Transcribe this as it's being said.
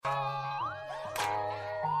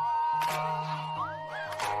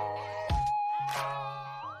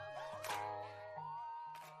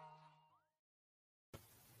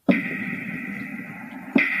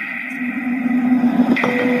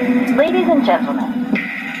and gentlemen,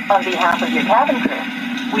 on behalf of your cabin crew,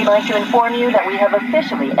 we'd like to inform you that we have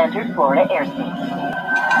officially entered Florida airspace.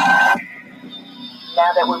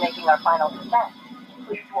 Now that we're making our final descent,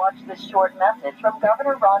 please watch this short message from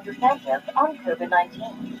Governor Ron DeSantis on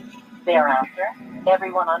COVID-19. Thereafter,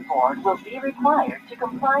 everyone on board will be required to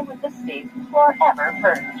comply with the state's forever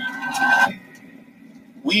purge.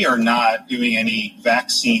 We are not doing any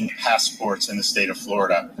vaccine passports in the state of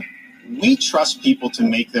Florida. We trust people to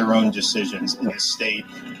make their own decisions in the state.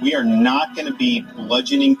 We are not going to be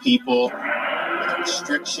bludgeoning people with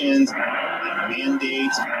restrictions and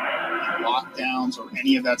mandates and lockdowns or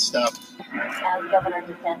any of that stuff. As Governor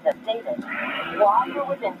DeSantis stated, while you're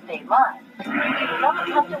within state lines, you do not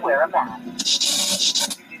have to wear a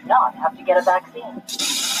mask. You do not have to get a vaccine.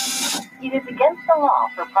 It is against the law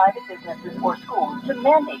for private businesses or schools to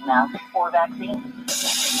mandate masks or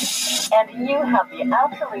vaccines. And you have the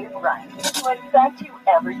absolute right to infect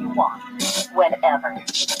whoever you want, whenever,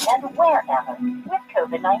 and wherever with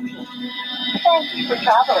COVID-19. Thank you for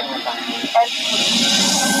traveling with us, and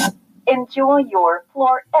please enjoy your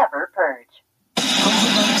forever purge.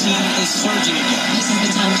 COVID-19 is surging again. This is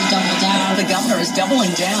the time to double down. The governor is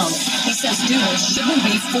doubling down. He says students shouldn't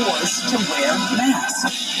be forced to wear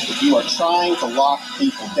masks. If you are trying to lock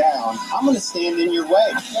people down, I'm going to stand in your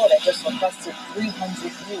way. Florida just requested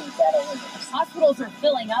 300 new ventilators. Hospitals are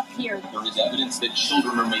filling up here. There is evidence that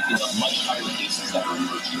children are making up much higher cases that are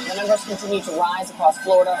emerging. The numbers continue to rise across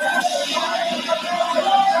Florida.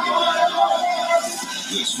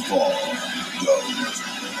 This fall,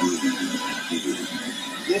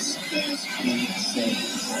 This is insane.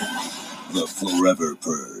 The Forever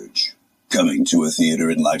Purge. Coming to a theater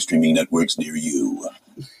and live streaming networks near you.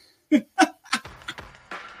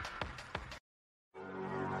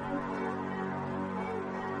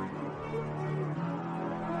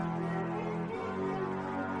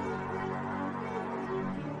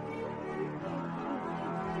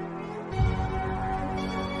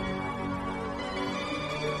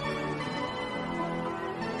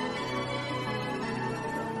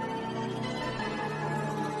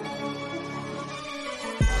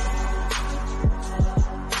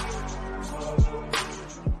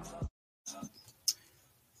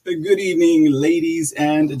 Good evening, ladies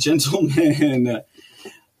and gentlemen,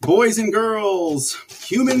 boys and girls,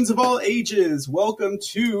 humans of all ages. Welcome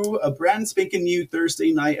to a brand spanking new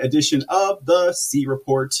Thursday night edition of the C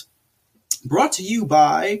Report, brought to you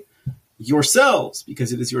by yourselves,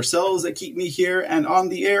 because it is yourselves that keep me here and on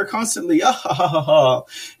the air constantly.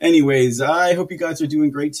 Anyways, I hope you guys are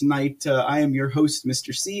doing great tonight. I am your host,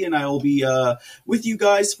 Mr. C, and I will be with you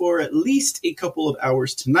guys for at least a couple of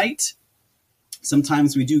hours tonight.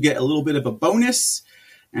 Sometimes we do get a little bit of a bonus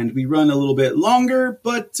and we run a little bit longer,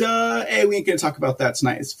 but hey, we ain't going to talk about that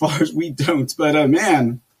tonight as far as we don't. But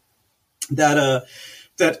man, that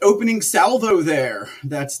opening salvo there,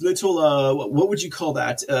 that little, what would you call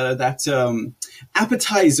that?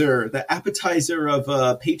 Appetizer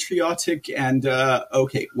of patriotic and,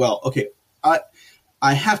 okay.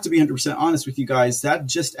 I have to be 100% honest with you guys. That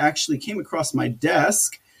just actually came across my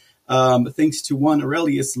desk. Thanks to one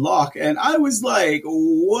Aurelius Locke. And I was like,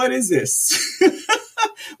 what is this?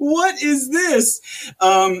 What is this?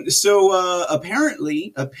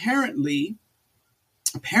 Apparently, the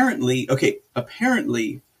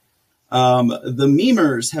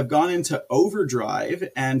memers have gone into overdrive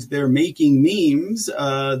and they're making memes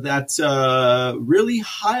that really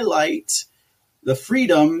highlight the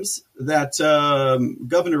freedoms that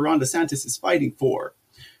Governor Ron DeSantis is fighting for.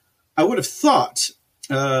 I would have thought.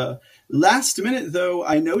 Last minute, though,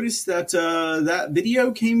 I noticed that that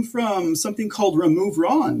video came from something called Remove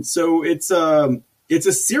Ron. So it's a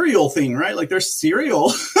cereal thing, right? Like there's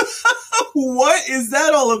cereal. What is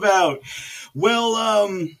that all about? Well,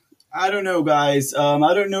 I don't know, guys.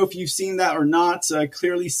 I don't know if you've seen that or not.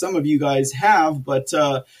 Clearly, some of you guys have, but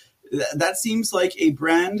that seems like a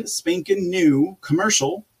brand spanking new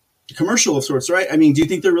commercial of sorts, right? I mean, do you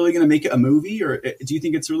think they're really going to make it a movie, or do you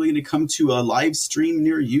think it's really going to come to a live stream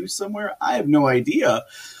near you somewhere? I have no idea,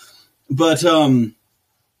 but I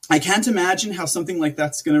can't imagine how something like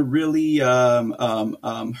that's going to really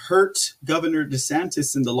hurt Governor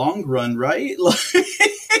DeSantis in the long run, right?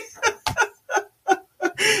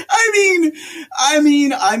 I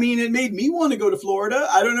mean, it made me want to go to Florida.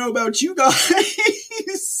 I don't know about you guys.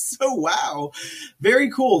 So, wow.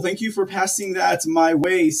 Very cool. Thank you for passing that my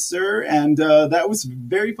way, sir. And that was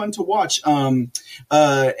very fun to watch.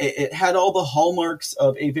 It had all the hallmarks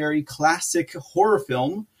of a very classic horror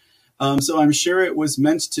film. So I'm sure it was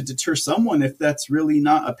meant to deter someone if that's really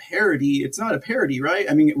not a parody. It's not a parody, right?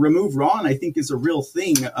 I mean, Remove Ron, I think, is a real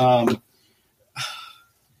thing.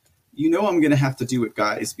 you know I'm going to have to do it,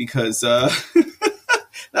 guys, because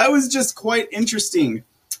that was just quite interesting.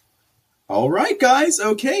 All right, guys.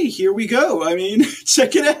 Okay, here we go. I mean,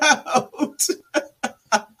 check it out.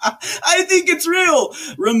 I think it's real.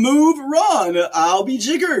 Remove Ron. I'll be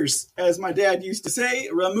jiggers. As my dad used to say,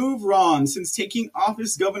 remove Ron. Since taking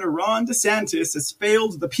office, Governor Ron DeSantis has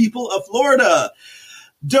failed the people of Florida.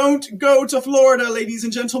 Don't go to Florida, ladies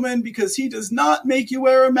and gentlemen, because he does not make you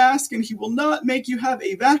wear a mask and he will not make you have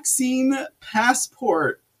a vaccine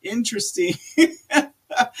passport. Interesting.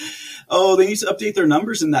 Oh, they need to update their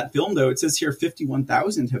numbers in that film, though. It says here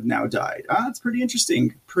 51,000 have now died. That's pretty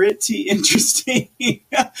interesting. Pretty interesting. Do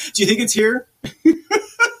you think it's here?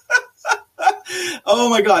 Oh,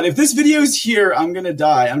 my God. If this video is here, I'm going to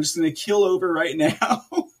die. I'm just going to kill over right now.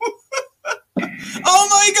 Oh,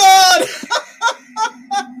 my God.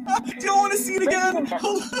 Do you want to see it again?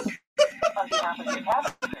 Hold on. On behalf of your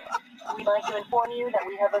passenger, we'd like to inform you that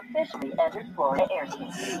we have officially entered Florida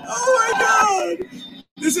airspace. Oh, my God.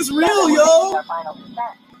 This is real, y'all. Our final descent.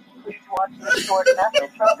 Please watch this short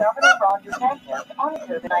message from Governor Ron DeSantis on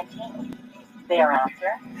COVID-19.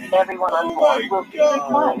 Thereafter, everyone on board will be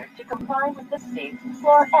required to comply with the state's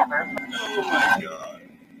forever.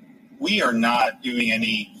 We are not doing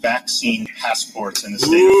any vaccine passports in the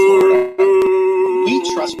state of Florida.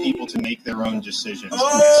 We trust people to make their own decisions in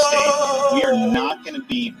this state. We are not going to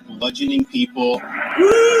be bludgeoning people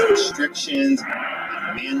with restrictions,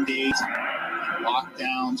 mandates,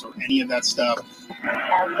 lockdowns, or any of that stuff.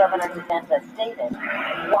 As Governor DeSantis stated,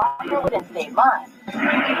 while you're within state lines, you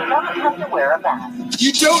do not have to wear a mask.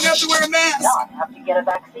 You don't have to wear a You do mask. not have to get a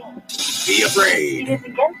vaccine. Be afraid. It is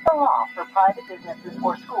against the law for private businesses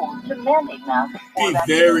or schools to mandate masks or Be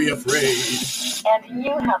vaccines. very afraid. And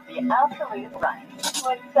you have the absolute right to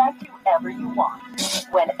infect whoever you want,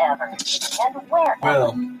 whenever, and wherever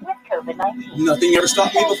Well, with COVID-19. Nothing ever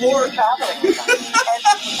stopped me before. Traveling with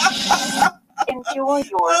us and enjoy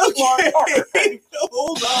your forever. Okay,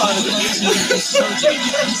 hold on.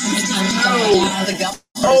 No.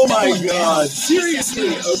 Oh my God.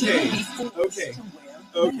 Seriously.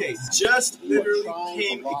 Okay. Just literally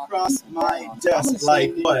came across my desk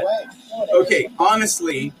like what? Okay,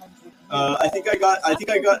 honestly, I think I got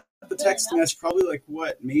the text message probably like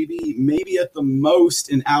what, maybe at the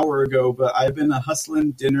most an hour ago, but I've been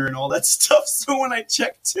hustling dinner and all that stuff. So when I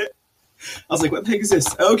checked it, I was like, what the heck is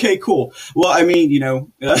this? Okay, cool. Well, I mean,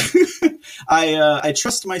 I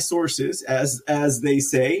trust my sources as they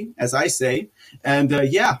say, as I say. And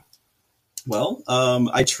yeah, well,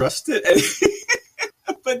 I trust it.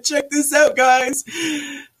 But check this out, guys.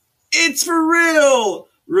 It's for real.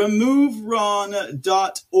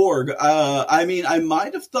 RemoveRon.org. I mean, I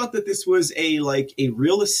might have thought that this was a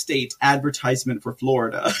real estate advertisement for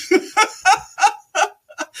Florida.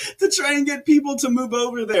 To try and get people to move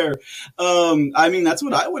over there. I mean, that's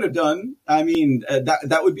what I would have done. I mean,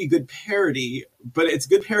 that would be good parody, but it's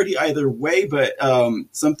good parody either way. But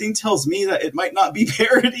something tells me that it might not be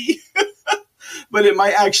parody, but it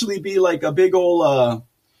might actually be like a big old,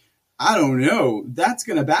 I don't know. That's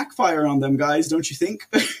going to backfire on them, guys, don't you think?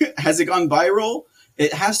 Has it gone viral?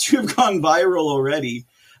 It has to have gone viral already.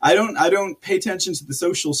 I don't pay attention to the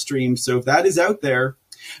social stream, so if that is out there,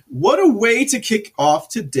 what a way to kick off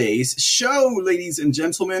today's show, ladies and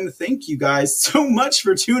gentlemen. Thank you guys so much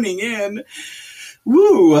for tuning in.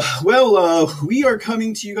 Woo! Well, we are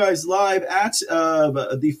coming to you guys live at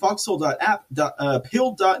the foxhole.app,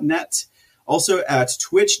 pill.net, also at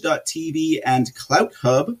twitch.tv and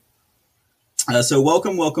CloutHub. So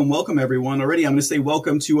welcome, everyone. Already, I'm going to say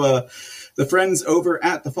welcome to the friends over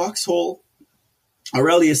at the Foxhole.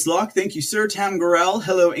 Aurelius Locke, thank you, sir. Tam Gorel,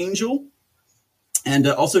 hello, Angel. And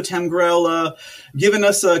also Tam Gorel giving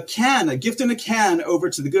us a gift in a can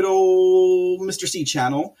over to the good old Mr. C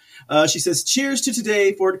channel. She says, cheers to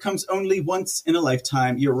today, for it comes only once in a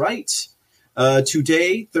lifetime. You're right.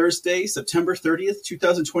 Today, Thursday, September 30th,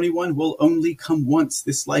 2021, will only come once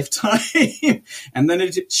this lifetime, and then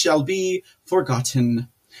it shall be forgotten.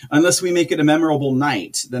 Unless we make it a memorable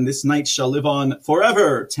night, then this night shall live on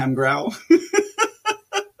forever, Tam Gorel.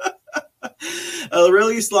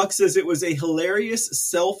 Aurelius Locke says it was a hilarious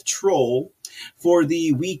self-troll for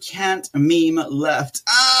the "we can't meme" left.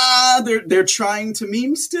 They're trying to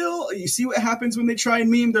meme still. You see what happens when they try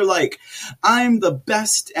and meme? They're like, I'm the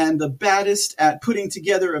best and the baddest at putting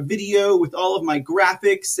together a video with all of my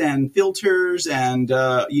graphics and filters and,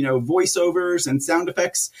 voiceovers and sound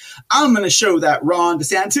effects. I'm going to show that Ron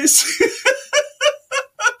DeSantis.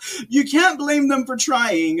 You can't blame them for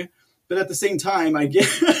trying, but at the same time, I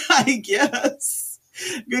guess.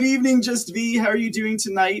 Good evening, Just V. How are you doing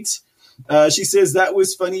tonight? She says, that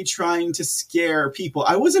was funny trying to scare people.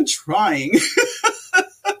 I wasn't trying.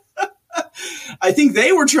 I think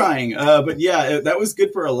they were trying. But yeah, that was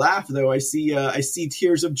good for a laugh, though. I see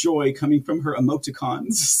tears of joy coming from her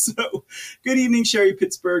emoticons. So good evening, Sherry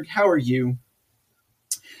Pittsburgh. How are you?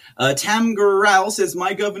 Tam Gural says,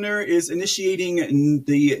 my governor is initiating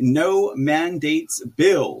the no mandates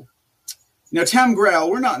bill. Now, Tam Gural,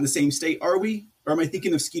 we're not in the same state, are we? Or am I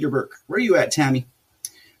thinking of Skeeter Burke? Where are you at, Tammy?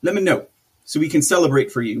 Let me know so we can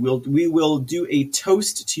celebrate for you. We will do a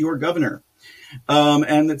toast to your governor.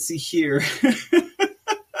 And let's see here.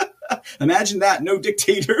 Imagine that, no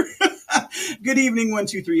dictator. Good evening,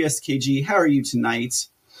 123 SKG. How are you tonight?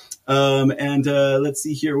 And let's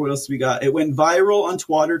see here. What else we got? It went viral on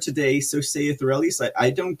Twitter today, so saith Aurelius. I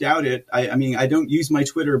don't doubt it. I mean, I don't use my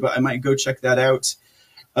Twitter, but I might go check that out.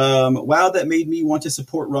 Wow, that made me want to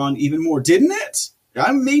support Ron even more, didn't it?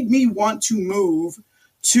 That made me want to move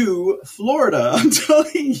to Florida. I'm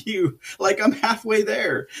telling you, like I'm halfway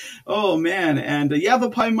there. Oh man. And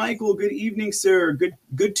Yavapai Michael, good evening, sir.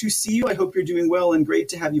 Good to see you. I hope you're doing well and great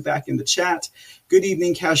to have you back in the chat. Good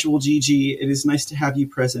evening, Casual GG. It is nice to have you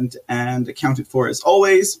present and accounted for as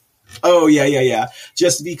always. Oh yeah.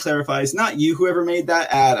 Just to be clarified, it's not you whoever made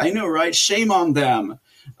that ad. I know, right? Shame on them.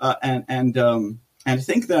 And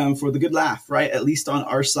thank them for the good laugh, right? At least on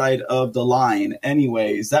our side of the line.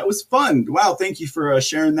 Anyways, that was fun. Wow, thank you for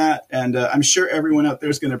sharing that. And I'm sure everyone out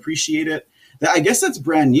there is going to appreciate it. I guess that's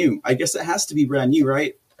brand new. I guess it has to be brand new,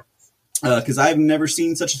 right? Because I've never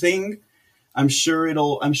seen such a thing. I'm sure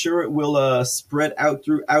it will spread out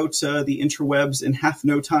throughout the interwebs in half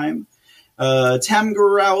no time. Tam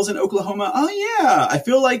Gural's in Oklahoma. Oh yeah, I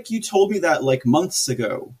feel like you told me that like months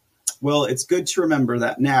ago. Well, it's good to remember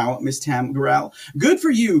that now, Ms. Tam Gural. Good for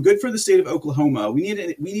you. Good for the state of Oklahoma. We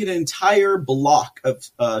need an entire block of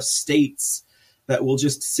states that will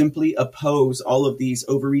just simply oppose all of these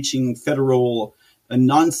overreaching federal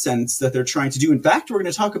nonsense that they're trying to do. In fact, we're going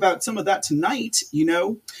to talk about some of that tonight, you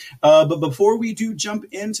know. But before we do jump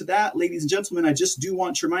into that, ladies and gentlemen, I just do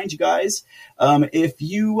want to remind you guys, if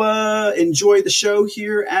you enjoy the show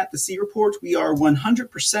here at the C Report, we are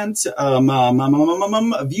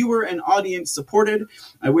 100% viewer and audience supported.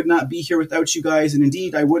 I would not be here without you guys. And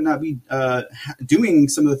indeed, I would not be doing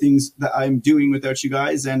some of the things that I'm doing without you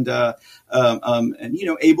guys and you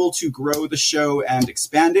know, able to grow the show and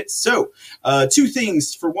expand it. So two things.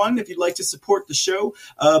 For one, if you'd like to support the show,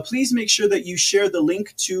 please make sure that you share the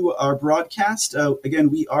link to our broadcast.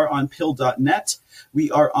 Again, we are on pill.net.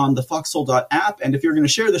 We are on the foxhole.app. And if you're going to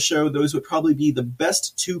share the show, those would probably be the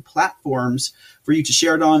best two platforms for you to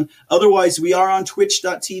share it on. Otherwise, we are on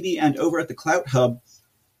twitch.tv and over at the Clout Hub.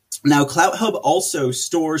 Now, Clout Hub also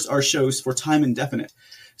stores our shows for time indefinite.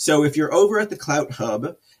 So if you're over at the Clout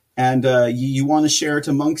Hub, and you want to share it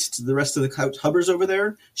amongst the rest of the Clout Hubbers over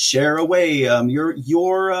there, share away.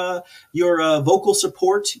 Your vocal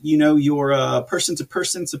support, you know, your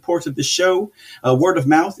person-to-person support of the show, word of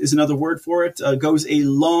mouth is another word for it, goes a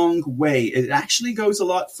long way. It actually goes a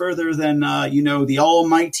lot further than, you know, the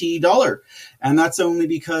almighty dollar. And that's only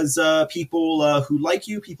because people who like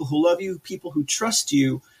you, people who love you, people who trust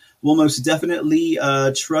you, will most definitely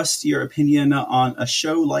trust your opinion on a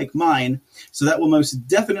show like mine. So that will most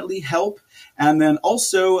definitely help. And then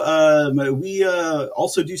also, we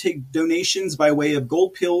also do take donations by way of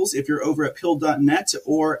gold pills if you're over at pill.net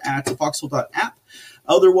or at foxhole.app.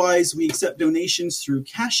 Otherwise, we accept donations through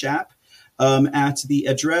Cash App at the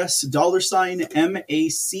address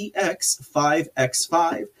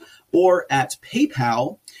 $MACX5X5 or at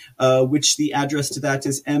PayPal, which the address to that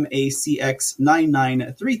is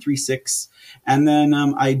MACX99336. And then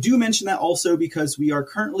I do mention that also because we are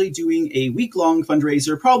currently doing a week-long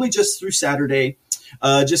fundraiser, probably just through Saturday,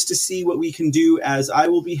 just to see what we can do, as I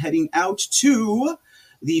will be heading out to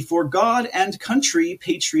the For God and Country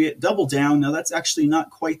Patriot Double Down. Now, that's actually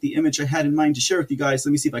not quite the image I had in mind to share with you guys.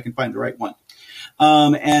 Let me see if I can find the right one.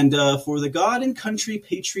 And for the God and Country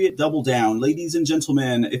Patriot Double Down, ladies and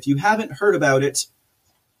gentlemen, if you haven't heard about it,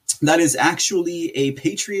 that is actually a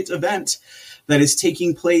Patriot event that is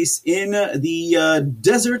taking place in the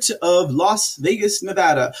desert of Las Vegas,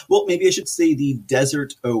 Nevada. Well, maybe I should say the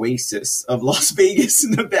desert oasis of Las Vegas,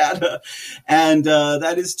 Nevada. And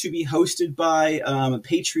that is to be hosted by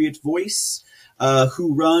Patriot Voice,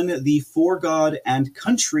 who run the For God and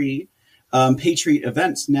Country Patriot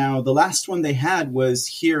events. Now, the last one they had was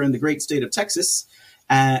here in the great state of Texas,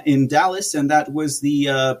 in Dallas, and that was the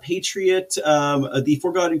the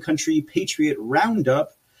For God and Country Patriot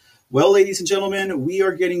Roundup, Well, ladies and gentlemen, we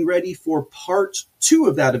are getting ready for part 2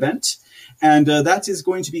 of that event. And that is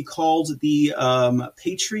going to be called the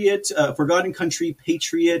Forgotten Country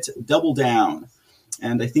Patriot Double Down.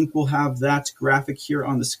 And I think we'll have that graphic here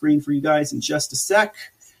on the screen for you guys in just a sec.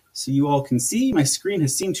 So you all can see my screen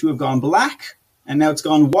has seemed to have gone black. And now it's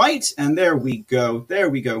gone white. And there we go. There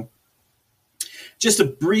we go. Just a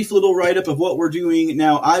brief little write-up of what we're doing.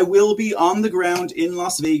 Now, I will be on the ground in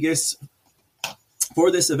Las Vegas for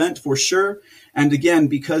this event for sure. And again,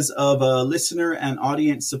 because of listener and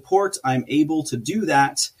audience support, I'm able to do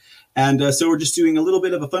that. And so we're just doing a little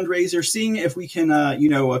bit of a fundraiser, seeing if we can,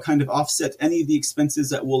 kind of offset any of the expenses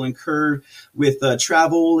that we'll incur with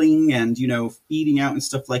traveling and, eating out and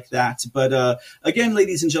stuff like that. But again,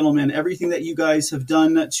 ladies and gentlemen, everything that you guys have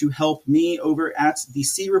done to help me over at the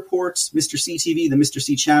C Report, Mr. C TV, the Mr.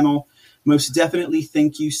 C channel, most definitely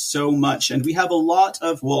thank you so much. And we have a lot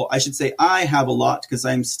of, well, I should say I have a lot because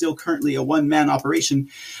I'm still currently a one-man operation.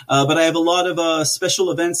 But I have a lot of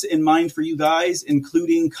special events in mind for you guys,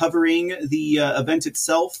 including covering the event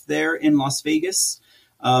itself there in Las Vegas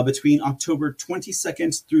between October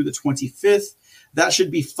 22nd through the 25th. That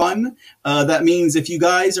should be fun. That means if you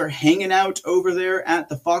guys are hanging out over there at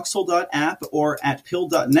the foxhole.app or at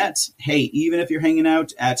pill.net, hey, even if you're hanging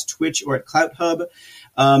out at Twitch or at CloutHub,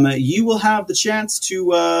 you will have the chance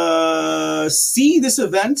to see this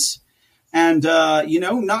event and,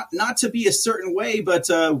 not to be a certain way, but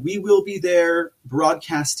we will be there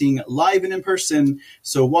broadcasting live and in person.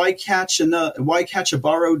 So why catch a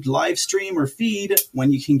borrowed live stream or feed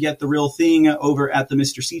when you can get the real thing over at the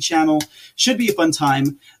Mr. C channel? Should be a fun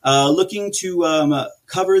time. Looking to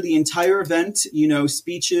cover the entire event,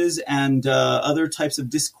 speeches and other types of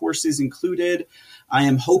discourses included. I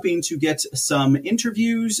am hoping to get some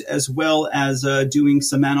interviews as well as doing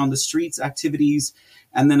some man on the streets activities.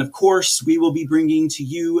 And then, of course, we will be bringing to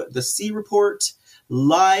you the C Report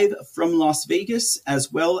live from Las Vegas,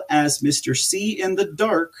 as well as Mr. C in the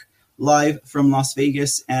Dark live from Las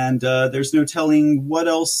Vegas. And there's no telling what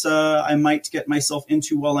else I might get myself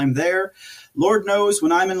into while I'm there. Lord knows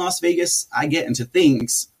when I'm in Las Vegas, I get into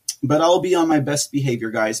things. But I'll be on my best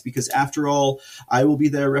behavior, guys, because after all, I will be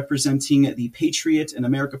there representing the Patriot and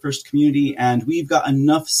America First community, and we've got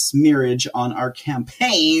enough smearage on our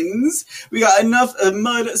campaigns. We got enough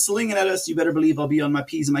mud slinging at us. You better believe I'll be on my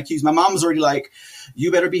P's and my Q's. My mom's already like,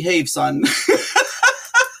 you better behave, son.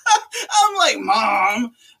 I'm like,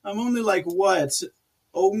 Mom, I'm only like, what?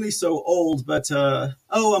 Only so old, but, a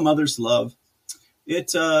mother's love.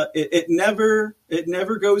 It never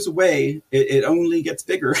goes away. It only gets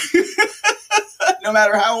bigger. No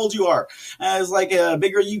matter how old you are. It's like the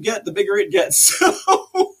bigger you get, the bigger it gets. So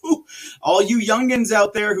all you youngins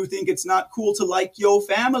out there who think it's not cool to like your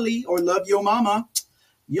family or love your mama,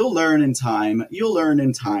 you'll learn in time. You'll learn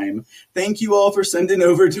in time. Thank you all for sending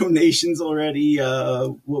over donations already.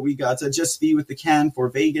 What we got, Just Be with the Can for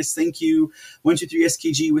Vegas. Thank you. 123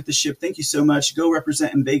 SKG with the ship. Thank you so much. Go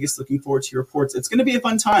represent in Vegas. Looking forward to your reports. It's going to be a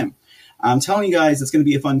fun time. I'm telling you guys, it's going to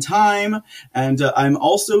be a fun time. And I'm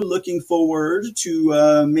also looking forward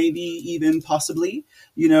to maybe even possibly,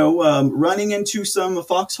 running into some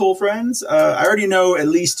Foxhole friends. I already know at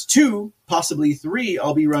least 2, possibly 3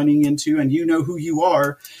 I'll be running into, and you know who you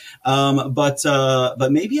are. But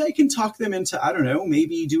maybe I can talk them into, I don't know,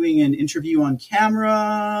 maybe doing an interview on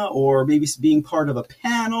camera or maybe being part of a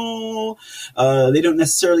panel. They don't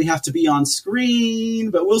necessarily have to be on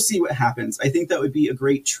screen, but we'll see what happens. I think that would be a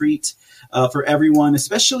great treat for everyone,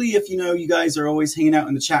 especially if, you guys are always hanging out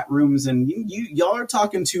in the chat rooms and y'all are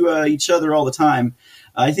talking to each other all the time.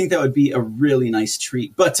 I think that would be a really nice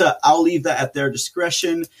treat, but I'll leave that at their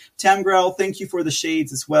discretion. Tamgrel, thank you for the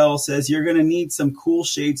shades as well. Says you're going to need some cool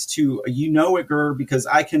shades too. You know it, girl, because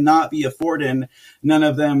I cannot be affording none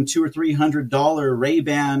of them $200 or $300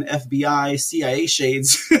 Ray-Ban FBI CIA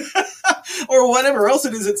shades. Or whatever else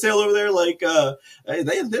it is at sale over there. Like, I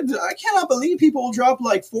cannot believe people will drop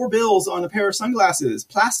like $4 on a pair of sunglasses.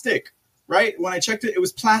 Plastic, right? When I checked it, it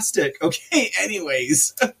was plastic. Okay,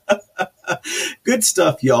 anyways. Good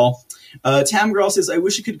stuff, y'all. Tamgirl says, I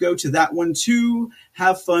wish I could go to that one too.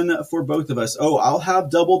 Have fun for both of us. Oh, I'll have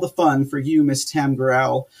double the fun for you, Miss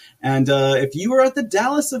Tamgirl. And if you were at the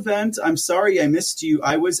Dallas event, I'm sorry I missed you.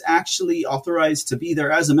 I was actually authorized to be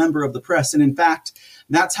there as a member of the press. And in fact,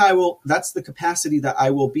 that's the capacity that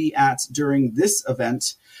I will be at during this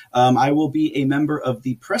event. I will be a member of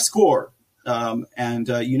the press corps. And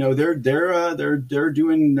they're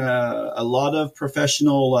doing a lot of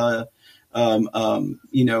professional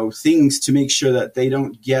things to make sure that they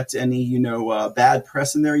don't get any, bad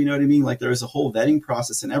press in there. You know what I mean? Like there's a whole vetting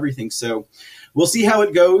process and everything. So we'll see how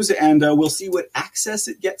it goes, and we'll see what access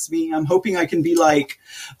it gets me. I'm hoping I can be like,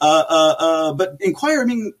 but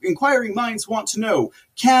inquiring minds want to know,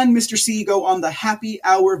 can Mr. C go on the happy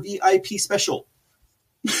hour VIP special?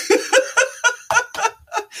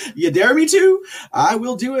 You dare me to? I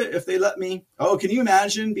will do it if they let me. Oh, can you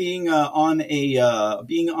imagine being on a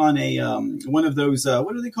one of those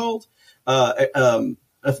what are they called? A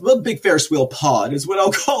big Ferris wheel pod is what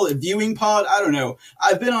I'll call it. Viewing pod. I don't know.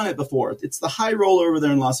 I've been on it before. It's the high roller over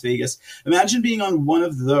there in Las Vegas. Imagine being on one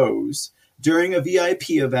of those during a VIP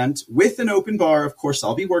event with an open bar. Of course,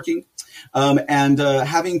 I'll be working. And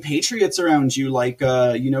having patriots around you, like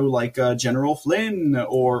General Flynn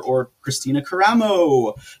or Christina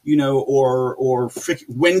Caramo, or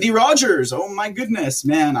Wendy Rogers. Oh my goodness,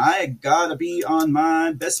 man! I gotta be on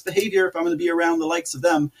my best behavior if I'm going to be around the likes of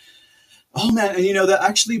them. Oh man, and that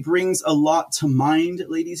actually brings a lot to mind,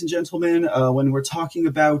 ladies and gentlemen, when we're talking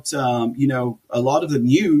about a lot of the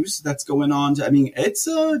news that's going on. I mean, it's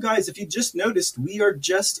guys, if you just noticed, we are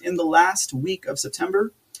just in the last week of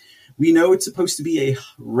September. We know it's supposed to be a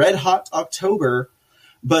red hot October,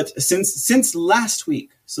 but since last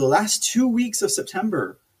week, so the last 2 weeks of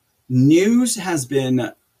September, news has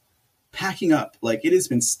been packing up. Like, it has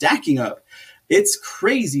been stacking up. It's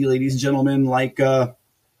crazy, ladies and gentlemen. Like, I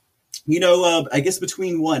guess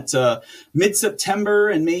between mid-September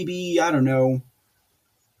and maybe, I don't know,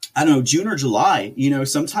 June or July,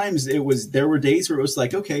 sometimes there were days where it was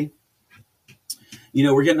like, okay,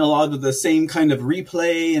 we're getting a lot of the same kind of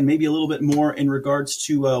replay and maybe a little bit more in regards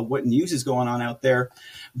to what news is going on out there.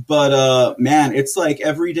 But man, it's like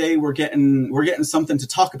every day we're getting something to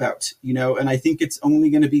talk about, and I think it's only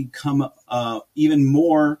going to become even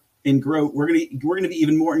more engrossed. We're going to be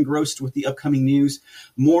even more engrossed with the upcoming news.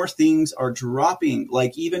 More things are dropping.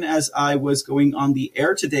 Like, even as I was going on the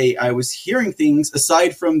air today, I was hearing things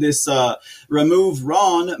aside from this remove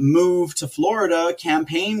Ron, move to Florida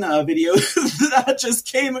campaign video that just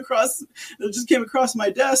came across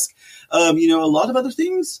my desk. A lot of other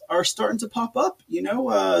things are starting to pop up.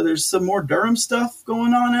 There's some more Durham stuff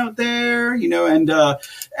going on out there,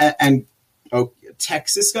 and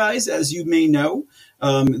Texas, guys, as you may know,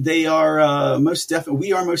 they are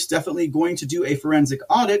we are most definitely going to do a forensic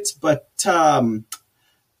audit, but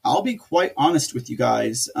I'll be quite honest with you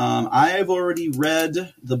guys. I've already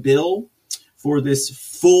read the bill for this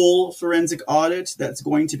full forensic audit that's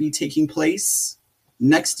going to be taking place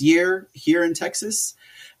next year here in Texas.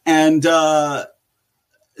 And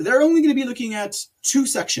they're only going to be looking at 2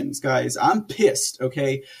 sections, guys. I'm pissed,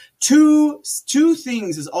 okay? Two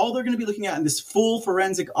things is all they're going to be looking at in this full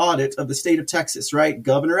forensic audit of the state of Texas, right?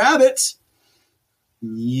 Governor Abbott,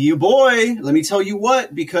 you boy, let me tell you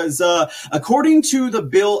what, because according to the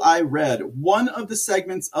bill I read, one of the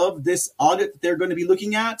segments of this audit that they're going to be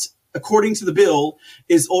looking at, according to the bill,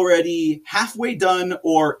 is already halfway done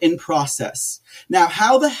or in process. Now,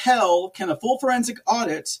 how the hell can a full forensic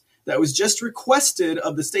audit that was just requested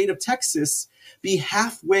of the state of Texas be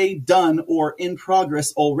halfway done or in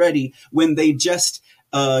progress already when they just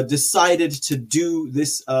decided to do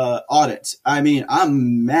this audit? I mean,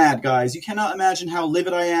 I'm mad, guys. You cannot imagine how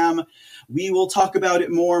livid I am. We will talk about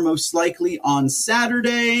it more, most likely, on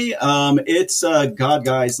Saturday. It's, God,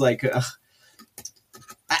 guys, like...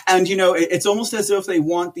 and, it's almost as if they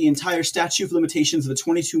want the entire statute of limitations of the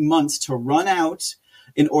 22 months to run out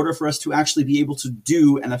in order for us to actually be able to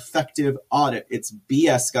do an effective audit. It's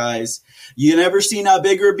BS, guys. You never seen a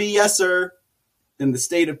bigger BSer than the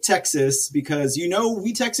state of Texas, because,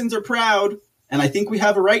 we Texans are proud, and I think we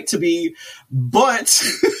have a right to be, but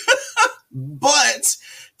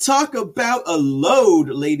talk about a load,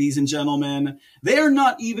 ladies and gentlemen. They are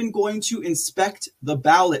not even going to inspect the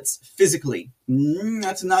ballots physically.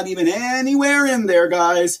 That's not even anywhere in there,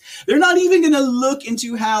 guys. They're not even going to look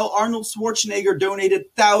into how Arnold Schwarzenegger donated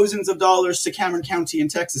thousands of dollars to Cameron County in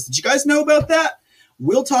Texas. Did you guys know about that?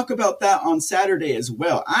 We'll talk about that on Saturday as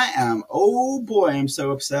well. I'm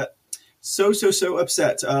so upset. So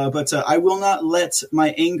upset. But I will not let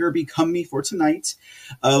my anger become me for tonight.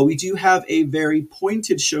 We do have a very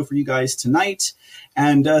pointed show for you guys tonight.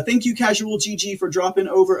 And thank you, Casual GG, for dropping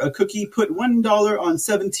over a cookie. Put $1 on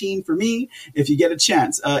 17 for me if you get a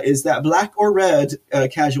chance. Is that black or red,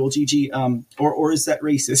 Casual GG? Or is that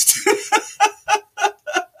racist?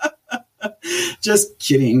 Just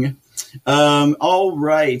kidding. All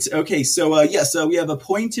right. Okay, so we have a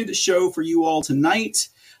pointed show for you all tonight.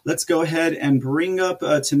 Let's go ahead and bring up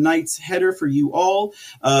tonight's header for you all.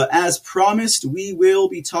 As promised, we will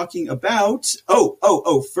be talking about...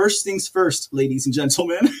 first things first, ladies and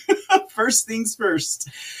gentlemen. First things first.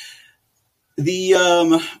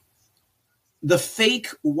 The the fake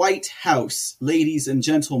White House, ladies and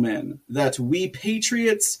gentlemen, that we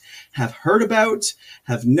patriots have heard about,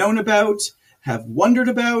 have known about, have wondered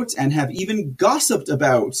about, and have even gossiped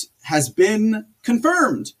about, has been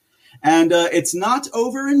confirmed. And it's not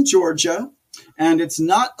over in Georgia, and it's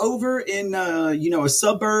not over in, a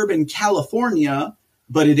suburb in California,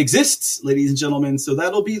 but it exists, ladies and gentlemen. So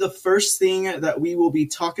that'll be the first thing that we will be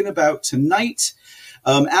talking about tonight.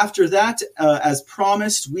 After that, as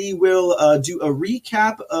promised, we will do a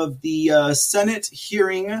recap of the Senate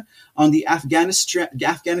hearing on the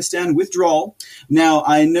Afghanistan withdrawal. Now,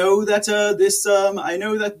 I know that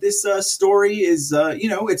this story is, I'd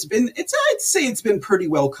say it's been pretty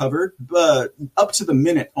well covered, but up to the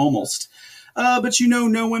minute almost. But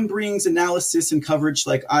no one brings analysis and coverage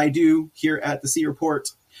like I do here at the C Report.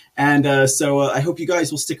 And so I hope you guys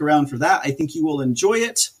will stick around for that. I think you will enjoy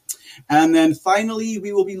it. And then finally,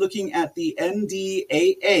 we will be looking at the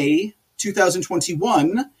NDAA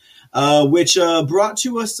 2021, which brought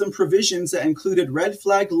to us some provisions that included red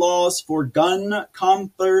flag laws for gun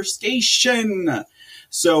confiscation.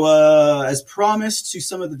 So as promised to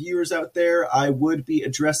some of the viewers out there, I would be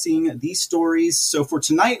addressing these stories. So for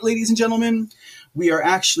tonight, ladies and gentlemen, we are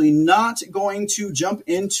actually not going to jump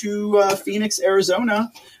into Phoenix,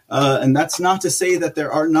 Arizona. And that's not to say that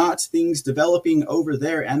there are not things developing over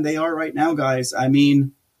there, and they are right now, guys. I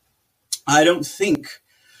mean, I don't think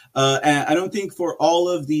for all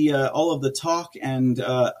of the talk and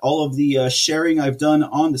all of the sharing I've done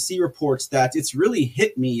on the C Reports that it's really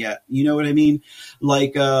hit me yet. You know what I mean?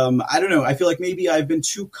 Like, I don't know. I feel like maybe I've been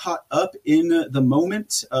too caught up in the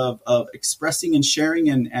moment of expressing and sharing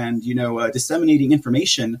and disseminating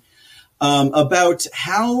information about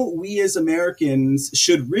how we as Americans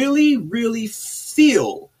should really, really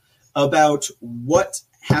feel about what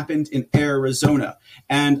happened in Arizona.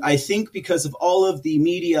 And I think because of all of the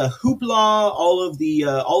media hoopla,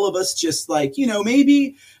 all of us just like,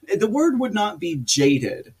 maybe the word would not be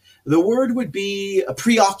jaded. The word would be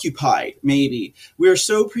preoccupied, maybe. We're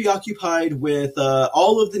so preoccupied with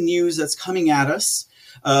all of the news that's coming at us,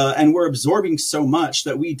 and we're absorbing so much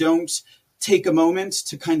that we don't take a moment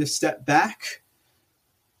to kind of step back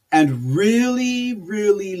and really,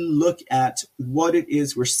 really look at what it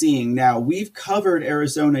is we're seeing. Now, we've covered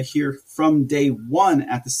Arizona here from day one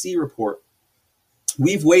at the C Report.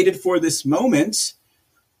 We've waited for this moment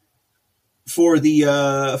for the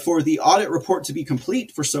audit report to be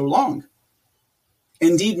complete for so long.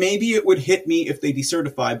 Indeed, maybe it would hit me if they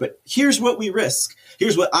decertify, but here's what we risk.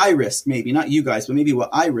 Here's what I risk, maybe not you guys, but maybe what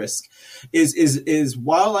I risk is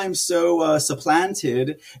while I'm so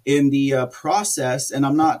supplanted in the process, and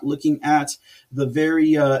I'm not looking at the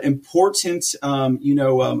very important,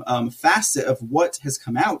 facet of what has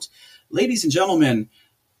come out. Ladies and gentlemen,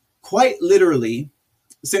 quite literally,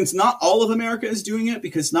 since not all of America is doing it,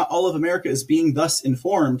 because not all of America is being thus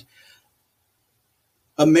informed,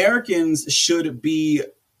 Americans should be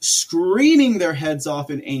screaming their heads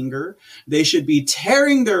off in anger. They should be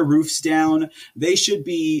tearing their roofs down. They should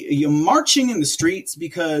be marching in the streets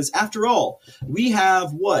because, after all, we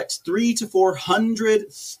have, 300,000 to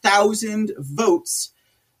 400,000 votes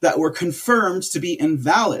that were confirmed to be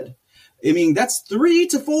invalid. I mean, that's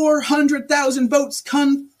 300,000 to 400,000 votes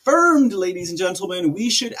confirmed, ladies and gentlemen.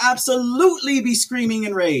 We should absolutely be screaming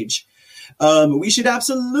in rage. We should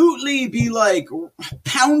absolutely be like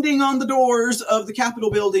pounding on the doors of the Capitol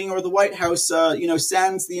building or the White House,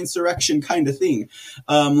 sans the insurrection kind of thing.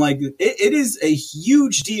 It is a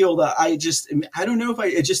huge deal that I don't know if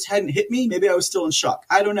it just hadn't hit me. Maybe I was still in shock.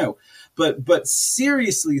 I don't know. But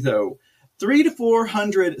seriously though, 300,000 to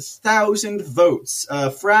 400,000 votes,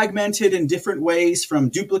 fragmented in different ways, from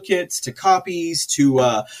duplicates to copies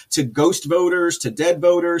to ghost voters to dead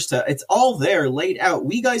voters. It's all there laid out.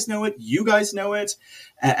 We guys know it. You guys know it.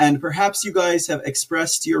 And perhaps you guys have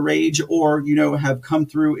expressed your rage or, have come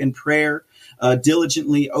through in prayer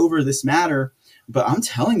diligently over this matter. But I'm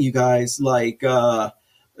telling you guys, I'm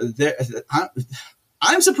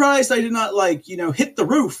surprised I did not hit the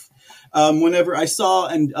roof whenever I saw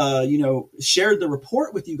and, shared the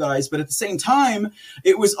report with you guys. But at the same time,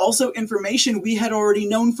 it was also information we had already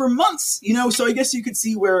known for months, so I guess you could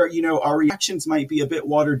see where, our reactions might be a bit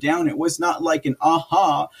watered down. It was not like an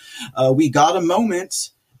aha. We got a moment,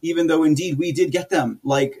 even though indeed we did get them.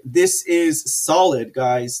 This is solid,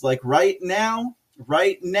 guys. Right now,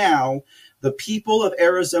 the people of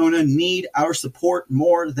Arizona need our support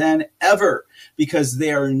more than ever, because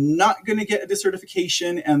they are not going to get a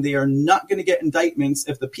decertification and they are not going to get indictments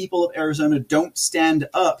if the people of Arizona don't stand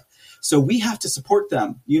up. So we have to support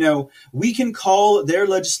them. We can call their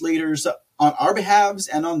legislators on our behalves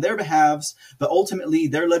and on their behalves, but ultimately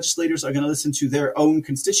their legislators are going to listen to their own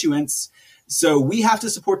constituents. So we have to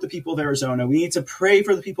support the people of Arizona. We need to pray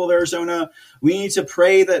for the people of Arizona. We need to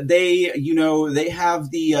pray that they, they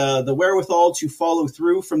have the wherewithal to follow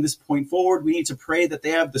through from this point forward. We need to pray that they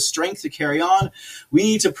have the strength to carry on. We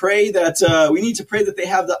need to pray that they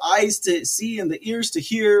have the eyes to see and the ears to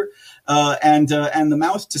hear, and the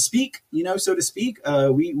mouth to speak, so to speak.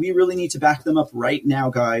 We really need to back them up right now,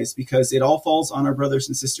 guys, because it all falls on our brothers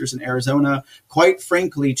and sisters in Arizona. Quite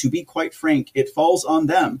frankly, to be quite frank, it falls on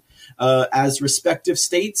them. As respective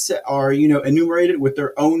states are, enumerated with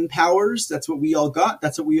their own powers. That's what we all got.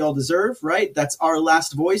 That's what we all deserve, right? That's our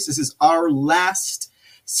last voice. This is our last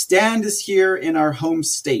stand is here in our home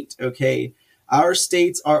state, okay? Our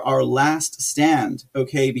states are our last stand,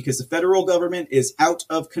 okay, because the federal government is out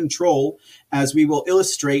of control, as we will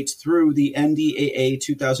illustrate through the NDAA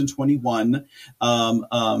 2021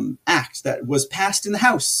 act that was passed in the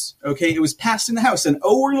House, okay? It was passed in the House, and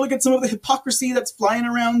we're going to look at some of the hypocrisy that's flying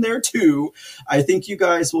around there too. I think you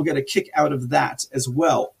guys will get a kick out of that as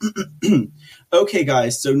well. Okay,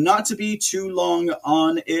 guys, so not to be too long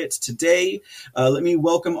on it today, let me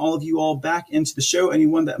welcome all of you all back into the show.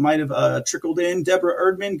 Anyone that might have trickled in. Deborah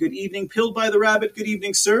Erdman, good evening. Pilled by the Rabbit, good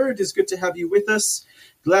evening, sir. It is good to have you with us.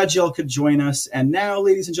 Glad y'all could join us. And now,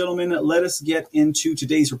 ladies and gentlemen, let us get into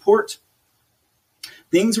today's report.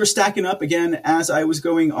 Things were stacking up again as I was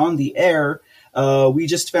going on the air. I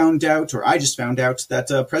just found out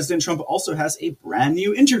that President Trump also has a brand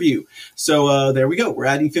new interview. So there we go. We're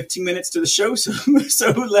adding 15 minutes to the show. So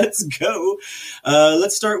let's go.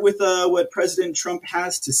 Let's start with what President Trump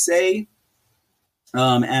has to say,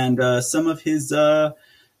 and some of his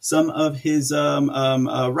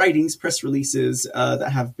writings, press releases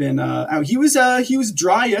that have been out. He was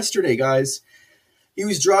dry yesterday, guys. He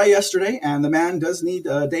was dry yesterday, and the man does need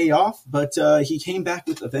a day off, but he came back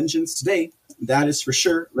with a vengeance today. That is for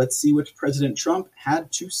sure. Let's see what President Trump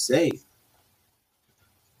had to say.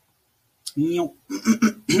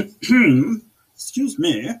 Excuse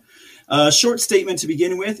me. Short statement to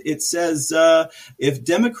begin with. It says, if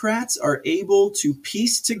Democrats are able to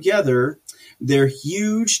piece together their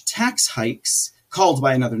huge tax hikes, called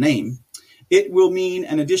by another name, it will mean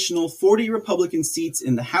an additional 40 Republican seats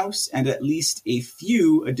in the House and at least a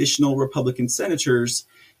few additional Republican senators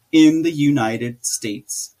in the United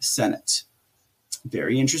States Senate.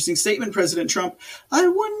 Very interesting statement, President Trump. I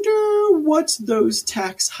wonder what those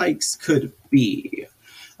tax hikes could be.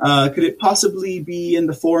 Could it possibly be in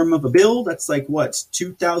the form of a bill that's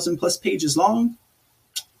 2,000 plus pages long?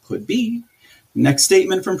 Could be. Next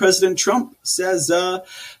statement from President Trump says,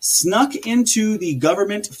 snuck into the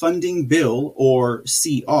government funding bill, or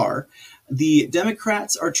CR, the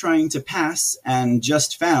Democrats are trying to pass and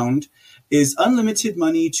just found is unlimited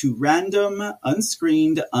money to random,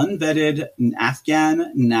 unscreened, unvetted Afghan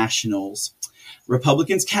nationals.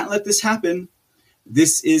 Republicans can't let this happen.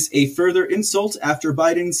 This is a further insult after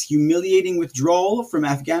Biden's humiliating withdrawal from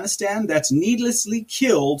Afghanistan that's needlessly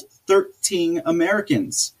killed 13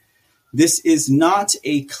 Americans. This is not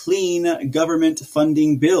a clean government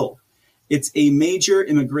funding bill. It's a major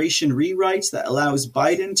immigration rewrite that allows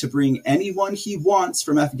Biden to bring anyone he wants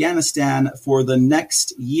from Afghanistan for the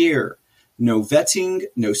next year. No vetting,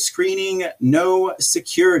 no screening, no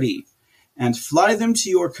security. And fly them to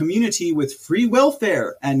your community with free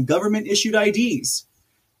welfare and government-issued IDs.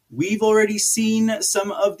 We've already seen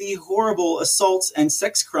some of the horrible assaults and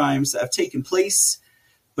sex crimes that have taken place,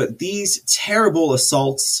 but these terrible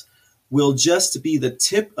assaults will just be the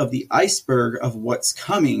tip of the iceberg of what's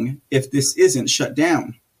coming if this isn't shut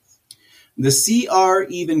down. The CR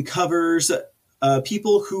even covers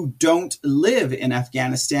people who don't live in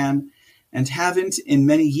Afghanistan and haven't in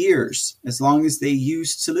many years, as long as they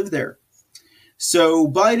used to live there. So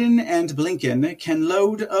Biden and Blinken can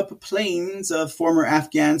load up planes of former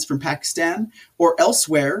Afghans from Pakistan or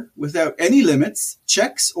elsewhere without any limits,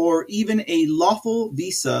 checks, or even a lawful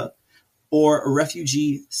visa or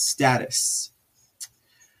refugee status.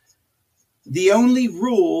 The only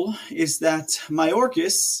rule is that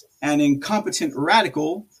Mayorkas, an incompetent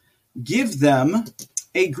radical, give them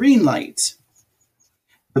a green light.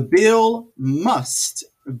 The bill must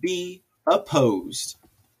be opposed.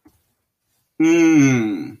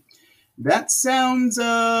 That sounds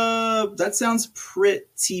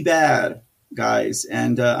pretty bad, guys,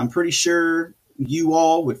 and I'm pretty sure you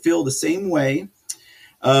all would feel the same way.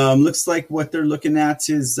 Looks like what they're looking at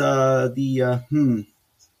is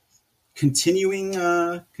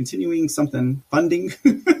continuing something funding.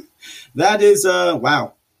 That is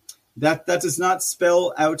wow. That does not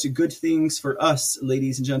spell out good things for us,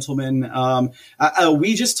 ladies and gentlemen.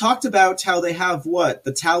 We just talked about how they have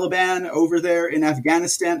the Taliban over there in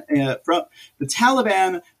Afghanistan, from the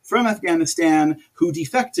Taliban from Afghanistan who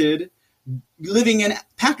defected, living in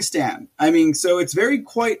Pakistan. I mean, so it's very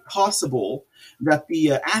quite possible that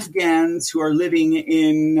the Afghans who are living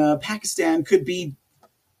in Pakistan could be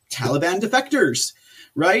Taliban defectors,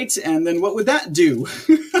 right? And then what would that do?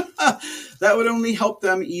 That would only help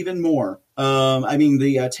them even more.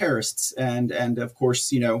 The terrorists and of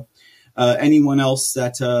course, anyone else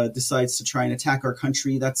that decides to try and attack our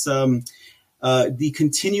country. That's the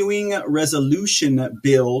Continuing Resolution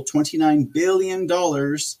Bill, $29 billion,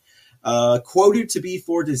 quoted to be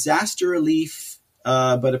for disaster relief.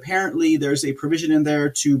 But apparently there's a provision in there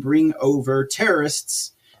to bring over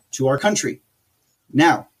terrorists to our country.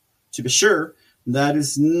 Now, to be sure, that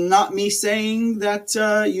is not me saying that,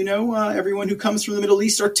 everyone who comes from the Middle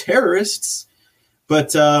East are terrorists.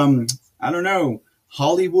 But I don't know.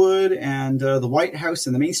 Hollywood and the White House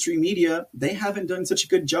and the mainstream media, they haven't done such a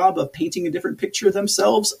good job of painting a different picture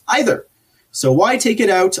themselves either. So why take it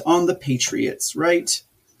out on the patriots, right?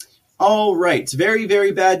 All right. Very,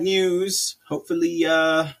 very bad news. Hopefully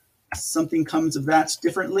something comes of that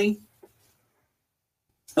differently.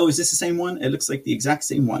 Oh, is this the same one? It looks like the exact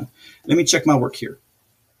same one. Let me check my work here.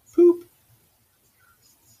 Poop.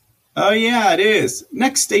 Oh, yeah, it is.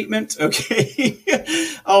 Next statement. Okay.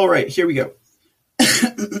 All right, here we go.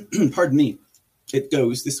 Pardon me. It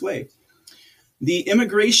goes this way. The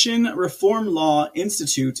Immigration Reform Law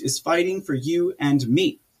Institute is fighting for you and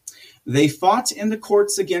me. They fought in the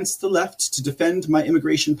courts against the left to defend my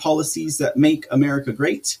immigration policies that make America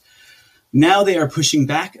great. Now they are pushing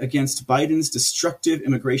back against Biden's destructive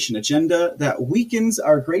immigration agenda that weakens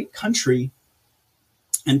our great country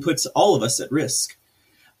and puts all of us at risk.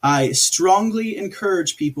 I strongly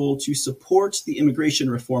encourage people to support the Immigration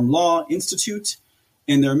Reform Law Institute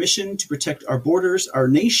in their mission to protect our borders, our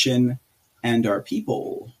nation, and our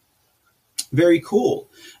people. Very cool.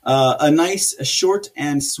 A nice, short,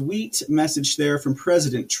 and sweet message there from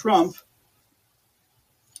President Trump.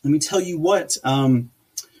 Let me tell you what,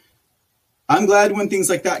 I'm glad when things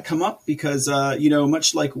like that come up because,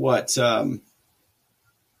 much like the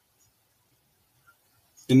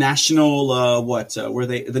National,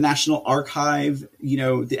 the National Archive,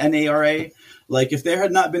 the NARA, like if there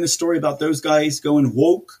had not been a story about those guys going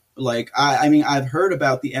woke, I've heard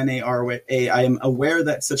about the NARA. I am aware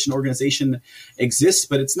that such an organization exists,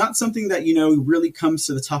 but it's not something that, really comes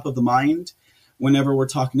to the top of the mind whenever we're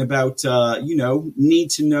talking about,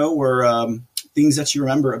 need to know or things that you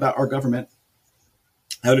remember about our government.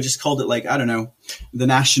 I would have just called it the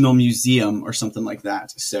National Museum or something like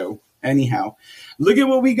that. So anyhow, look at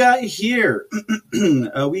what we got here.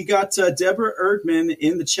 We got Deborah Erdman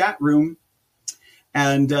in the chat room.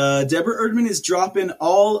 And Deborah Erdman is dropping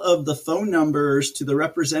all of the phone numbers to the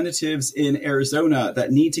representatives in Arizona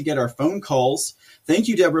that need to get our phone calls. Thank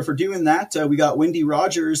you, Deborah, for doing that. We got Wendy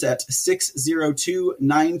Rogers at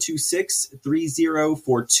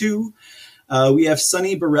 602-926-3042. We have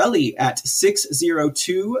Sonny Borelli at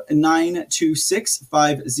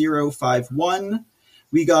 602-926-5051.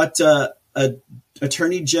 We got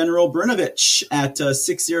Attorney General Brnovich at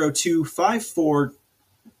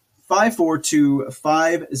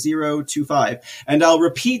 602-542-5025. And I'll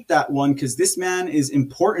repeat that one because this man is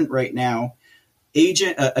important right now.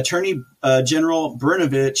 Attorney General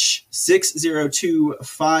Brnovich,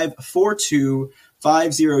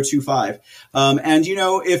 602-542-5025. And,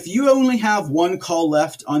 if you only have one call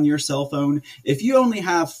left on your cell phone, if you only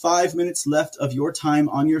have 5 minutes left of your time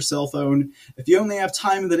on your cell phone, if you only have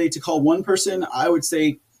time in the day to call one person, I would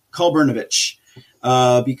say call Brnovich.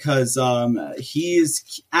 Because he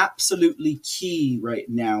is absolutely key right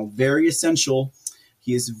now. Very essential.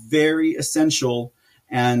 He is very essential.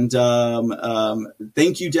 And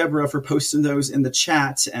thank you, Deborah, for posting those in the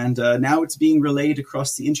chat. And now it's being relayed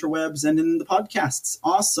across the interwebs and in the podcasts.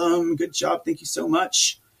 Awesome. Good job. Thank you so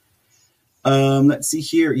much. Let's see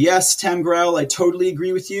here. Yes, Tam Growl, I totally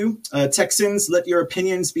agree with you. Texans, let your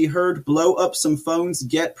opinions be heard. Blow up some phones.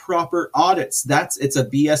 Get proper audits. It's a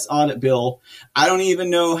BS audit bill. I don't even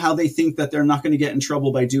know how they think that they're not going to get in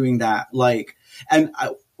trouble by doing that.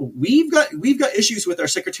 We've got issues with our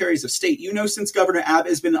secretaries of state. Since Governor Abbott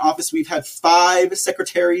has been in office, we've had 5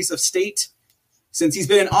 secretaries of state. Since he's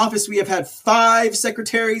been in office, we have had 5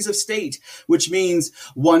 secretaries of state, which means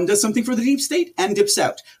one does something for the deep state and dips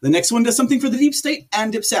out. The next one does something for the deep state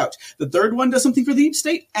and dips out. The third one does something for the deep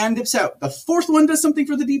state and dips out. The fourth one does something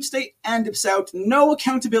for the deep state and dips out. No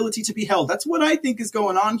accountability to be held. That's what I think is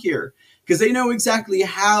going on here, because they know exactly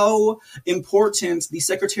how important the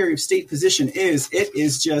Secretary of State position is. It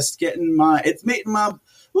is just getting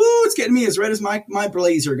it's getting me as red as my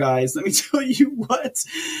blazer, guys. Let me tell you what.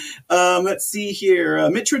 Let's see here.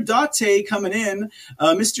 Mitradate coming in.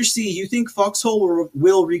 Mr. C, you think Foxhole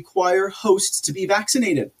will require hosts to be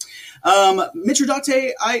vaccinated?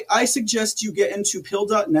 Mitradate, I suggest you get into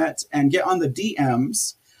pill.net and get on the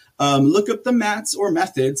DMs. Look up the mats or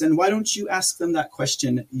methods, and why don't you ask them that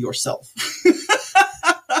question yourself?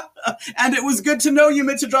 And it was good to know you,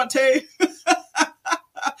 Mitradate.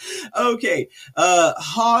 Okay.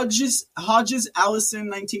 Hodges Allison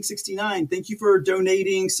 1969. Thank you for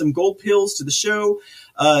donating some gold pills to the show.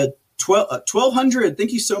 1200.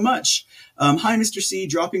 Thank you so much. Hi, Mr. C,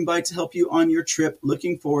 dropping by to help you on your trip.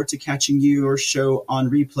 Looking forward to catching your show on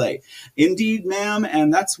replay. Indeed, ma'am,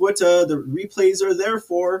 and that's what the replays are there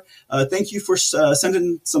for. Thank you for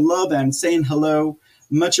sending some love and saying hello.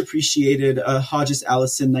 Much appreciated, Hodges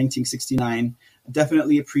Allison 1969.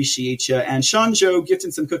 Definitely appreciate you. And Sean Joe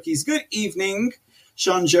gifting some cookies. Good evening,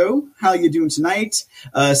 Sean Joe. How you doing tonight?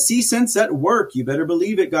 C-Sense at work. You better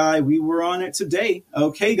believe it, guy. We were on it today.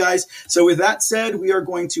 Okay, guys. So with that said, we are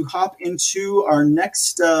going to hop into our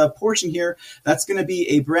next portion here. That's going to be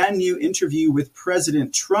a brand new interview with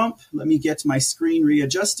President Trump. Let me get my screen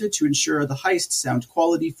readjusted to ensure the highest sound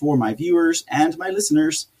quality for my viewers and my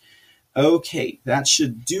listeners. Okay, that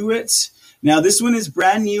should do it. Now, this one is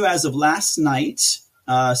brand new as of last night,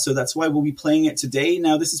 so that's why we'll be playing it today.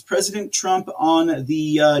 Now, this is President Trump on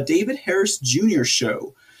the David Harris Jr.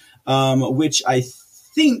 show, which I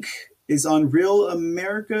think is on Real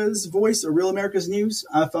America's Voice or Real America's News,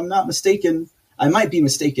 if I'm not mistaken. I might be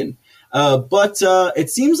mistaken. But it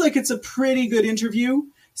seems like it's a pretty good interview.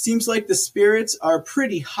 Seems like the spirits are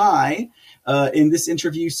pretty high in this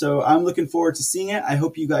interview, so I'm looking forward to seeing it. I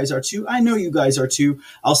hope you guys are too. I know you guys are too.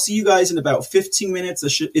 I'll see you guys in about 15 minutes.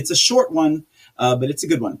 It's a short one, but it's a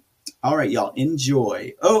good one. All right, y'all,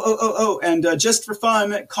 enjoy. And just for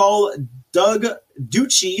fun, call Doug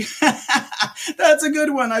Ducey. That's a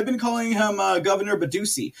good one. I've been calling him Governor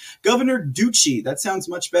Baducey. Governor Ducey. That sounds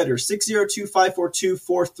much better.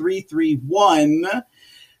 602-542-4331.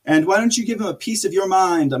 And why don't you give him a piece of your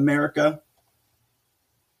mind, America?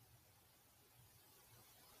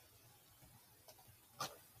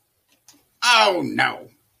 Oh, no.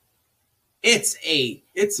 It's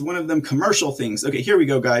one of them commercial things. Okay, here we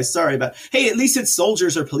go, guys. Sorry about. Hey, at least it's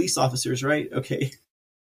soldiers or police officers, right? Okay.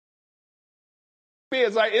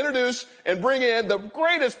 As I introduce and bring in the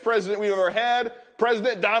greatest president we've ever had,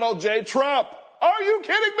 President Donald J. Trump. Are you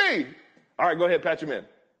kidding me? All right, go ahead, patch him in.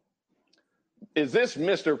 Is this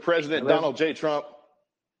Mr. President Donald J. Trump?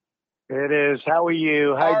 It is. How are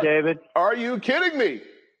you? Hi, David. Are you kidding me?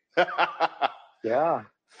 Yeah.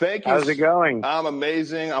 Thank you. How's it going? I'm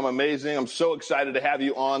amazing. I'm so excited to have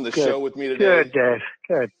you on the show with me today. Good, Dave.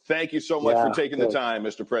 Good. Thank you so much for taking the time,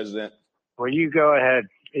 Mr. President. Well, you go ahead.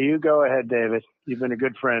 You go ahead, David. You've been a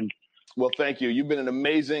good friend. Well, thank you. You've been an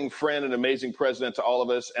amazing friend, an amazing president to all of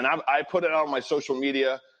us. And I put it out on my social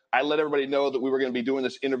media. I let everybody know that we were going to be doing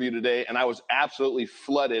this interview today, and I was absolutely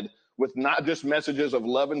flooded with not just messages of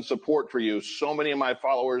love and support for you. So many of my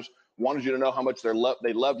followers wanted you to know how much they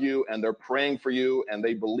love you, and they're praying for you, and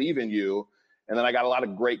they believe in you. And then I got a lot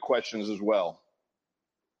of great questions as well.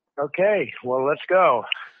 Okay, well, let's go.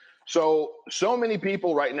 So many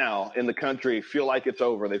people right now in the country feel like it's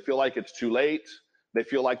over. They feel like it's too late. They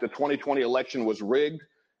feel like the 2020 election was rigged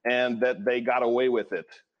and that they got away with it.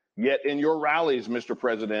 Yet in your rallies, Mr.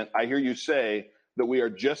 President, I hear you say that we are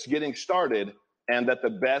just getting started and that the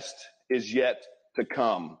best is yet to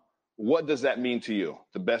come. What does that mean to you?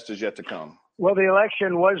 The best is yet to come. Well, the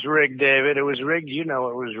election was rigged, David. It was rigged. You know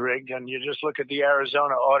it was rigged. And you just look at the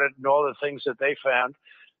Arizona audit and all the things that they found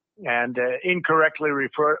and incorrectly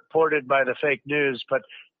reported by the fake news. But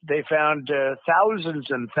they found thousands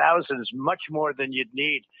and thousands, much more than you'd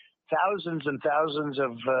need, thousands and thousands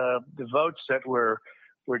of the votes that were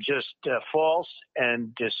just false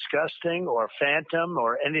and disgusting or phantom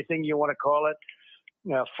or anything you want to call it,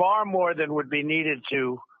 far more than would be needed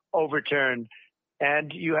to overturn.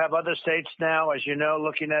 And you have other states now, as you know,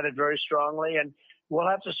 looking at it very strongly, and we'll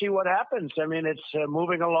have to see what happens. I mean, it's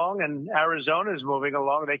moving along, and Arizona is moving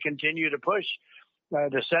along. They continue to push.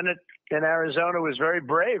 The Senate in Arizona was very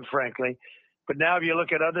brave, frankly. But now if you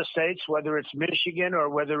look at other states, whether it's Michigan or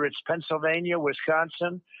whether it's Pennsylvania,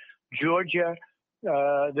 Wisconsin, Georgia,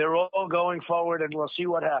 They're all going forward, and we'll see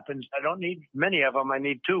what happens. I don't need many of them. I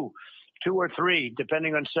need two or three,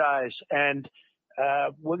 depending on size. And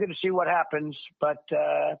we're going to see what happens. But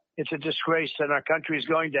it's a disgrace, and our country is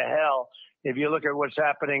going to hell. If you look at what's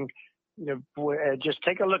happening, just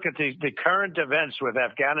take a look at the current events with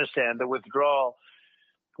Afghanistan, the withdrawal,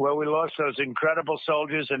 where we lost those incredible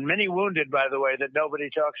soldiers and many wounded, by the way, that nobody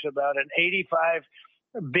talks about, and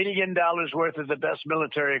 $85 billion worth of the best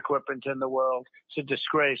military equipment in the world. It's a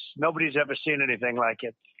disgrace. Nobody's ever seen anything like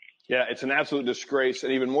it. Yeah, it's an absolute disgrace.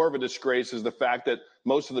 And even more of a disgrace is the fact that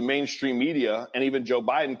most of the mainstream media and even Joe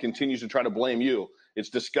Biden continues to try to blame you. It's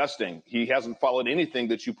disgusting. He hasn't followed anything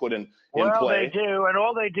that you put in play. Well, they do. And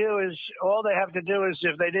all they have to do is,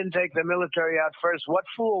 if they didn't take the military out first, what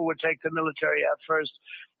fool would take the military out first?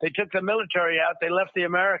 They took the military out. They left the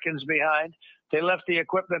Americans behind. They left the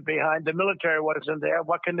equipment behind. The military wasn't there.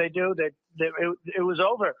 What can they do? It was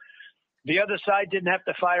over. The other side didn't have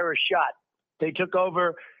to fire a shot. They took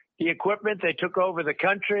over the equipment. They took over the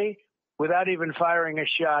country without even firing a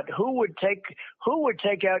shot. Who would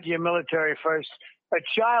take out your military first? A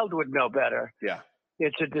child would know better. Yeah.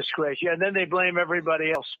 It's a disgrace. Yeah, and then they blame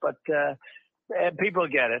everybody else. But people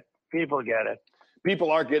get it. People get it. People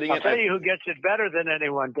are getting it. I'll tell you who gets it better than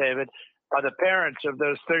anyone, David, are the parents of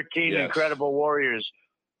those 13 incredible warriors.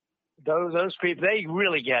 Those people, they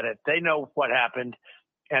really get it. They know what happened.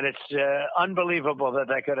 And it's unbelievable that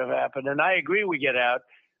could have happened. And I agree we get out.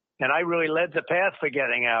 And I really led the path for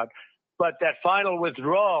getting out. But that final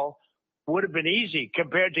withdrawal would have been easy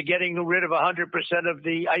compared to getting rid of 100% of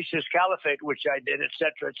the ISIS caliphate, which I did, et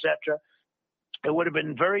cetera, et cetera. It would have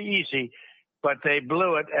been very easy, but they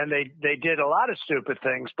blew it, and they did a lot of stupid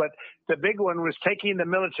things. But the big one was taking the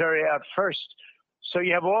military out first. So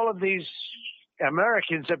you have all of these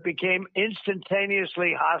Americans that became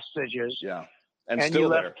instantaneously hostages. Yeah, and still you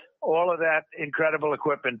left there. all of that incredible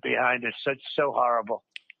equipment behind. It's so horrible.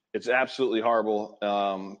 It's absolutely horrible.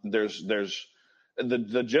 There's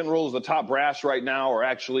the generals, the top brass right now are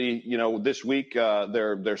actually, this week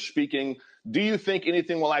they're speaking. Do you think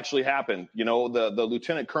anything will actually happen? The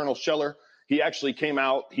Lieutenant Colonel Scheller, he actually came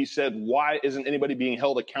out. He said, why isn't anybody being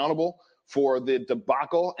held accountable for the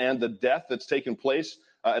debacle and the death that's taken place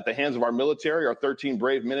at the hands of our military, our 13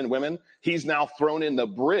 brave men and women? He's now thrown in the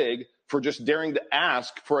brig for just daring to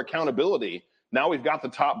ask for accountability. Now we've got the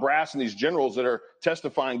top brass and these generals that are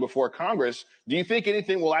testifying before Congress. Do you think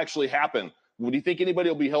anything will actually happen? Do you think anybody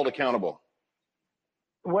will be held accountable?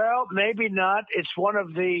 Well, maybe not. It's one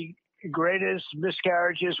of the greatest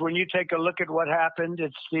miscarriages. When you take a look at what happened,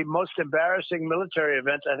 it's the most embarrassing military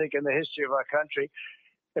event, I think, in the history of our country.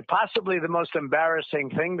 Possibly the most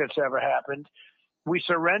embarrassing thing that's ever happened. We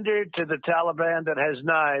surrendered to the Taliban that has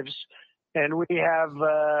knives, and we have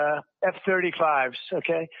F-35s,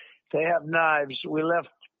 okay? They have knives. We left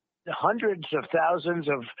hundreds of thousands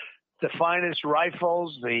of the finest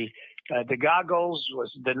rifles, the goggles,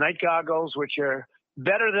 the night goggles, which are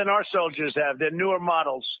better than our soldiers have. They're newer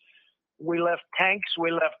models. We left tanks.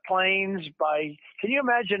 We left planes. Can you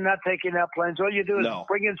imagine not taking out planes? All you do is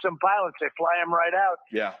bring in some pilots. They fly them right out.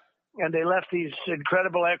 Yeah. And they left these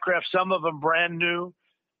incredible aircraft, some of them brand new.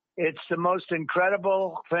 It's the most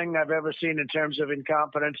incredible thing I've ever seen in terms of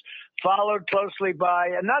incompetence, followed closely by,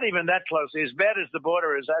 and not even that closely, as bad as the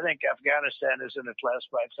border is, I think Afghanistan is in a class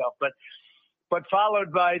by itself, but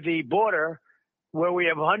followed by the border, where we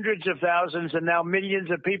have hundreds of thousands and now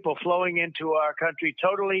millions of people flowing into our country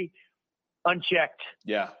totally unchecked.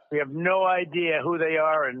 Yeah. We have no idea who they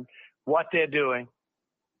are and what they're doing.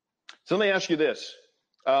 So let me ask you this.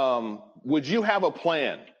 Would you have a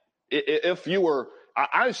plan if you were –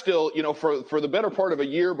 I still, for the better part of a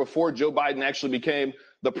year before Joe Biden actually became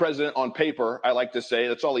the president on paper, I like to say,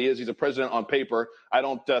 that's all he is. He's a president on paper. I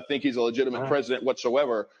don't think he's a legitimate president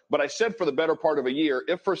whatsoever. But I said for the better part of a year,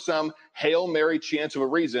 if for some Hail Mary chance of a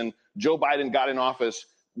reason Joe Biden got in office,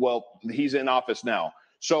 well, he's in office now.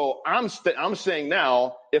 So I'm saying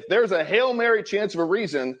now, if there's a Hail Mary chance of a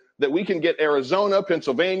reason that we can get Arizona,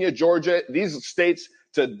 Pennsylvania, Georgia, these states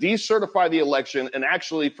to decertify the election and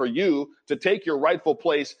actually for you to take your rightful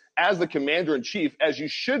place as the commander in chief, as you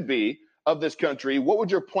should be, of this country, what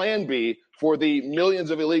would your plan be for the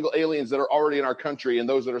millions of illegal aliens that are already in our country and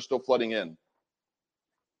those that are still flooding in?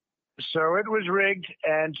 So it was rigged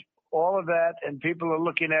and all of that, and people are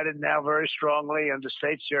looking at it now very strongly, and the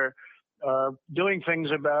states are doing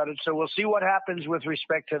things about it. So we'll see what happens with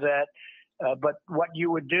respect to that. But what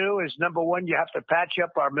you would do is, number one, you have to patch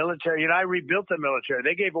up our military. I rebuilt the military.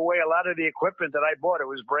 They gave away a lot of the equipment that I bought. It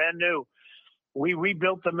was brand new. We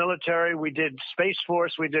rebuilt the military. We did Space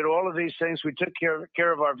Force. We did all of these things. We took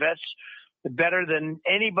care of our vets better than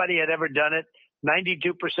anybody had ever done it.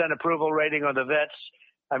 92% approval rating on the vets.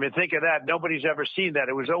 I mean, think of that. Nobody's ever seen that.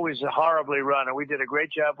 It was always horribly run, and we did a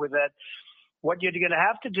great job with that. What you're going to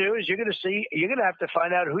have to do is you're going to have to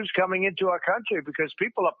find out who's coming into our country, because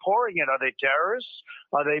people are pouring in. Are they terrorists?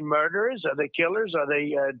 Are they murderers? Are they killers? Are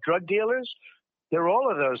they drug dealers? They're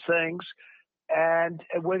all of those things. And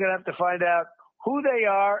we're going to have to find out who they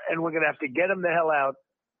are, and we're going to have to get them the hell out.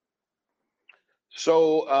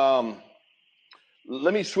 So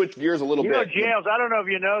let me switch gears a little bit. Jails, I don't know if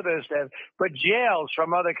you know this, Dave, but jails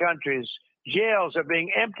from other countries, jails are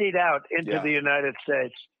being emptied out into the United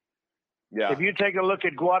States. Yeah. If you take a look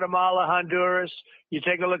at Guatemala, Honduras, you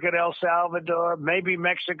take a look at El Salvador, maybe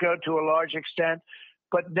Mexico to a large extent,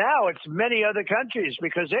 but now it's many other countries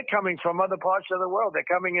because they're coming from other parts of the world. They're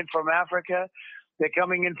coming in from Africa. They're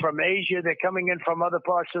coming in from Asia. They're coming in from other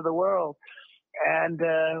parts of the world. And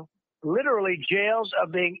literally jails are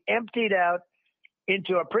being emptied out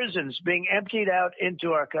into our prisons, being emptied out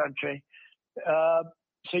into our country.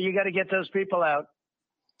 So you got to get those people out.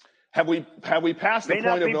 Have we passed the point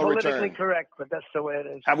of no return? May not be politically correct, but that's the way it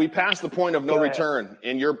is. Have we passed the point of no return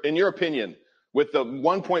in your opinion, with the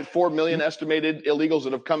 1.4 million estimated illegals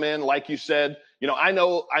that have come in? Like you said, I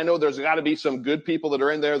know there's got to be some good people that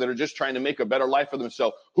are in there that are just trying to make a better life for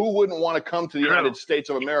themselves. Who wouldn't want to come to the United States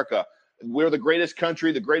of America? We're the greatest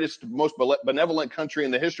country, the greatest, most benevolent country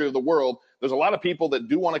in the history of the world. There's a lot of people that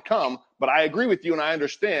do want to come, but I agree with you and I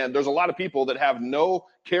understand there's a lot of people that have no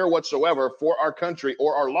care whatsoever for our country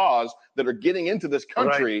or our laws that are getting into this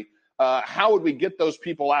country. Right. How would we get those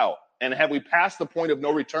people out? And have we passed the point of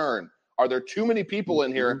no return? Are there too many people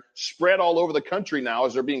in here spread all over the country now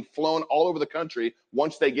as they're being flown all over the country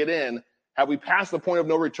once they get in? Have we passed the point of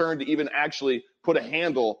no return to even actually put a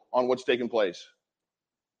handle on what's taking place?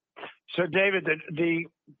 So, David, the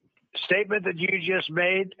statement that you just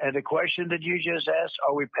made and the question that you just asked,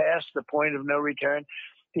 are we past the point of no return?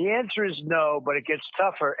 The answer is no, but it gets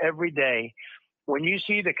tougher every day. When you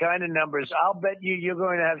see the kind of numbers, I'll bet you're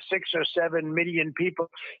going to have 6 or 7 million people.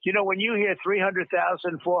 When you hear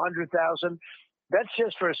 300,000, 400,000, that's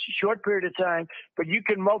just for a short period of time, but you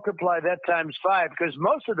can multiply that times 5 because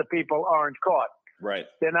most of the people aren't caught. Right.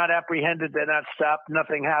 They're not apprehended. They're not stopped.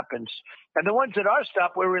 Nothing happens. And the ones that are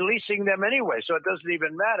stopped, we're releasing them anyway, so it doesn't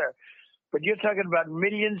even matter. But you're talking about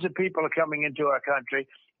millions of people are coming into our country.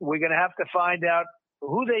 We're going to have to find out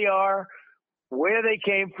who they are, where they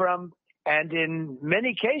came from, and in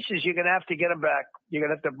many cases, you're going to have to get them back. You're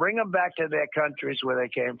going to have to bring them back to their countries where they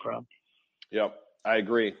came from. Yep, I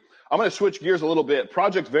agree. I'm going to switch gears a little bit.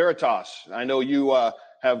 Project Veritas. I know you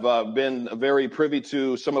have been very privy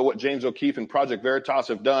to some of what James O'Keefe and Project Veritas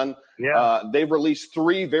have done. Yeah. They've released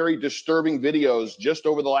 3 very disturbing videos just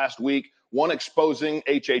over the last week, one exposing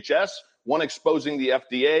HHS, one exposing the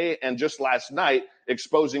FDA, and just last night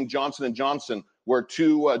exposing Johnson & Johnson, where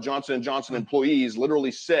 2 Johnson & Johnson employees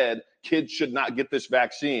literally said kids should not get this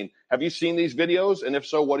vaccine. Have you seen these videos? And if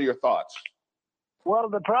so, what are your thoughts? Well,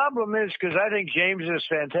 the problem is, because I think James is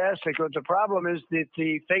fantastic, but the problem is that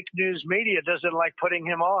the fake news media doesn't like putting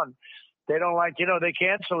him on. They don't like, they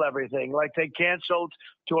cancel everything. Like they canceled,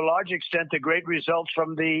 to a large extent, the great results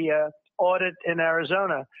from the audit in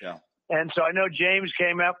Arizona. Yeah. And so I know James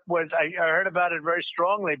came up with, I heard about it very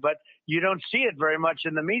strongly, but you don't see it very much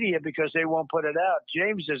in the media because they won't put it out.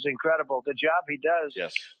 James is incredible, the job he does.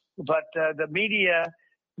 Yes. But the media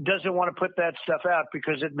doesn't want to put that stuff out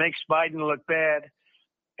because it makes Biden look bad,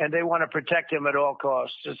 and they want to protect him at all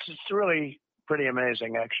costs. It's really pretty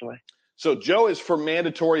amazing, actually. So Joe is for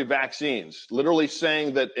mandatory vaccines, literally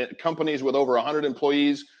saying that companies with over 100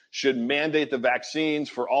 employees should mandate the vaccines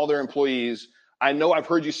for all their employees. I know I've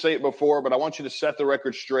heard you say it before, but I want you to set the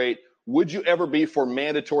record straight. Would you ever be for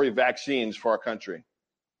mandatory vaccines for our country?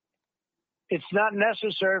 It's not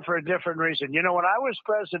necessary for a different reason. When I was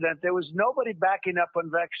president, there was nobody backing up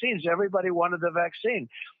on vaccines. Everybody wanted the vaccine.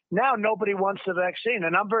 Now nobody wants the vaccine,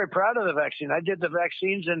 and I'm very proud of the vaccine. I did the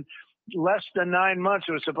vaccines in less than 9 months.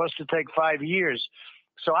 It was supposed to take 5 years.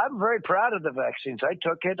 So I'm very proud of the vaccines. I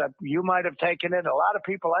took it. You might have taken it. A lot of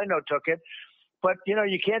people I know took it. But,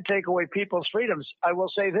 you can't take away people's freedoms. I will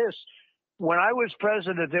say this. When I was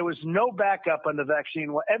president, there was no backup on the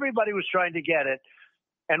vaccine. Everybody was trying to get it.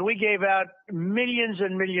 And we gave out millions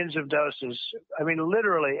and millions of doses. I mean,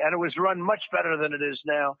 literally. And it was run much better than it is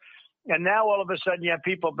now. And now all of a sudden you have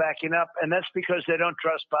people backing up. And that's because they don't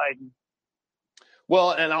trust Biden.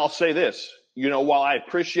 Well, and I'll say this, while I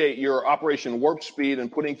appreciate your Operation Warp Speed and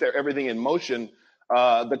putting everything in motion,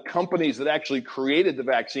 the companies that actually created the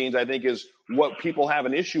vaccines, I think, is what people have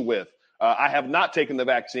an issue with. I have not taken the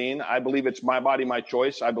vaccine. I believe it's my body, my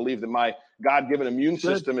choice. I believe that my God-given immune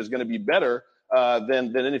system is going to be better.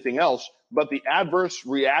 than anything else. But the adverse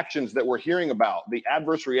reactions that we're hearing about, the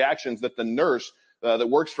adverse reactions that the nurse that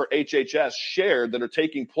works for HHS shared that are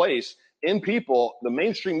taking place in people, the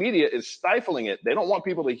mainstream media is stifling it. They don't want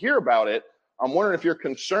people to hear about it. I'm wondering if you're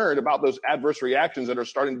concerned about those adverse reactions that are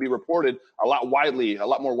starting to be reported a lot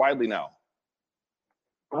more widely now.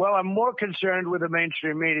 Well, I'm more concerned with the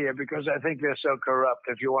mainstream media because I think they're so corrupt,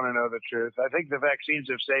 if you want to know the truth. I think the vaccines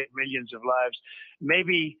have saved millions of lives,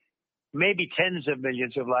 maybe tens of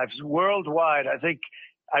millions of lives worldwide.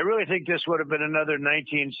 I really think this would have been another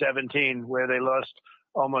 1917 where they lost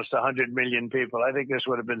almost 100 million people. I think this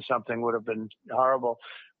would have been horrible.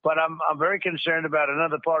 But I'm very concerned about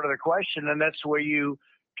another part of the question, and that's where you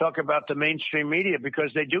talk about the mainstream media,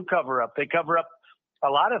 because they do cover up. They cover up a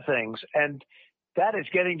lot of things, and that is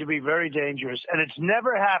getting to be very dangerous. And it's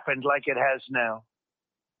never happened like it has now.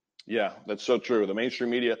 Yeah, that's so true. The mainstream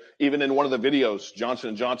media, even in one of the videos,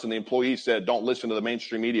 Johnson & Johnson, the employee said, don't listen to the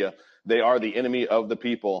mainstream media. They are the enemy of the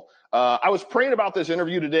people. I was praying about this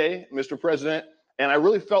interview today, Mr. President, and I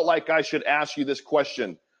really felt like I should ask you this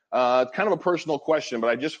question. It's kind of a personal question, but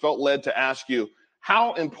I just felt led to ask you,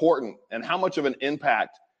 how important and how much of an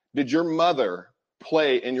impact did your mother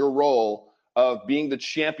play in your role of being the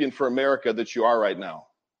champion for America that you are right now?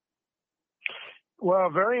 Well,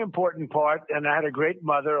 a very important part, and I had a great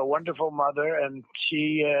mother, a wonderful mother, and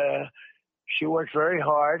she worked very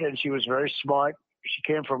hard, and she was very smart.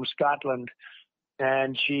 She came from Scotland,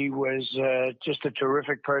 and she was just a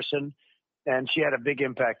terrific person, and she had a big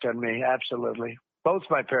impact on me, absolutely. Both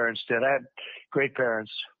my parents did. I had great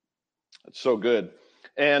parents. That's so good.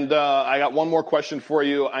 And I got one more question for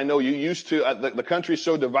you. I know you used to, the country's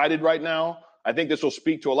so divided right now. I think this will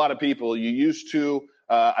speak to a lot of people. You used to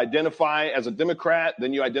identify as a Democrat,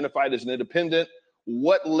 then you identified as an independent.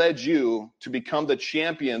 What led you to become the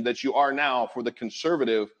champion that you are now for the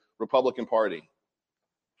conservative Republican Party?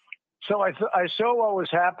 So I saw what was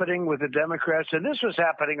happening with the Democrats, and this was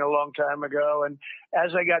happening a long time ago. And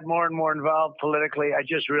as I got more and more involved politically, I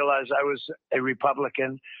just realized I was a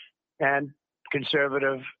Republican and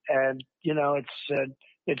conservative. And, you know,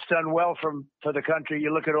 it's done well for the country.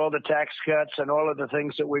 You look at all the tax cuts and all of the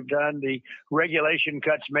things that we've done. The regulation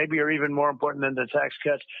cuts maybe are even more important than the tax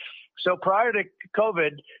cuts. So prior to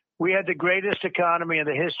COVID, we had the greatest economy in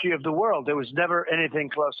the history of the world. There was never anything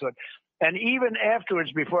close to it. And even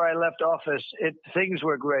afterwards, before I left office, things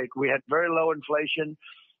were great. We had very low inflation.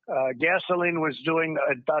 Gasoline was doing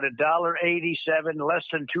about $1.87, less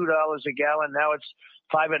than $2 a gallon. Now it's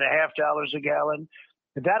 $5.50 a gallon.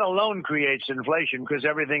 That alone creates inflation because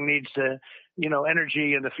everything needs to,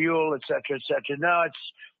 energy and the fuel, et cetera, et cetera. No,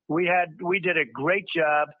 we did a great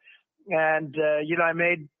job, and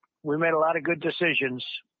we made a lot of good decisions,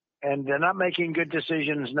 and they're not making good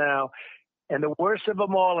decisions now. And the worst of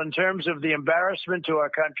them all, in terms of the embarrassment to our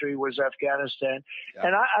country, was Afghanistan. Yeah.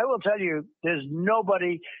 And I will tell you, there's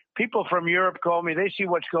nobody. People from Europe call me. They see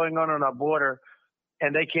what's going on our border,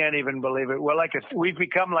 and they can't even believe it. We've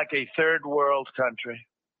become like a third world country.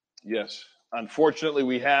 Yes, unfortunately,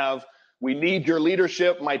 we have. We need your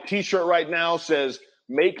leadership. My T-shirt right now says,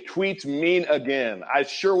 "Make tweets mean again." I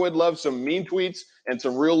sure would love some mean tweets and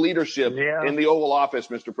some real leadership in the Oval Office,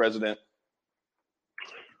 Mr. President.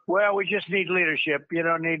 Well, we just need leadership. You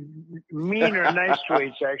don't need mean or nice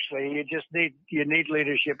tweets, actually. You need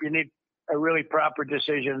leadership. You need a really proper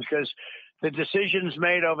decisions, because the decisions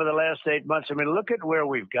made over the last 8 months, I mean, look at where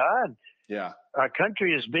we've gone. Yeah. Our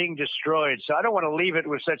country is being destroyed. So I don't want to leave it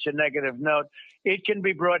with such a negative note. It can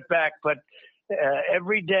be brought back, but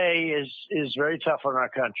every day is very tough on our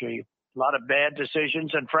country. A lot of bad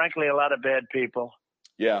decisions and, frankly, a lot of bad people.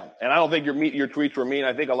 Yeah, and I don't think your tweets were mean.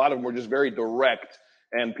 I think a lot of them were just very direct.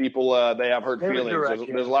 And people, they have hurt feelings.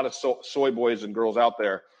 There's a lot of soy boys and girls out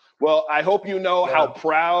there. Well, I hope you know how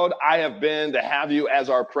proud I have been to have you as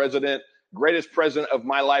our president, greatest president of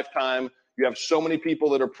my lifetime. You have so many people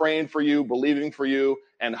that are praying for you, believing for you,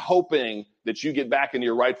 and hoping that you get back into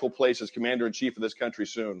your rightful place as commander-in-chief of this country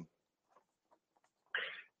soon.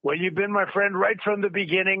 Well, you've been my friend right from the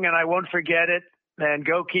beginning, and I won't forget it. And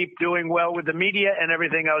go keep doing well with the media and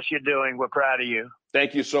everything else you're doing. We're proud of you.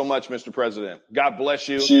 Thank you so much, Mr. President. God bless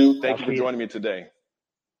you. Thank you for joining me today.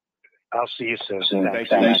 I'll see you soon.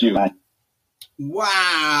 Thank you.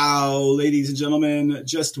 Wow, ladies and gentlemen,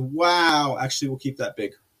 just wow. Actually, we'll keep that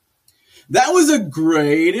big. That was a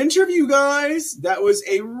great interview, guys. That was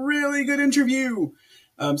a really good interview.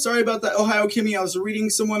 Sorry about that, Ohio Kimmy. I was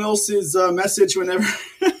reading someone else's message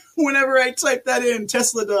whenever I typed that in,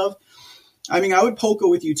 Tesla Dove. I mean, I would polka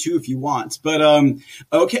with you too if you want, but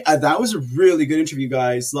okay, that was a really good interview,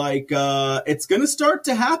 guys. Like, it's gonna start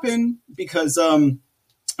to happen because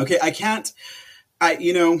Okay,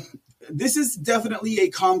 this is definitely a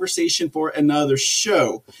conversation for another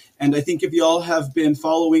show. And I think if y'all have been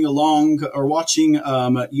following along or watching,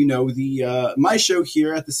 my show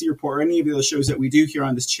here at the C Report or any of the other shows that we do here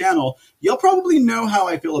on this channel, y'all probably know how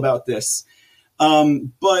I feel about this.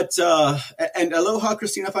 And aloha,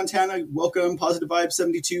 Christina Fontana. Welcome, Positive Vibe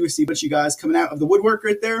 72. I see a bunch of you guys coming out of the woodwork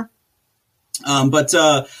right there. But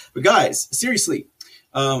guys, seriously,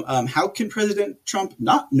 how can President Trump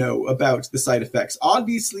not know about the side effects?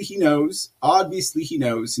 Obviously he knows.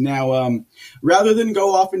 Now, rather than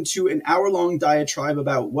go off into an hour-long diatribe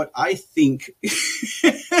about what I think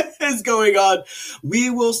is going on, we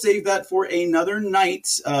will save that for another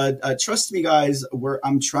night. Trust me, guys,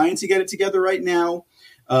 I'm trying to get it together right now.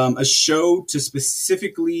 A show to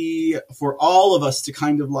specifically for all of us to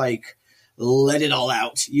kind of like let it all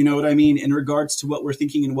out. You know what I mean? In regards to what we're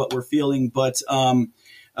thinking and what we're feeling. But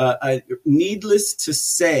needless to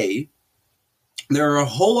say, there are a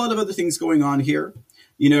whole lot of other things going on here.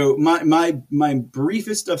 You know, my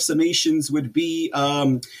briefest of summations would be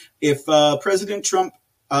if President Trump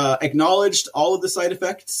acknowledged all of the side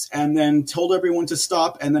effects and then told everyone to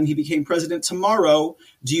stop, and then he became president tomorrow,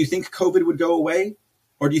 do you think COVID would go away?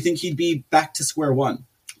 Or do you think he'd be back to square one?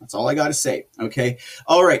 That's all I got to say. Okay.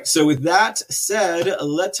 All right. So with that said,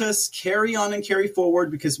 let us carry on and carry forward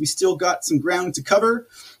because we still got some ground to cover.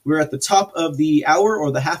 We're at the top of the hour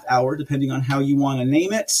or the half hour, depending on how you want to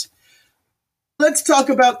name it. Let's talk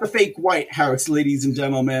about the fake White House, ladies and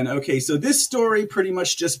gentlemen. Okay. So this story pretty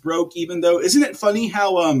much just broke, even though, isn't it funny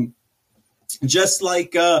how, just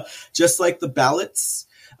like the ballots,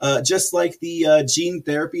 just like the gene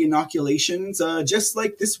therapy inoculations, just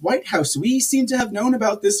like this White House, we seem to have known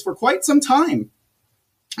about this for quite some time.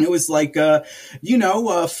 It was like,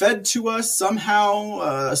 fed to us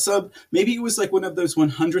somehow. Maybe it was like one of those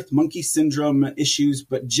 100th monkey syndrome issues,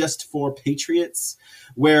 but just for patriots,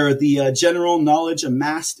 where the general knowledge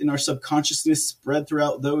amassed in our subconsciousness spread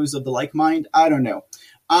throughout those of the like mind. I don't know.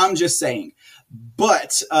 I'm just saying.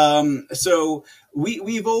 But so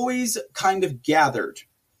we've always kind of gathered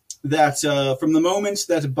that from the moment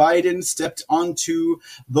that Biden stepped onto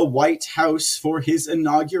the White House for his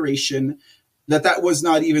inauguration, that was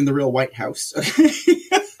not even the real White House.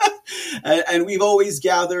 And we've always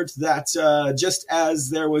gathered that just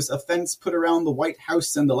as there was a fence put around the White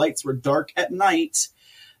House and the lights were dark at night,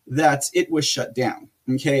 that it was shut down.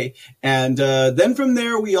 Okay. And then from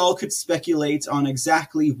there, we all could speculate on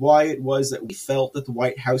exactly why it was that we felt that the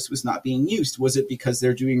White House was not being used. Was it because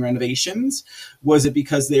they're doing renovations? Was it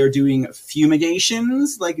because they are doing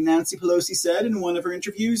fumigations, like Nancy Pelosi said in one of her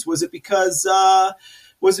interviews? Was it because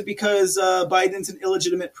Biden's an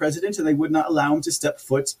illegitimate president and they would not allow him to step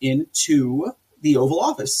foot into the Oval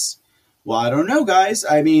Office? Well, I don't know, guys.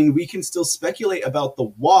 I mean, we can still speculate about the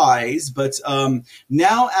whys, but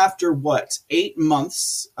now after 8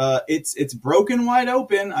 months, it's broken wide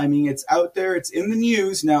open. I mean, it's out there. It's in the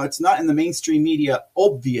news. Now, it's not in the mainstream media,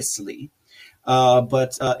 obviously,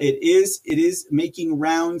 but it is making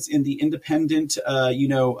rounds in the independent,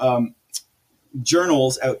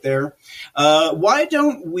 journals out there. Why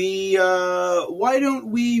don't we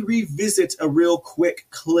revisit a real quick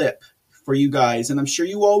clip for you guys? And I'm sure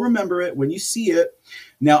you all remember it when you see it.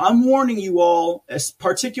 Now, I'm warning you all,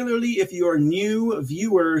 particularly if you are new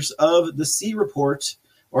viewers of the C Report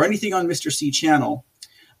or anything on Mr. C channel.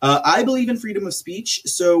 I believe in freedom of speech,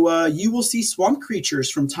 so you will see swamp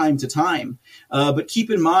creatures from time to time. But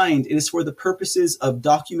keep in mind, it is for the purposes of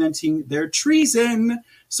documenting their treason.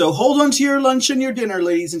 So hold on to your lunch and your dinner,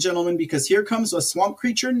 ladies and gentlemen, because here comes a swamp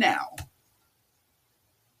creature now.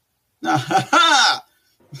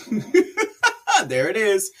 There it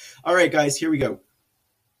is. All right, guys, here we go.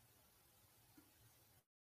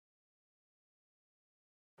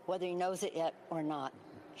 Whether he knows it yet or not,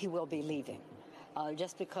 he will be leaving.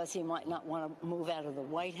 Just because he might not want to move out of the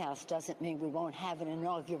White House doesn't mean we won't have an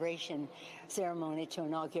inauguration ceremony to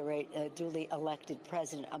inaugurate a duly elected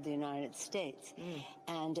president of the United States.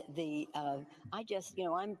 And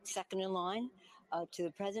I'm second in line to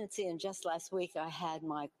the presidency. And just last week, I had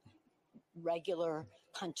my regular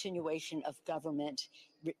continuation of government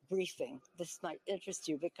briefing. This might interest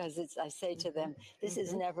you because I say to them, this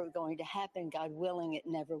is never going to happen. God willing, it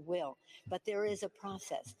never will. But there is a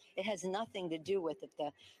process. It has nothing to do with if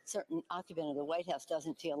the certain occupant of the White House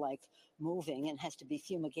doesn't feel like moving and has to be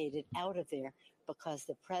fumigated out of there, because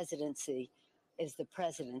the presidency is the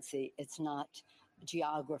presidency. It's not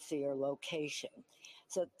geography or location.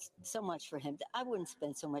 So much for him. I wouldn't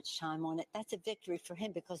spend so much time on it. That's a victory for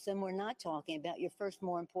him, because then we're not talking about your first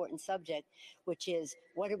more important subject, which is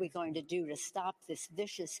what are we going to do to stop this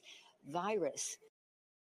vicious virus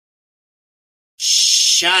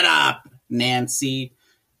Shut up, Nancy.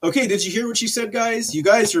 Okay, did you hear what she said, guys? You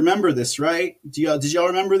guys remember this, right? Did y'all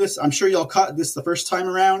remember this? I'm sure y'all caught this the first time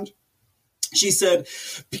around. She said,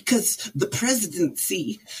 because the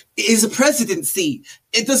presidency is a presidency.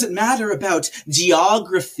 It doesn't matter about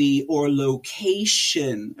geography or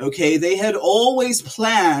location, okay? They had always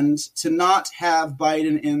planned to not have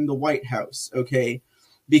Biden in the White House, okay?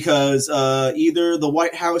 Because either the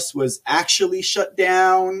White House was actually shut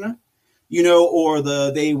down, you know, or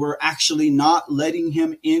they were actually not letting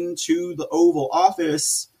him into the Oval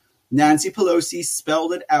Office. Nancy Pelosi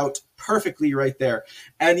spelled it out perfectly right there.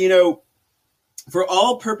 And, you know, for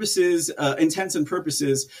all purposes, intents and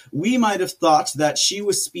purposes, we might have thought that she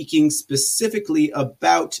was speaking specifically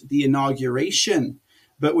about the inauguration.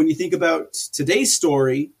 But when you think about today's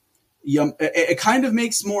story, it kind of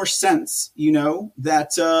makes more sense, you know,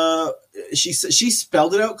 that she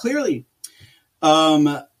spelled it out clearly.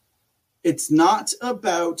 It's not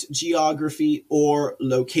about geography or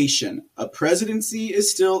location. A presidency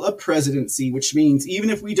is still a presidency, which means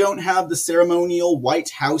even if we don't have the ceremonial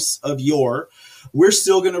White House of yore, we're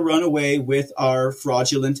still going to run away with our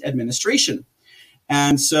fraudulent administration.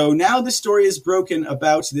 And so now the story is broken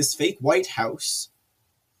about this fake White House.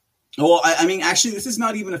 Well, I mean, actually, this is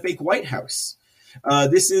not even a fake White House.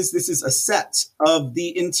 This is a set of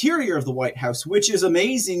the interior of the White House, which is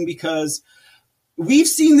amazing because we've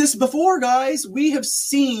seen this before, guys. We have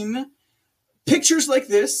seen pictures like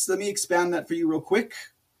this. Let me expand that for you real quick.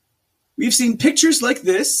 We've seen pictures like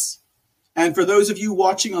this. And for those of you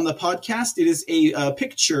watching on the podcast, it is a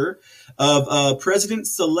picture of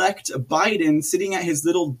President-elect Biden sitting at his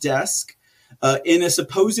little desk in a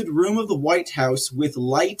supposed room of the White House with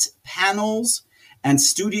light panels and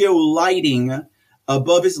studio lighting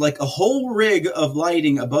above his, like a whole rig of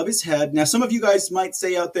lighting above his head. Now, some of you guys might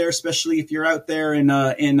say out there, especially if you're out there in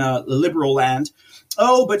liberal land,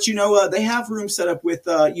 oh, but you know, they have rooms set up with,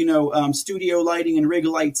 studio lighting and rig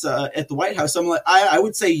lights at the White House. I'm like, I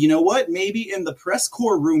would say, you know what? Maybe in the press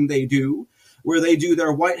corps room they do, where they do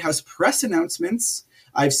their White House press announcements.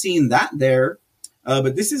 I've seen that there,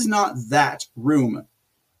 but this is not that room.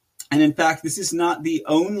 And in fact, this is not the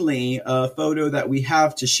only photo that we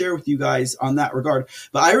have to share with you guys on that regard.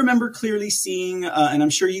 But I remember clearly seeing, and I'm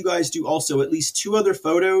sure you guys do also, at least two other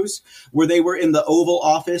photos where they were in the Oval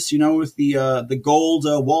Office, you know, with the gold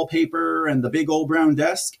wallpaper and the big old brown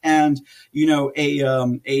desk, and you know,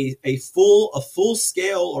 a full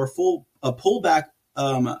scale or a pullback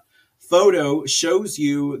photo shows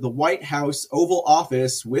you the White House Oval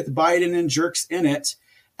Office with Biden and jerks in it.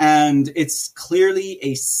 And it's clearly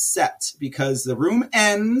a set because the room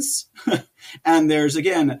ends and there's,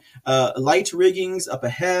 again, light riggings up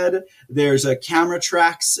ahead. There's a camera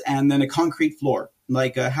tracks and then a concrete floor.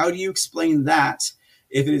 Like, how do you explain that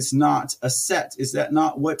if it is not a set? Is that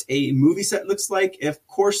not what a movie set looks like? Of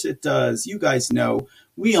course it does. You guys know.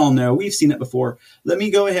 We all know. We've seen it before. Let me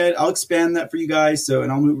go ahead. I'll expand that for you guys.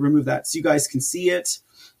 And I'll remove that so you guys can see it.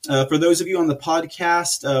 For those of you on the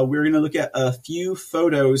podcast, we're going to look at a few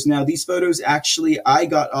photos. Now, these photos actually I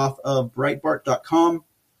got off of Breitbart.com.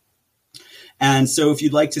 And so if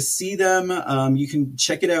you'd like to see them, you can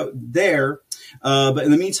check it out there. But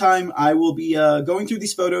in the meantime, I will be going through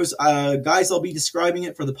these photos. Guys, I'll be describing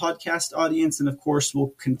it for the podcast audience. And of course,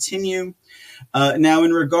 we'll continue. Now,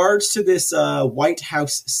 in regards to this White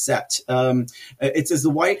House set, it says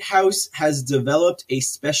the White House has developed a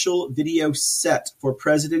special video set for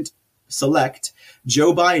President-elect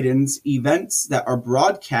Joe Biden's events that are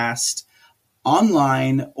broadcast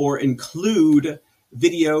online or include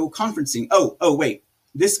video conferencing. Oh, wait.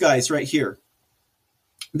 This guy's right here.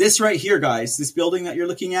 This right here, guys, this building that you're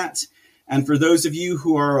looking at. And for those of you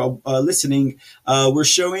who are listening, we're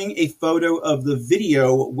showing a photo of the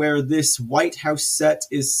video where this White House set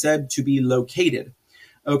is said to be located.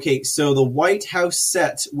 Okay, so the White House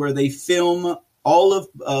set where they film all of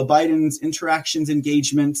Biden's interactions,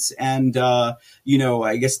 engagements, and, I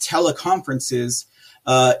guess teleconferences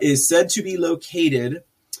is said to be located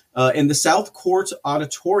in the South Court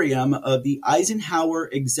Auditorium of the Eisenhower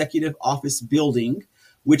Executive Office building,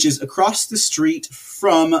 which is across the street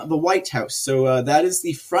from the White House. So that is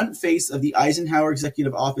the front face of the Eisenhower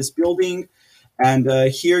Executive Office building. And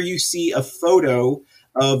here you see a photo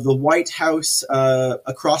of the White House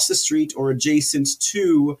across the street or adjacent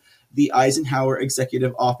to the Eisenhower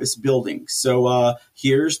Executive Office building. So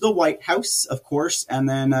here's the White House, of course, and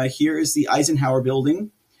then here is the Eisenhower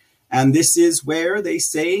building. And this is where they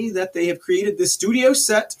say that they have created this studio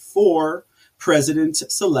set for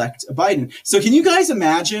President-elect Biden. So can you guys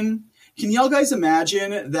imagine? Can y'all guys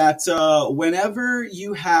imagine that whenever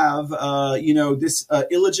you have, this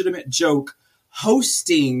illegitimate joke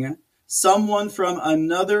hosting someone from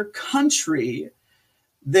another country.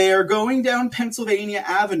 They're going down Pennsylvania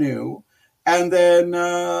Avenue, and then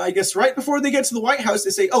I guess right before they get to the White House,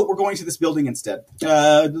 they say, "Oh, we're going to this building instead."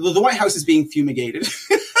 The White House is being fumigated.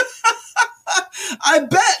 I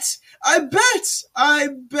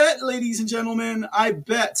bet, ladies and gentlemen, I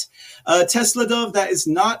bet. Tesla Dove, that is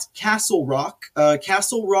not Castle Rock.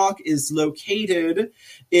 Castle Rock is located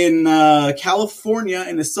in California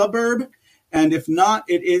in a suburb. And if not,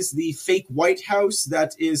 it is the fake White House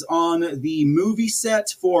that is on the movie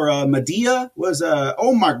set for Medea.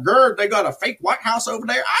 Oh my God, they got a fake White House over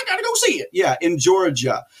there. I gotta go see it. Yeah, in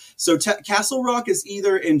Georgia. So Castle Rock is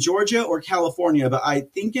either in Georgia or California, but I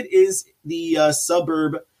think it is the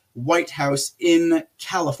suburb White House in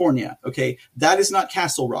California. Okay, that is not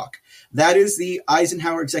Castle Rock. That is the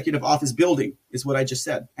Eisenhower Executive Office building, is what I just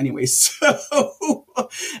said. Anyways, so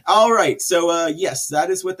all right. So yes, that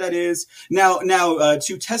is what that is. Now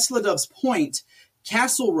to Tesla Dove's point,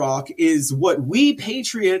 Castle Rock is what we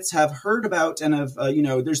patriots have heard about and have,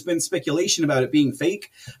 there's been speculation about it being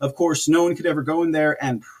fake. Of course, no one could ever go in there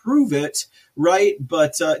and prove it, right?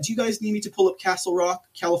 But do you guys need me to pull up Castle Rock,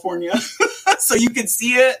 California, so you can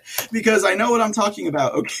see it? Because I know what I'm talking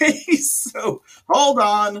about, okay? So hold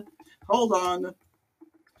on.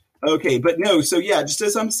 Okay, but no, so yeah, just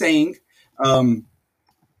as I'm saying,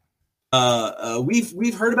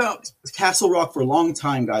 we've heard about Castle Rock for a long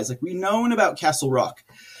time, guys. Like, we've known about Castle Rock,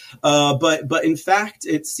 but in fact,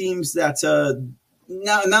 it seems that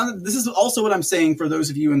now this is also what I'm saying for those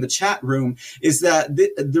of you in the chat room is that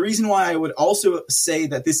the reason why I would also say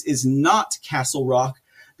that this is not Castle Rock,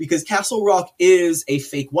 because Castle Rock is a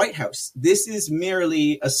fake White House. This is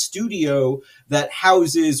merely a studio that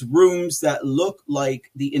houses rooms that look like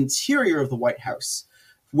the interior of the White House.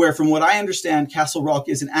 Where, from what I understand, Castle Rock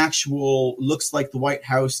is an actual, looks like the White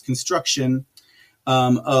House construction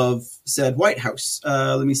of said White House.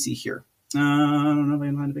 Let me see here. I don't know if I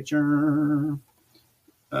can find a picture.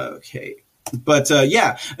 Okay. But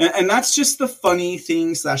yeah, and that's just the funny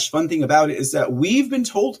thing / fun thing about it is that we've been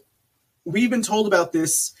told about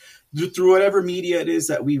this through whatever media it is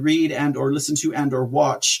that we read and or listen to and or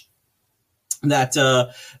watch. That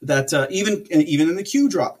even in the Q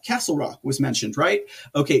drop, Castle Rock was mentioned, right?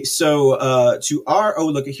 Okay, so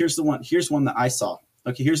look, here's one that I saw.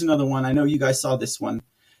 Okay, here's another one. I know you guys saw this one.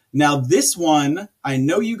 Now this one, I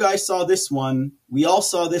know you guys saw this one. We all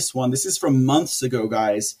saw this one. This is from months ago,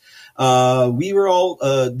 guys. We were all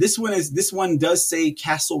this one does say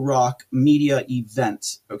Castle Rock media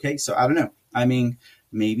event. Okay, so I don't know. I mean,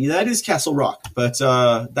 maybe that is Castle Rock, but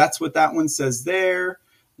that's what that one says there.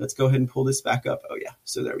 Let's go ahead and pull this back up. Oh, yeah.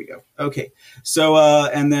 So there we go. Okay. So,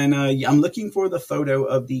 and then I'm looking for the photo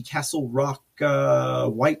of the Castle Rock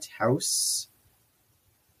White House,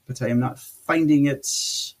 but I am not finding it.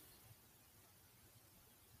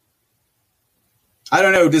 I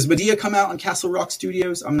don't know. Does Medea come out on Castle Rock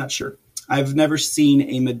Studios? I'm not sure. I've never seen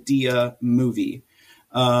a Medea movie.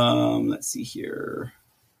 Let's see here.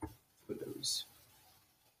 Photos.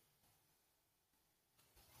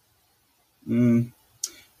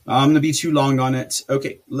 I'm going to be too long on it.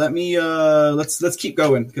 Okay, let me let's keep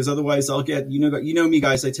going, because otherwise I'll get, you know me,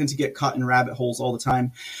 guys, I tend to get caught in rabbit holes all the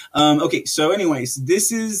time. Okay, so anyways,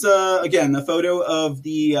 this is again a photo of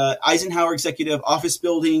the Eisenhower Executive Office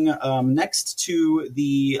building next to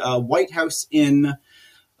the White House in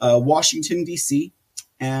Washington D.C.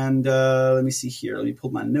 And let me see here. Let me pull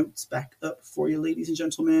my notes back up for you, ladies and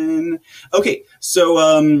gentlemen. Okay, so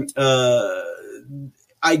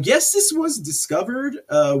I guess this was discovered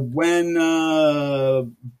when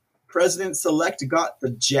President-elect got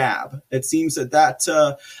the jab. It seems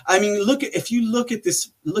that I mean, if you look at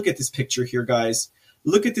this picture here, guys.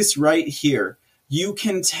 Look at this right here. You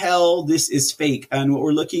can tell this is fake. And what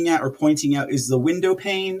we're looking at or pointing out is the window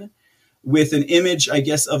pane with an image, I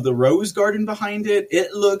guess, of the rose garden behind it.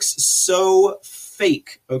 It looks so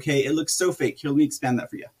fake. Okay, it looks so fake. Here, let me expand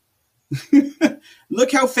that for you.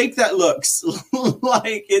 Look how fake that looks.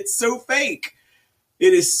 Like, it's so fake.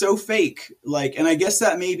 It is so fake. Like, and I guess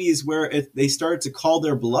that maybe is where they started to call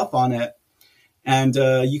their bluff on it. And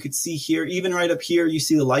you could see here, even right up here, you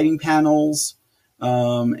see the lighting panels.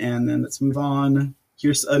 And then let's move on.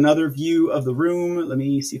 Here's another view of the room. Let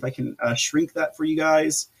me see if I can shrink that for you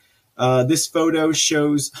guys. This photo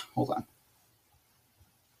shows, hold on.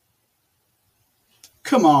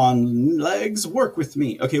 Come on, legs, work with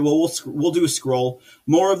me. Okay, well, we'll do a scroll.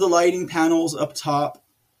 More of the lighting panels up top.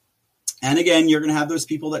 And again, you're going to have those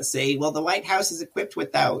people that say, well, the White House is equipped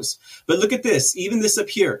with those. But look at this, even this up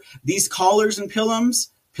here. These collars and columns,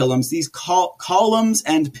 these columns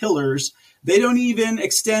and pillars, They don't even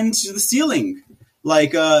extend to the ceiling.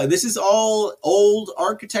 Like, this is all old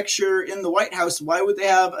architecture in the White House. Why would they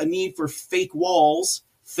have a need for fake walls,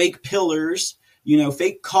 fake pillars,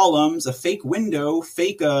 fake columns, a fake window,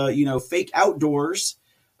 fake outdoors?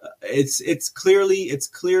 It's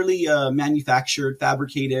clearly manufactured,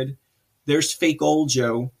 fabricated. There's fake old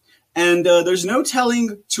Joe. And there's no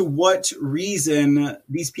telling to what reason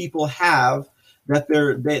these people have that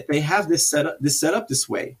they have this set up this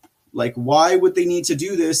way. Like, why would they need to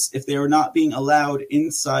do this if they are not being allowed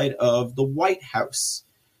inside of the White House?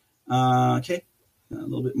 Okay, a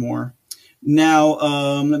little bit more. Now,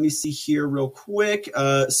 let me see here real quick.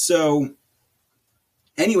 So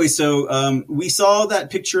we saw that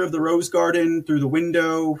picture of the Rose Garden through the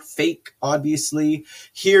window, fake, obviously.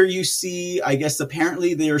 Here you see, I guess,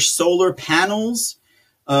 apparently there are solar panels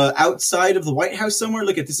outside of the White House somewhere.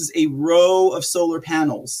 Look at this is a row of solar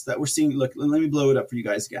panels that we're seeing. Look, let me blow it up for you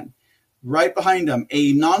guys again. Right behind them,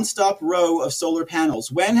 a nonstop row of solar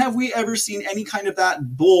panels. When have we ever seen any kind of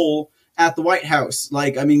that bull at the White House?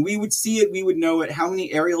 Like, I mean, we would see it, we would know it. How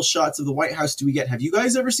many aerial shots of the White House do we get? Have you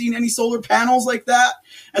guys ever seen any solar panels like that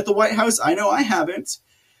at the White House? I know I haven't.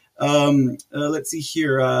 Let's see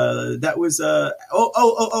here. That was,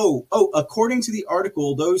 according to the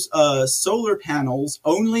article, those solar panels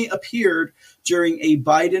only appeared during a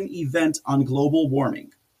Biden event on global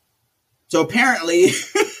warming. So apparently,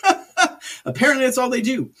 that's all they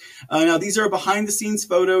do. Now, these are behind-the-scenes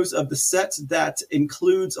photos of the set that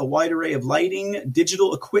includes a wide array of lighting,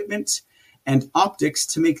 digital equipment, and optics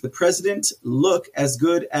to make the president look as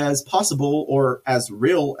good as possible or as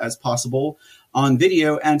real as possible on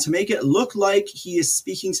video, and to make it look like he is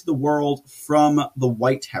speaking to the world from the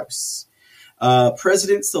White House.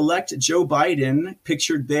 President-elect Joe Biden,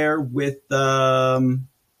 pictured there with that's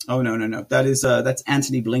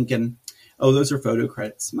Antony Blinken. Oh, those are photo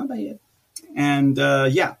credits. My bad. And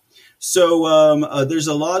so there's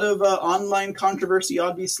a lot of online controversy,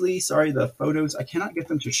 obviously. Sorry, the photos, I cannot get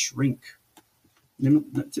them to shrink.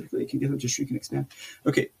 Typically, I can get them to shrink and expand.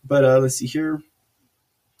 Okay, but let's see here.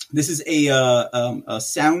 This is a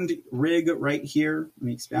sound rig right here. Let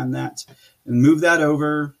me expand that and move that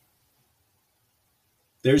over.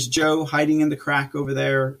 There's Joe hiding in the crack over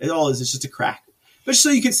there. It all is, it's just a crack. But so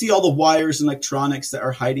you can see all the wires and electronics that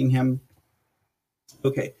are hiding him.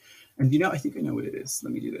 Okay. And I think I know what it is.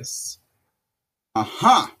 Let me do this.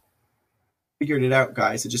 Figured it out,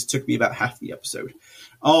 guys. It just took me about half the episode.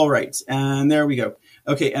 All right. And there we go.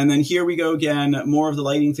 Okay. And then here we go again. More of the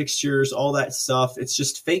lighting fixtures, all that stuff. It's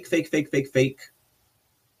just fake.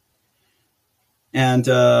 And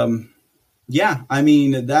I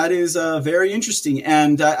mean, that is very interesting.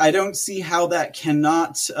 And I don't see how that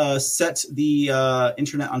cannot set the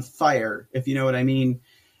internet on fire, if you know what I mean.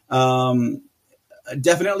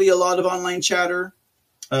 Definitely a lot of online chatter.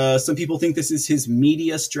 Some people think this is his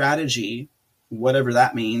media strategy, whatever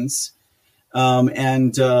that means.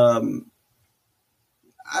 I don't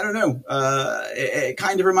know. It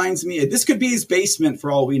kind of reminds me, this could be his basement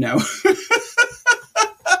for all we know.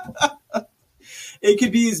 It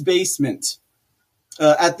could be his basement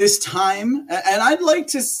at this time. And I'd like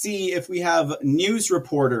to see if we have news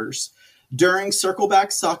reporters during Circleback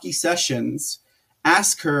Psaki sessions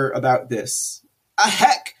ask her about this.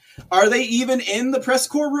 Heck, are they even in the press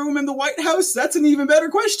corps room in the White House? That's an even better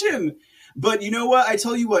question. But you know what? I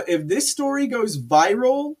tell you what, if this story goes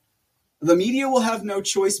viral, the media will have no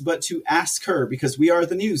choice but to ask her, because we are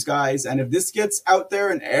the news, guys. And if this gets out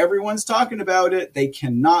there and everyone's talking about it, they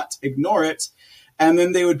cannot ignore it. And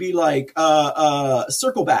then they would be like,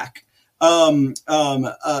 circle back. What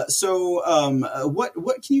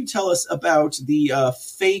can you tell us about the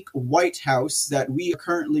fake White House that we are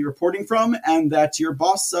currently reporting from and that your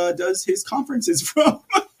boss does his conferences from?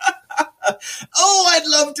 Oh, I'd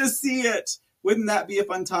love to see it. Wouldn't that be a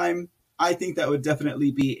fun time? I think that would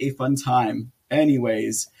definitely be a fun time.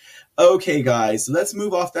 Anyways, okay, guys, let's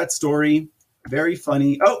move off that story. Very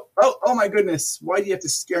funny. Oh my goodness. Why do you have to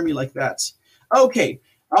scare me like that? Okay.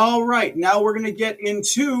 All right. Now we're going to get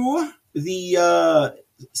into the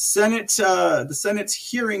Senate's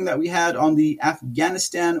hearing that we had on the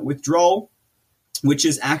Afghanistan withdrawal, which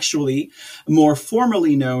is actually more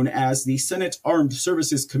formally known as the Senate Armed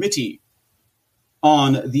Services Committee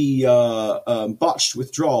on the botched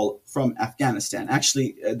withdrawal from Afghanistan.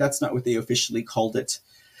 Actually, that's not what they officially called it.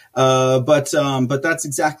 But that's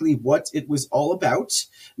exactly what it was all about.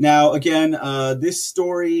 Now, again, this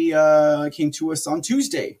story came to us on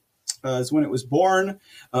Tuesday, is when it was born,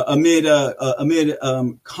 amid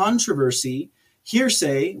controversy,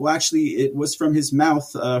 hearsay. Well, actually, it was from his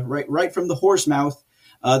mouth, right from the whore's mouth.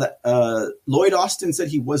 that Lloyd Austin said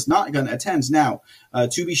he was not going to attend. Now,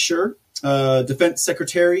 to be sure, Defense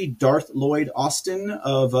Secretary Darth Lloyd Austin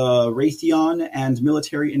of Raytheon and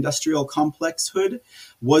Military Industrial Complex Hood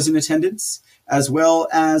was in attendance, as well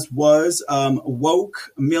as was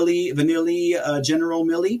woke Millie Vanilli, General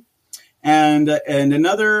Milley, and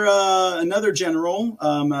another general,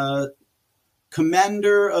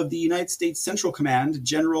 Commander of the United States Central Command,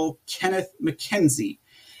 General Kenneth McKenzie.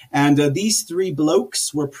 And these three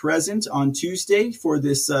blokes were present on Tuesday for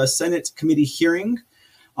this Senate committee hearing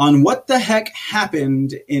on what the heck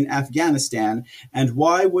happened in Afghanistan and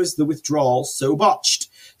why was the withdrawal so botched.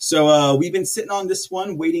 So we've been sitting on this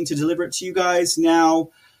one, waiting to deliver it to you guys.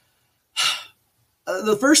 Now,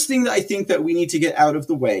 the first thing that I think that we need to get out of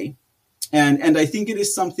the way, and I think it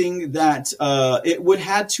is something that it would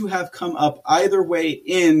had to have come up either way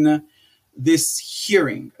in this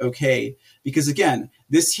hearing, okay? Because again,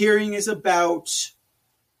 this hearing is about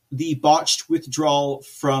the botched withdrawal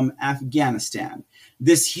from Afghanistan.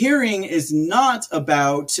 This hearing is not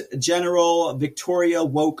about General Victoria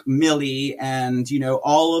Woke Milley and, you know,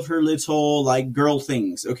 all of her little like girl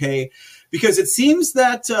things, okay? Because it seems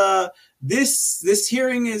that this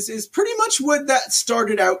hearing is pretty much what that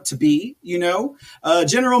started out to be, you know.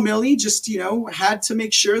 General Milley just, you know, had to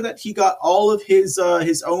make sure that he got all of his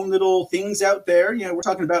own little things out there. You know, we're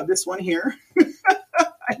talking about this one here.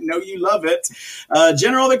 I know you love it.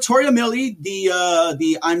 General Victoria Milley,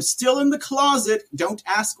 the I'm still in the closet, don't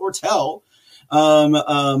ask or tell,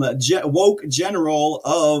 woke general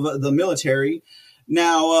of the military.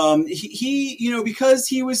 Now, he, you know, because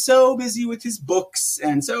he was so busy with his books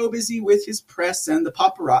and so busy with his press and the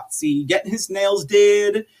paparazzi, getting his nails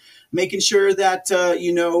did, making sure that,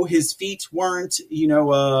 you know, his feet weren't, you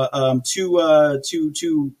know,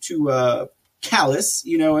 too callous,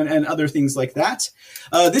 you know, and other things like that.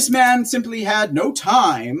 This man simply had no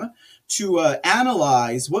time to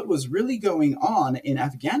analyze what was really going on in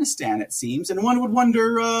Afghanistan, it seems. And one would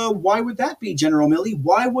wonder, why would that be, General Milley?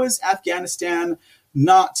 Why was Afghanistan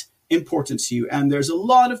not important to you? And there's a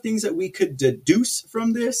lot of things that we could deduce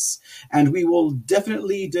from this, and we will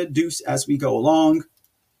definitely deduce as we go along.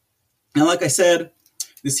 And like I said,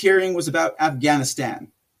 this hearing was about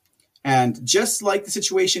Afghanistan. And just like the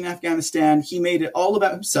situation in Afghanistan, he made it all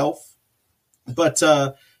about himself. But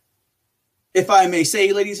if I may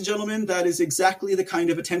say, ladies and gentlemen, that is exactly the kind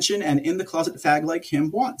of attention an in-the-closet fag like him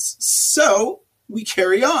wants. So we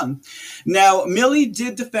carry on. Now, Milley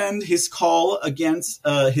did defend his call against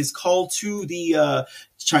his call to the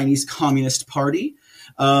Chinese Communist Party.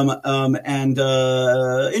 And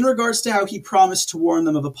in regards to how he promised to warn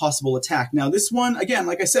them of a possible attack. Now, this one, again,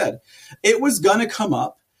 like I said, it was going to come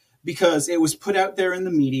up because it was put out there in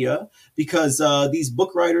the media, because these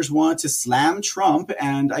book writers wanted to slam Trump,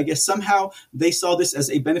 and I guess somehow they saw this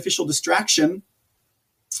as a beneficial distraction,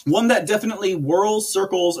 one that definitely whirls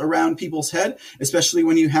circles around people's head, especially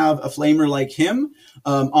when you have a flamer like him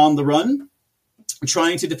on the run,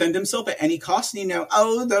 trying to defend himself at any cost. And you know,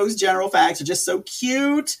 oh, those general fags are just so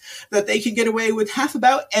cute that they can get away with half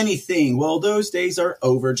about anything. Well, those days are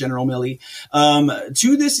over, General Milley.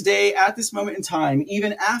 To this day, at this moment in time,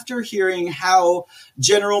 even after hearing how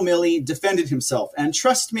General Milley defended himself, and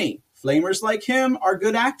trust me, flamers like him are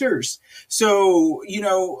good actors. So, you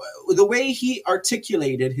know, the way he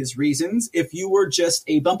articulated his reasons, if you were just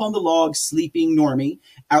a bump on the log sleeping normie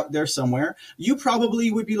out there somewhere, you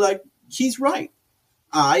probably would be like, he's right.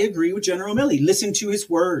 I agree with General Milley. Listen to his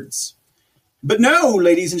words. But no,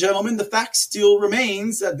 ladies and gentlemen, the fact still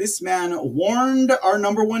remains that this man warned our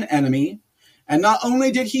number one enemy. And not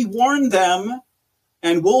only did he warn them,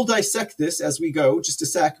 and we'll dissect this as we go, just a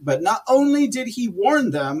sec, but not only did he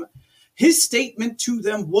warn them, his statement to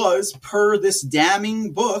them was, per this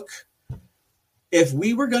damning book, if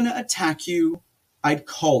we were going to attack you, I'd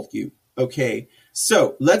call you. Okay,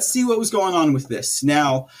 so let's see what was going on with this.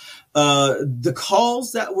 Now, the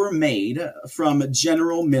calls that were made from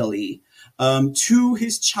General Milley to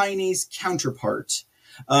his Chinese counterpart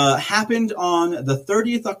happened on the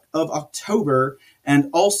 30th of October and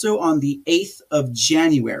also on the 8th of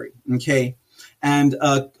January. Okay, and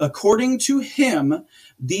according to him,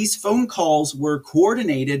 these phone calls were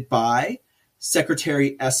coordinated by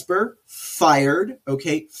Secretary Esper, fired.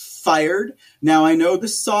 Okay, fired. Now, I know the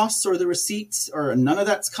sauce or the receipts or none of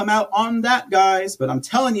that's come out on that, guys, but I'm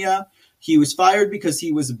telling you, he was fired because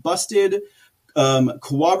he was busted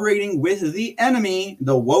cooperating with the enemy,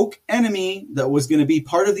 the woke enemy that was going to be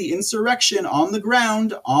part of the insurrection on the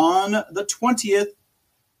ground on the 20th,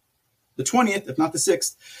 if not the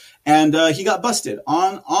 6th. And he got busted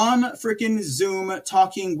on freaking Zoom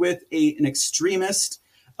talking with an extremist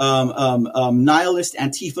nihilist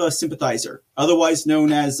Antifa sympathizer, otherwise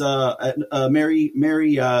known as Mary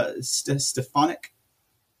Marie J.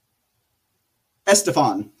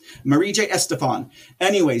 Estefan.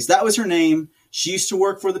 Anyways, that was her name. She used to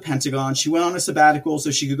work for the Pentagon. She went on a sabbatical so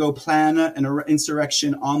she could go plan an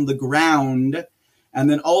insurrection on the ground, and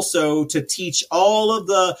then also to teach all of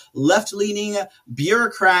the left-leaning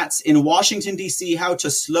bureaucrats in Washington, D.C. how to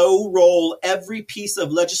slow roll every piece of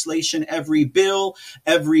legislation, every bill,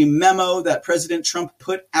 every memo that President Trump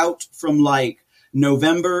put out from like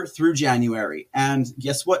November through January. And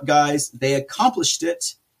guess what, guys? They accomplished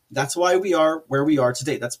it. That's why we are where we are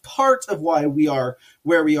today. That's part of why we are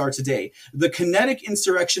where we are today. The kinetic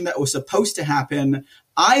insurrection that was supposed to happen,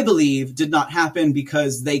 I believe, did not happen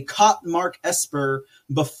because they caught Mark Esper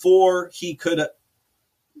before he could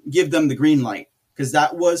give them the green light, because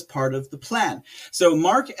that was part of the plan. So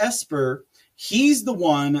Mark Esper, he's the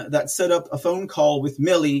one that set up a phone call with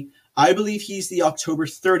Milley. I believe he's the October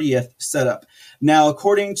 30th setup. Now,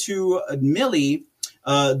 according to Milley,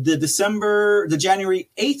 the January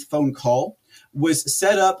 8th phone call was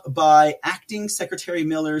set up by Acting Secretary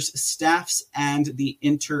Miller's staffs and the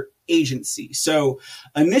interagency. So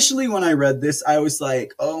initially when I read this, I was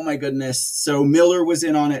like, oh my goodness. So Miller was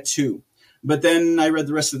in on it too. But then I read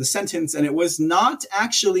the rest of the sentence, and it was not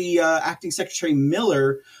actually Acting Secretary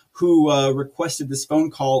Miller who requested this phone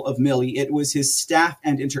call of Milley. It was his staff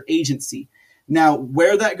and interagency. Now,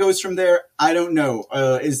 where that goes from there, I don't know.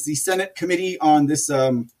 Is the Senate committee on this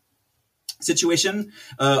situation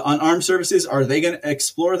on armed services, are they going to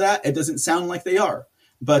explore that? It doesn't sound like they are.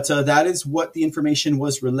 But that is what the information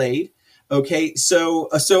was relayed. Okay, so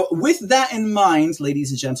with that in mind,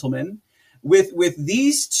 ladies and gentlemen, with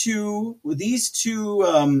these two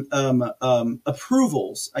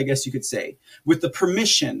approvals, I guess you could say, with the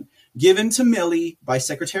permission given to Milley by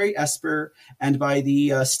Secretary Esper and by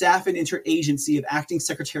the staff and interagency of Acting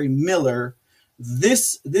Secretary Miller,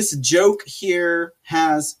 this joke here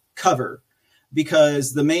has cover,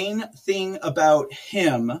 because the main thing about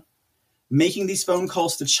him making these phone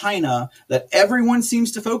calls to China that everyone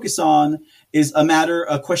seems to focus on is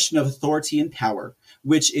a question of authority and power,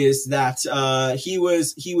 which is that he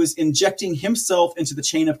was injecting himself into the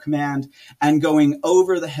chain of command and going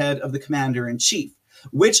over the head of the commander-in-chief,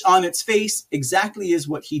 which on its face exactly is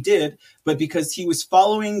what he did. But because he was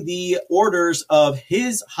following the orders of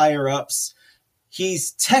his higher-ups,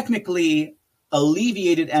 he's technically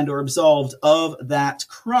alleviated and or absolved of that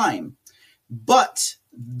crime. But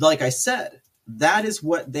like I said, that is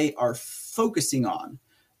what they are focusing on.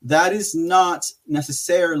 That is not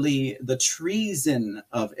necessarily the treason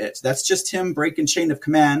of it. That's just him breaking chain of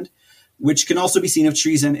command, which can also be seen of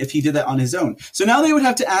treason if he did that on his own. So now they would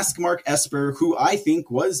have to ask Mark Esper, who I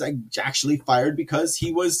think was actually fired because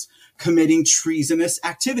he was committing treasonous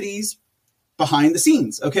activities behind the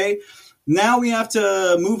scenes. Okay, now we have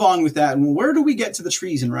to move on with that. And where do we get to the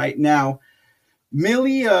treason right now?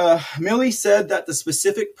 Milley said that the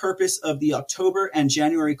specific purpose of the October and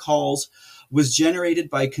January calls was generated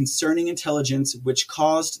by concerning intelligence, which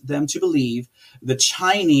caused them to believe the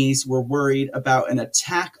Chinese were worried about an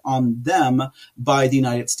attack on them by the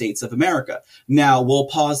United States of America. Now, we'll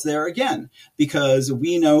pause there again, because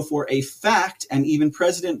we know for a fact, and even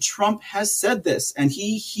President Trump has said this, and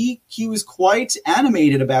he was quite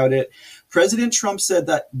animated about it. President Trump said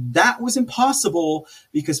that was impossible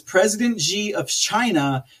because President Xi of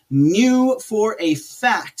China knew for a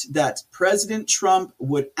fact that President Trump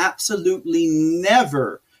would absolutely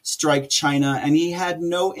never strike China, and he had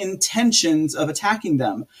no intentions of attacking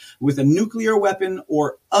them with a nuclear weapon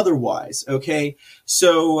or otherwise. Okay,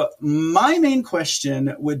 so my main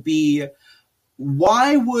question would be,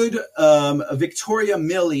 why would Victoria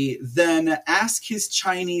Milley then ask his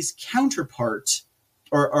Chinese counterpart,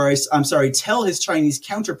 tell his Chinese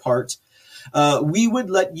counterpart, we would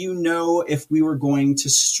let you know if we were going to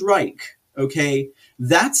strike, okay?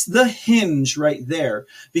 That's the hinge right there,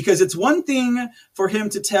 because it's one thing for him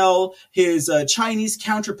to tell his Chinese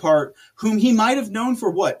counterpart, whom he might have known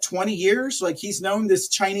for 20 years? Like, he's known this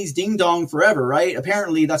Chinese ding dong forever, right?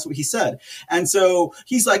 Apparently that's what he said. And so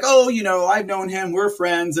he's like, I've known him, we're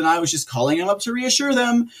friends, and I was just calling him up to reassure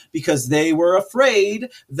them because they were afraid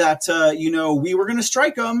that, we were going to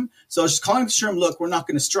strike them. So I was just calling to assure them, look, we're not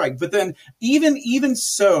going to strike. But then even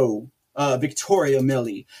so, Victoria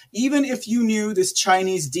Milley, even if you knew this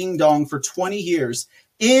Chinese ding dong for 20 years,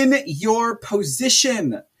 in your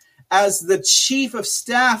position as the chief of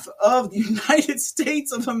staff of the United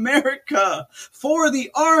States of America for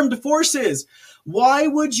the armed forces, why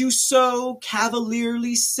would you so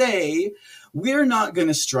cavalierly say, we're not going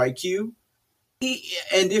to strike you?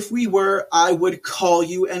 And if we were, I would call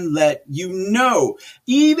you and let you know.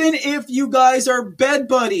 Even if you guys are bed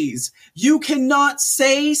buddies, you cannot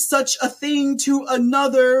say such a thing to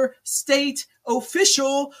another state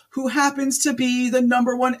official who happens to be the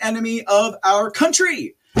number one enemy of our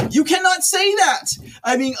country. You cannot say that.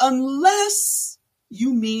 I mean, unless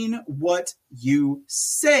you mean what you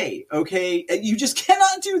say, okay? You just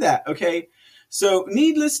cannot do that, okay? So,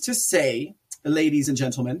 needless to say, ladies and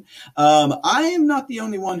gentlemen, I am not the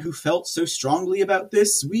only one who felt so strongly about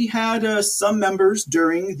this. We had some members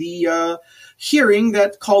during the hearing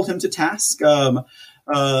that called him to task.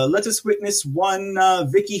 Let us witness one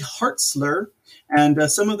Vicky Hartzler and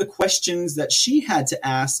some of the questions that she had to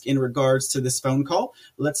ask in regards to this phone call.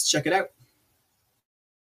 Let's check it out.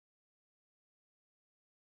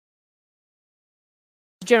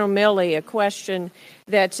 General Milley, a question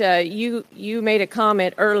that you made a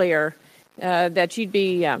comment earlier that you'd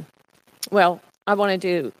be, I wanted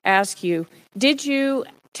to ask you, did you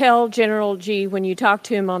tell General G when you talked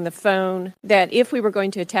to him on the phone that if we were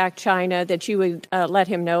going to attack China that you would let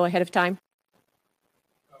him know ahead of time?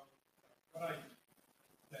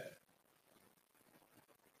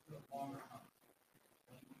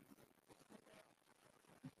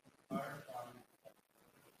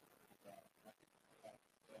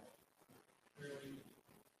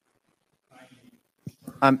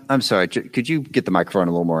 I'm sorry. Could you get the microphone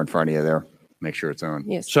a little more in front of you there? Make sure it's on.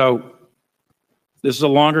 Yes. So this is a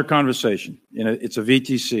longer conversation. It's a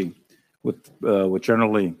VTC with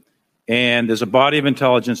General Lee, and there's a body of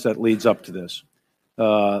intelligence that leads up to this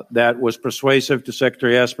that was persuasive to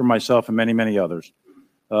Secretary Esper, myself, and many, many others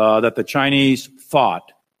that the Chinese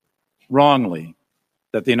thought wrongly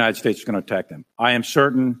that the United States was going to attack them. I am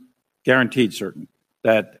certain, guaranteed certain,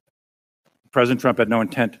 that President Trump had no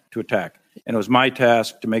intent to attack. And it was my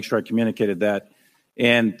task to make sure I communicated that.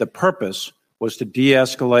 And the purpose was to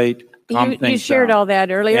de-escalate, calm things down. You shared all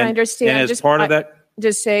that earlier. I understand. And as part of that,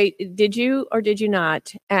 just say, did you or did you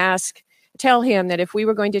not tell him that if we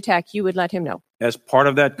were going to attack, you would let him know? As part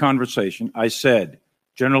of that conversation, I said,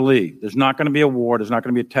 General Lee, there's not going to be a war. There's not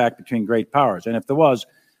going to be an attack between great powers. And if there was,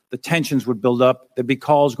 the tensions would build up. There'd be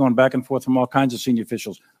calls going back and forth from all kinds of senior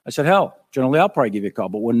officials. I said, hell, General Lee, I'll probably give you a call,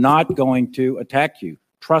 but we're not going to attack you.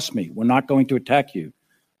 Trust me, we're not going to attack you.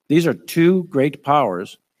 These are two great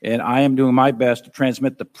powers, and I am doing my best to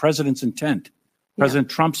transmit the president's intent, President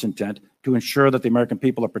Trump's intent, to ensure that the American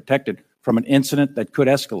people are protected from an incident that could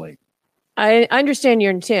escalate. I understand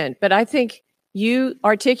your intent, but I think you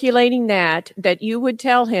articulating that you would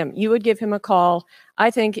tell him, you would give him a call,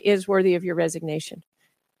 I think is worthy of your resignation.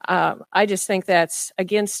 I just think that's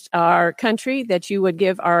against our country, that you would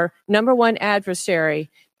give our number one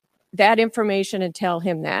adversary that information and tell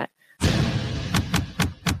him that.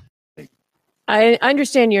 I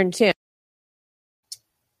understand your intent.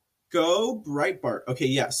 Go Breitbart. Okay,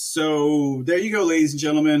 yes. So there you go, ladies and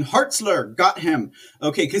gentlemen. Hartzler got him.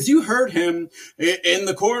 Okay, because you heard him in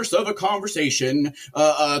the course of a conversation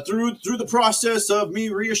through the process of me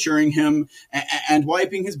reassuring him and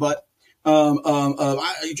wiping his butt. I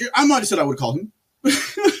might have said I would call him.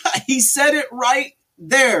 He said it right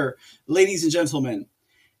there, ladies and gentlemen.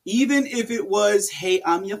 Even if it was, hey,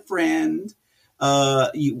 I'm your friend,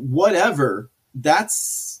 whatever,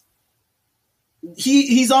 that's,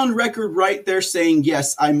 he's on record right there saying,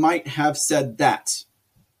 yes, I might have said that.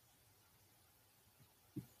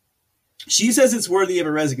 She says it's worthy of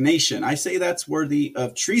a resignation. I say that's worthy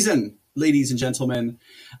of treason, ladies and gentlemen.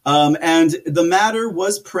 And the matter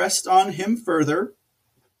was pressed on him further.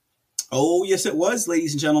 Oh, yes, it was,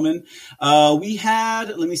 ladies and gentlemen. We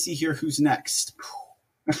had, let me see here, who's next?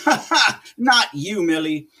 Not you,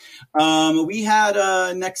 Millie. We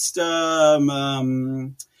had next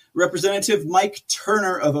Representative Mike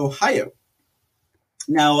Turner of Ohio.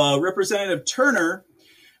 Now, Representative Turner,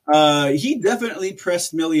 he definitely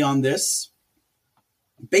pressed Millie on this.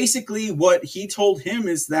 Basically, what he told him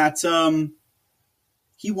is that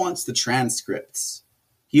he wants the transcripts.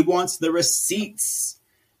 He wants the receipts.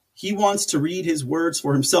 He wants to read his words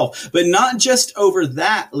for himself. But not just over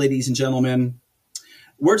that, ladies and gentlemen.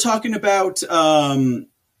 We're talking about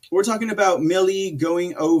Millie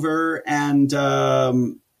going over and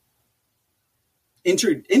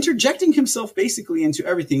interjecting himself basically into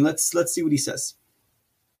everything. Let's see what he says.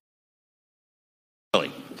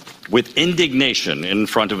 With indignation in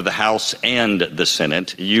front of the House and the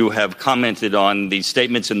Senate, you have commented on the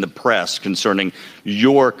statements in the press concerning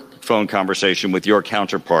your phone conversation with your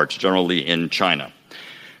counterpart, General Lee, in China.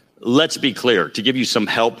 Let's be clear, to give you some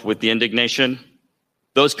help with the indignation,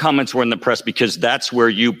 those comments were in the press because that's where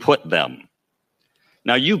you put them.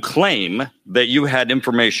 Now, you claim that you had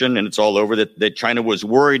information, and it's all over, that China was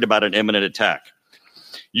worried about an imminent attack.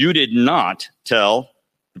 You did not tell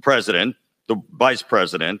the president, the vice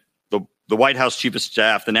president, the White House chief of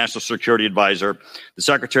staff, the national security advisor, the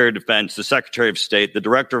secretary of defense, the secretary of state, the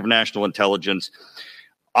director of national intelligence,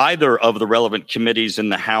 either of the relevant committees in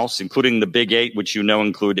the House, including the Big Eight, which you know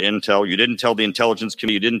include Intel. You didn't tell the Intelligence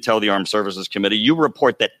Committee. You didn't tell the Armed Services Committee. You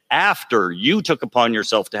report that after you took upon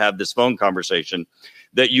yourself to have this phone conversation,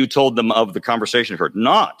 that you told them of the conversation heard,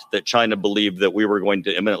 not that China believed that we were going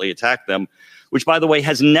to imminently attack them, which, by the way,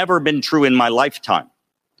 has never been true in my lifetime.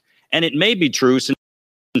 And it may be true since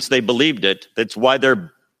they believed it. That's why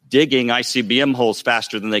they're digging ICBM holes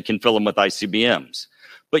faster than they can fill them with ICBMs.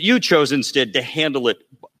 But you chose instead to handle it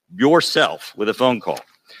yourself with a phone call.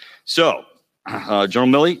 So, General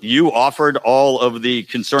Milley, you offered all of the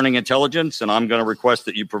concerning intelligence, and I'm going to request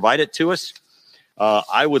that you provide it to us.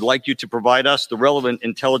 I would like you to provide us the relevant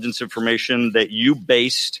intelligence information that you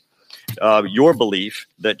based your belief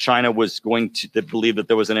that China was going to believe that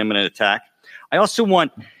there was an imminent attack. I also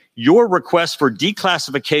want your request for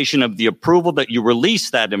declassification of the approval that you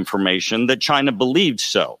release that information that China believed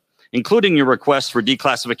so, including your request for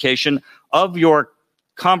declassification of your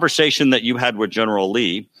conversation that you had with General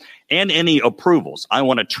Lee and any approvals. I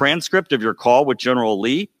want a transcript of your call with General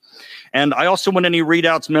Lee, and I also want any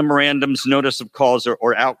readouts, memorandums, notice of calls,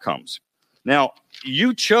 or outcomes. Now,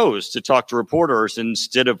 you chose to talk to reporters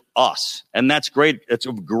instead of us, and that's great. It's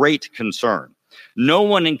of great concern. No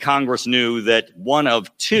one in Congress knew that one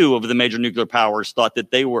of two of the major nuclear powers thought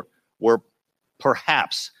that they were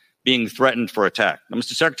perhaps being threatened for attack. Now,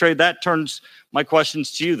 Mr. Secretary, that turns my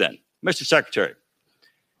questions to you then. Mr. Secretary,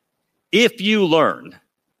 if you learn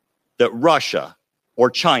that Russia or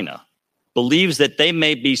China believes that they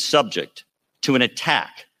may be subject to an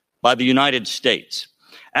attack by the United States,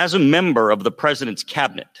 as a member of the president's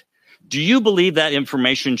cabinet, do you believe that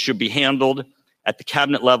information should be handled at the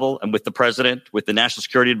cabinet level and with the president, with the national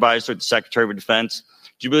security advisor, the secretary of defense?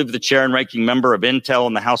 Do you believe the chair and ranking member of Intel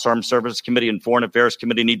and the House Armed Services Committee and Foreign Affairs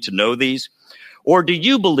Committee need to know these? Or do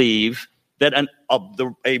you believe that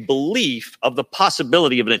a belief of the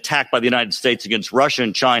possibility of an attack by the United States against Russia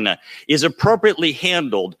and China is appropriately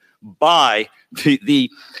handled by the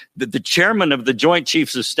chairman of the Joint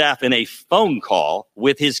Chiefs of Staff in a phone call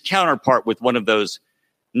with his counterpart with one of those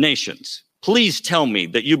nations? Please tell me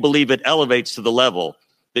that you believe it elevates to the level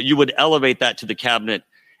that you would elevate that to the cabinet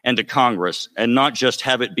and to Congress and not just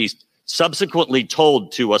have it be subsequently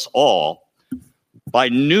told to us all by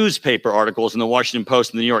newspaper articles in the Washington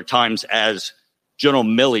Post and the New York Times, as General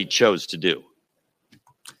Milley chose to do.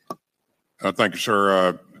 Thank you,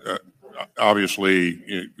 sir.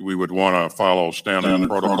 Obviously, we would want to follow standard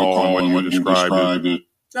protocol and what you described.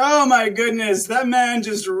 Oh my goodness, that man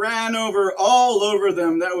just ran all over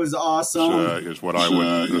them. That was awesome. Is what I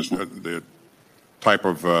would, the type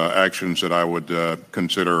of actions that I would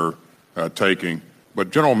consider taking.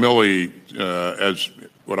 But General Milley, as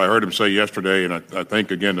what I heard him say yesterday, and I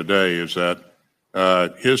think again today, is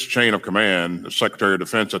that his chain of command, the Secretary of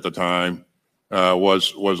Defense at the time,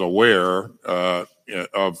 was aware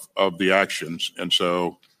of the actions, and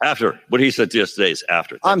so after what he said yesterday is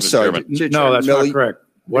after. I'm sorry, no, that's not correct.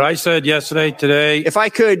 What I said yesterday, today. If I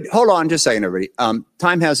could hold on just a second, everybody.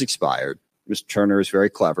 Time has expired. Mr. Turner is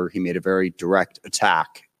very clever. He made a very direct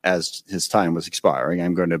attack as his time was expiring.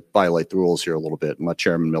 I'm going to violate the rules here a little bit and let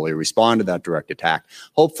Chairman Milley respond to that direct attack,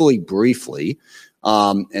 hopefully briefly,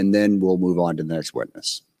 and then we'll move on to the next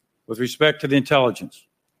witness. With respect to the intelligence,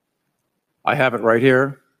 I have it right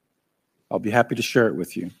here. I'll be happy to share it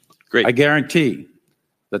with you. Great. I guarantee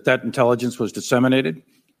that intelligence was disseminated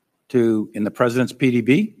in the president's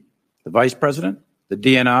PDB, the vice president, the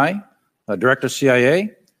DNI, director of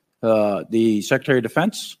CIA, the Secretary of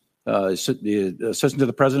Defense, the Assistant to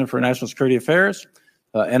the President for National Security Affairs,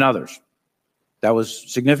 and others. That was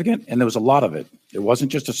significant, and there was a lot of it. It wasn't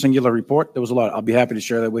just a singular report. There was a lot. I'll be happy to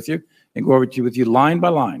share that with you and go over with you line by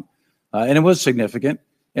line. And it was significant,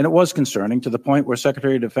 and it was concerning to the point where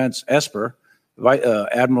Secretary of Defense Esper,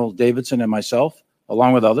 Admiral Davidson, and myself,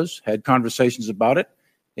 along with others, had conversations about it.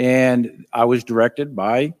 And I was directed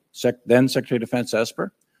by then Secretary of Defense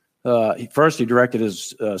Esper. First, he directed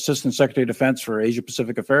his Assistant Secretary of Defense for Asia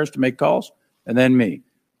Pacific Affairs to make calls, and then me.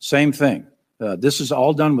 Same thing. This is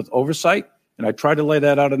all done with oversight, and I tried to lay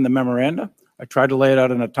that out in the memoranda. I tried to lay it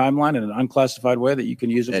out in a timeline in an unclassified way that you can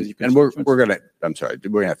use it with your constituents. And we're going to, I'm sorry,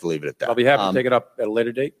 we're going to have to leave it at that. I'll be happy to take it up at a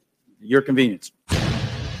later date, your convenience.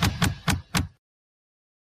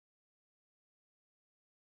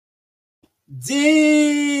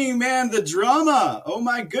 Ding, man, the drama. Oh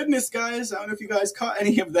my goodness, guys. I don't know if you guys caught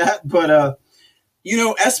any of that, but You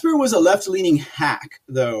know, Esper was a left-leaning hack,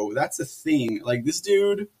 though. That's a thing. Like, this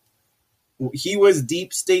dude, he was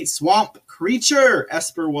deep state swamp creature,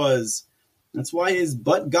 Esper was. That's why his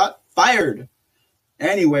butt got fired.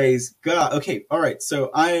 Anyways, God, okay, all right.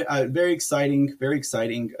 So I very exciting, very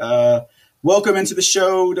exciting. Welcome into the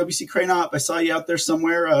show, WC Cranop. I saw you out there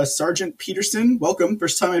somewhere. Sergeant Peterson, welcome.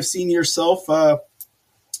 First time I've seen yourself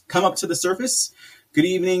come up to the surface. Good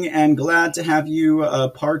evening, and glad to have you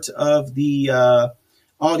part of the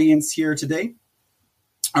audience here today.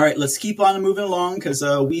 All right, let's keep on moving along because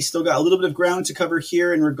we still got a little bit of ground to cover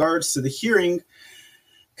here in regards to the hearing.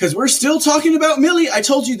 Because we're still talking about Milley. I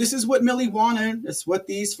told you this is what Milley wanted. That's what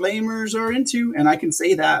these flamers are into. And I can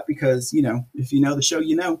say that because, you know, if you know the show,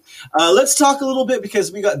 you know. Let's talk a little bit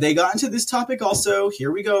because they got into this topic also.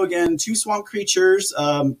 Here we go again. Two swamp creatures,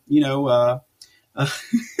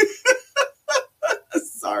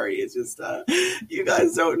 sorry, it's just you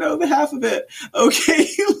guys don't know the half of it. Okay,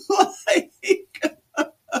 like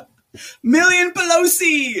Million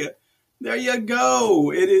Pelosi. There you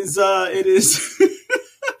go. It is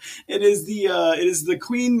it is the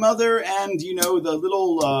Queen Mother and the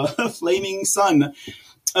little flaming son.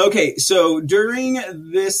 Okay, so during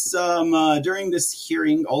this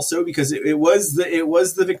hearing, also because it was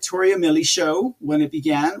the Victoria Milley show when it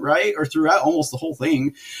began, right, or throughout almost the whole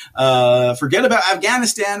thing. Forget about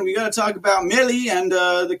Afghanistan. We got to talk about Milley and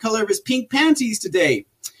the color of his pink panties today.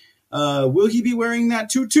 Will he be wearing that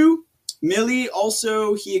tutu? Milley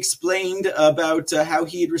also he explained about how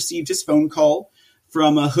he had received his phone call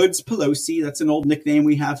from Hoods Pelosi. That's an old nickname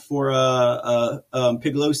we have for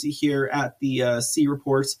Piglosi here at the C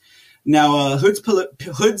Report. Now, Hoods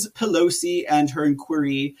Pelosi and her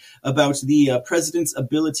inquiry about the president's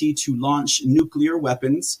ability to launch nuclear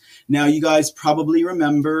weapons. Now, you guys probably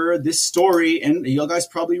remember this story, and you guys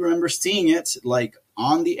probably remember seeing it like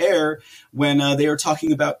on the air when they were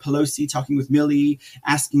talking about Pelosi talking with Milley,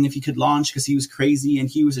 asking if he could launch because he was crazy, and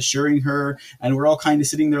he was assuring her, and we're all kind of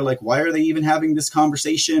sitting there like, why are they even having this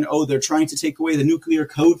conversation? Oh, they're trying to take away the nuclear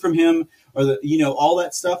code from him, or all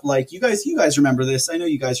that stuff. Like you guys remember this. I know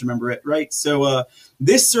you guys remember it, right? So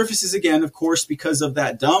this surfaces again, of course, because of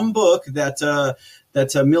that dumb book that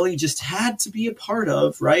Milley just had to be a part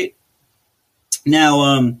of, right?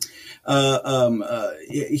 Now,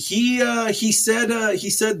 he said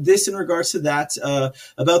this in regards to that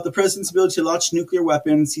about the president's ability to launch nuclear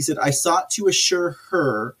weapons. He said, "I sought to assure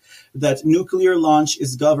her that nuclear launch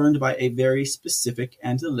is governed by a very specific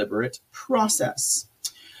and deliberate process."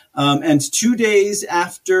 And 2 days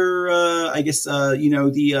after, the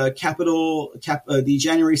the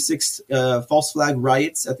January 6th false flag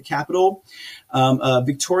riots at the Capitol,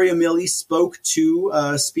 Victoria Milley spoke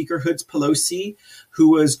to Speaker Hoods Pelosi, who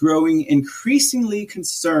was growing increasingly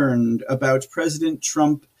concerned about President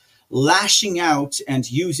Trump lashing out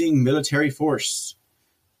and using military force.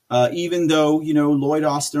 Even though, Lloyd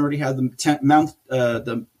Austin already had the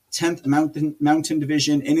 10th Mountain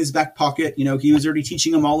Division in his back pocket. He was already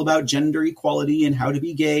teaching them all about gender equality and how to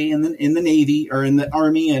be gay in the Navy or in the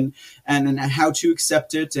Army and how to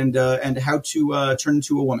accept it and how to turn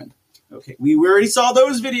into a woman. Okay, we already saw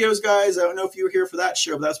those videos, guys. I don't know if you were here for that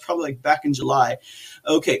show, but that's probably like back in July.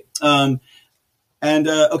 Okay,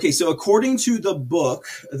 so according to the book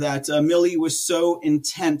that Milley was so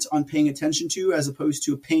intent on paying attention to, as opposed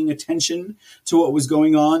to paying attention to what was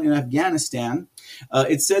going on in Afghanistan,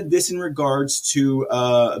 it said this in regards to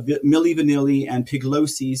Milli Vanilli and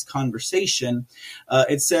Piglosi's conversation.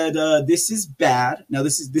 It said, "This is bad." Now,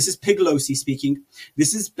 this is Piglosi speaking.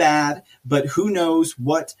 "This is bad, but who knows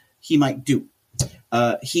what he might do.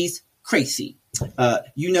 He's crazy.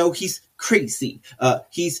 He's crazy.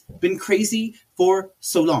 He's been crazy for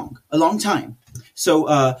so long, a long time.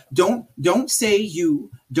 So don't say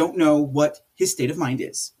you don't know what his state of mind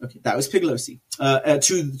is." Okay, that was Piglosi.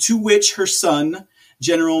 To which her son,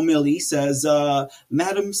 General Milley, says,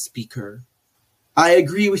 "Madam Speaker, I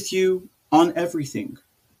agree with you on everything."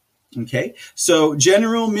 Okay, so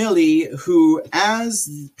General Milley, who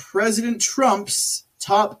as President Trump's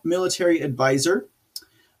top military advisor,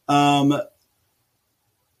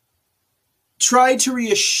 tried to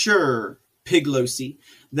reassure Piglosi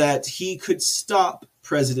that he could stop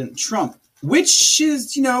President Trump, which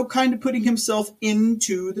is, kind of putting himself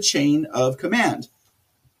into the chain of command.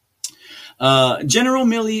 General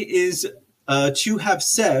Milley is to have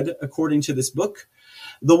said, according to this book,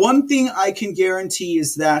 "The one thing I can guarantee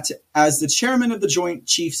is that as the chairman of the Joint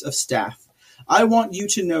Chiefs of Staff, I want you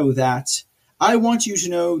to know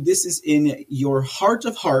this is in your heart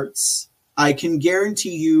of hearts. I can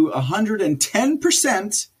guarantee you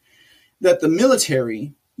 110% that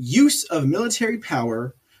the use of military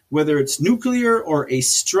power whether it's nuclear or a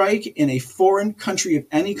strike in a foreign country of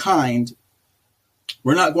any kind,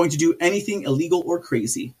 we're not going to do anything illegal or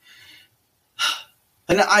crazy.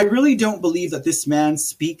 And I really don't believe that this man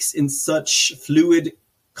speaks in such fluid,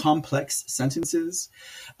 complex sentences.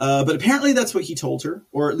 But apparently that's what he told her,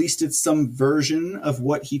 or at least it's some version of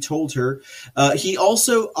what he told her. He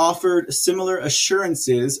also offered similar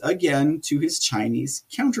assurances, again, to his Chinese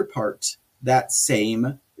counterpart that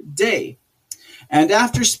same day. And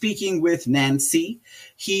after speaking with Nancy,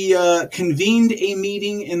 he convened a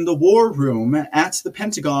meeting in the war room at the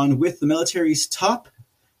Pentagon with the military's top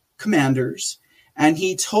commanders, and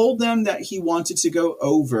he told them that he wanted to go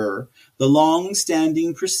over the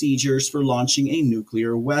long-standing procedures for launching a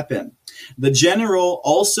nuclear weapon. The general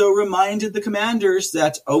also reminded the commanders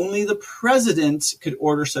that only the president could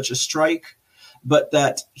order such a strike, but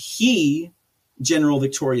that he, General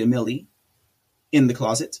Victoria Milley, in the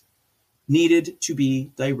closet, needed to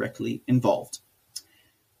be directly involved.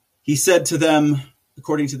 He said to them,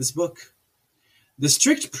 according to this book, "The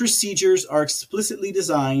strict procedures are explicitly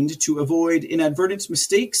designed to avoid inadvertent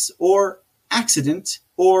mistakes or accident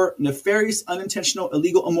or nefarious, unintentional,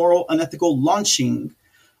 illegal, immoral, unethical launching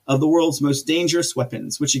of the world's most dangerous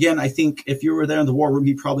weapons," which, again, I think if you were there in the war room,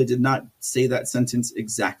 he probably did not say that sentence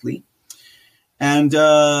exactly. And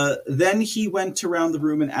then he went around the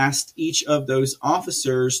room and asked each of those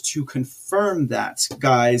officers to confirm that.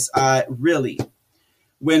 Guys, really,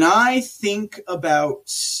 when I think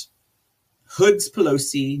about Hoods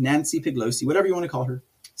Pelosi, Nancy Pelosi, whatever you want to call her,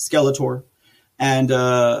 Skeletor, and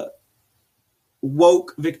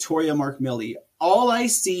woke Victoria Mark Milley, all I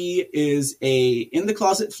see is a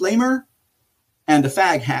in-the-closet flamer and a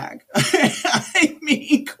fag hag.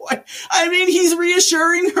 I mean, he's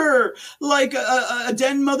reassuring her like a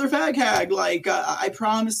den mother fag hag. Like, I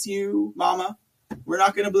promise you, Mama, we're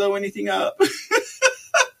not going to blow anything up.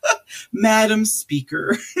 Madam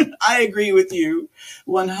Speaker, I agree with you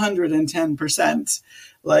 110%.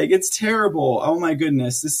 Like, it's terrible. Oh my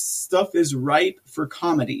goodness. This stuff is ripe for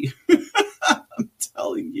comedy. I'm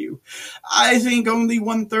telling you. I think only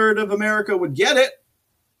 1/3 of America would get it,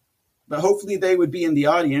 but hopefully they would be in the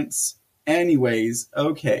audience. Anyways,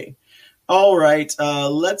 okay. All right,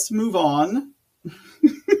 let's move on.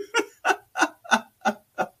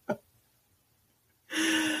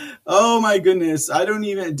 Oh my goodness,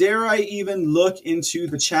 dare I even look into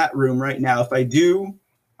the chat room right now? If I do,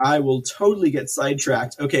 I will totally get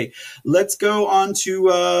sidetracked. Okay, let's go on to,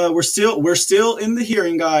 we're still in the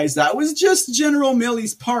hearing, guys. That was just General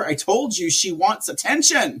Milley's part. I told you she wants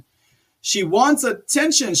attention. She wants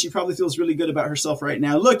attention. She probably feels really good about herself right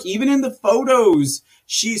now. Look, even in the photos,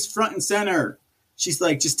 she's front and center. She's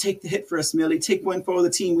like, just take the hit for us, Milley. Take one for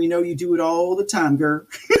the team. We know you do it all the time, girl.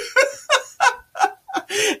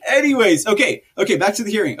 Anyways, okay, back to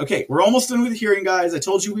the hearing. Okay, we're almost done with the hearing, guys. I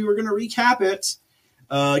told you we were going to recap it.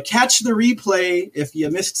 Catch the replay if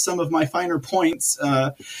you missed some of my finer points.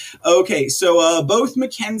 Okay, so both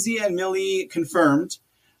Mackenzie and Milley confirmed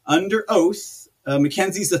under oath.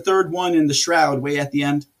 Mackenzie's the third one in the shroud way at the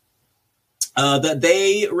end, that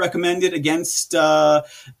they recommended against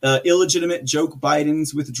illegitimate Joe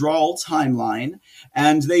Biden's withdrawal timeline,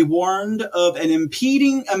 and they warned of an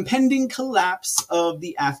impending collapse of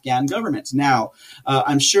the Afghan government. Now,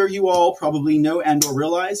 I'm sure you all probably know and or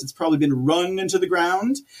realize it's probably been run into the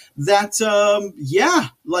ground that,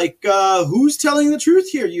 who's telling the truth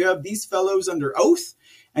here? You have these fellows under oath,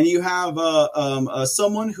 and you have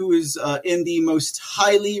someone who is in the most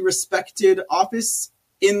highly respected office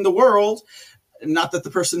in the world. Not that the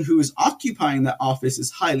person who is occupying that office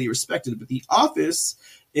is highly respected, but the office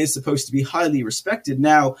is supposed to be highly respected.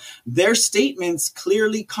 Now, their statements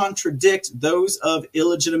clearly contradict those of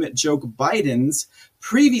illegitimate Joe Biden's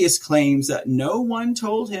previous claims that no one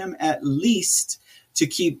told him at least to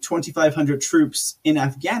keep 2,500 troops in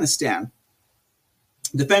Afghanistan.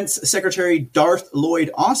 Defense Secretary Darth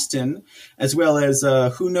Lloyd Austin, as well as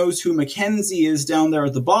who knows who Mackenzie is down there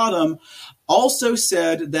at the bottom, also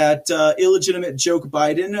said that illegitimate Joe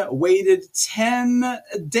Biden waited 10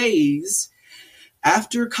 days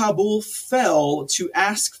after Kabul fell to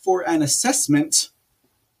ask for an assessment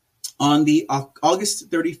on the August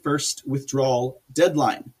 31st withdrawal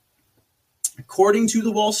deadline. According to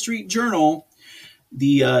the Wall Street Journal,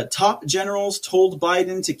 the top generals told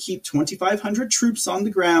Biden to keep 2,500 troops on the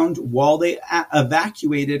ground while they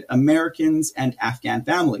evacuated Americans and Afghan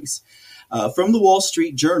families. From the Wall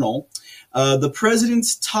Street Journal, The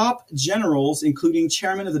president's top generals, including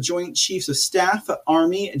chairman of the Joint Chiefs of Staff,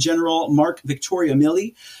 Army General Mark Victoria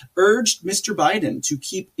Milley, urged Mr. Biden to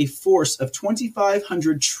keep a force of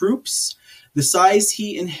 2,500 troops, the size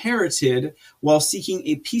he inherited while seeking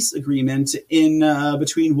a peace agreement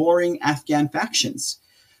between warring Afghan factions,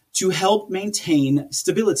 to help maintain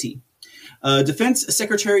stability. Defense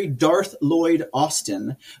Secretary Darth Lloyd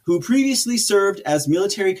Austin, who previously served as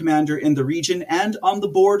military commander in the region and on the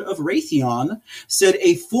board of Raytheon, said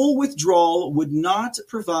a full withdrawal would not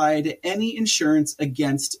provide any insurance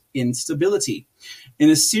against instability. In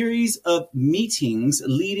a series of meetings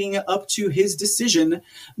leading up to his decision,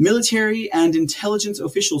 military and intelligence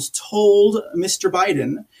officials told Mr.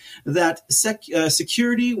 Biden that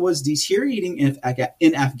security was deteriorating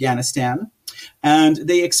in Afghanistan, and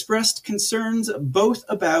they expressed concerns both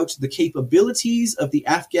about the capabilities of the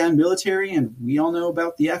Afghan military, and we all know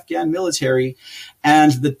about the Afghan military,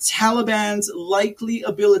 and the Taliban's likely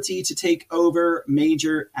ability to take over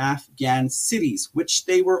major Afghan cities, which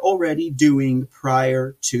they were already doing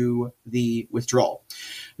prior to the withdrawal.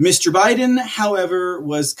 Mr. Biden, however,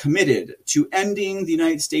 was committed to ending the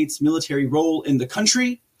United States military role in the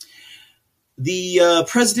country. The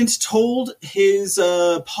president told his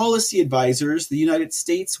policy advisors the United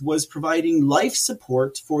States was providing life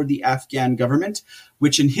support for the Afghan government,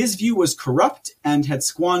 which in his view was corrupt and had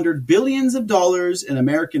squandered billions of dollars in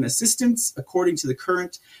American assistance, according to the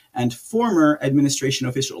current and former administration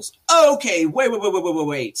officials. Okay, wait.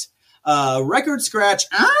 Record scratch.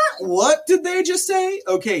 What did they just say?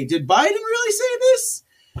 Okay, did Biden really say this?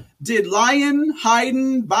 Did Lion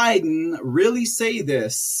Hayden Biden really say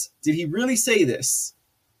this? Did he really say this?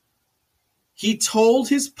 He told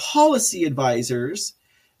his policy advisors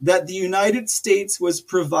that the United States was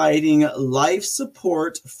providing life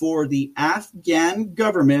support for the Afghan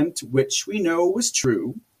government, which we know was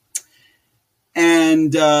true.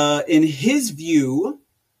 And in his view,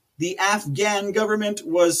 the Afghan government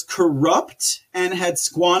was corrupt and had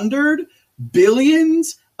squandered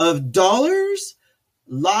billions of dollars.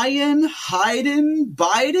 Lion Hayden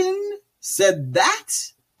Biden said that?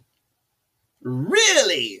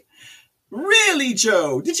 Really? Really,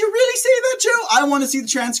 Joe? Did you really say that, Joe? I want to see the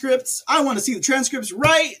transcripts. I want to see the transcripts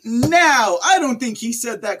right now. I don't think he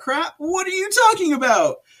said that crap. What are you talking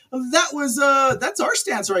about? That's our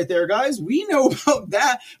stance right there, guys. We know about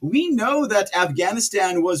that. We know that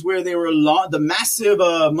Afghanistan was where they were the massive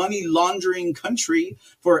money laundering country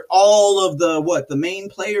for all of the main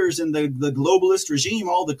players in the globalist regime,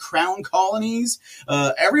 all the crown colonies.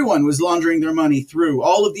 Everyone was laundering their money through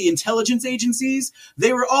all of the intelligence agencies.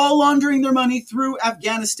 They were all laundering their money through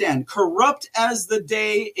Afghanistan. Corrupt as the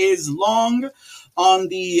day is long. On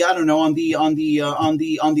the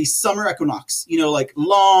summer equinox, like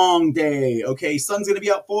long day. Okay, sun's going to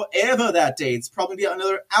be out forever that day. It's probably be out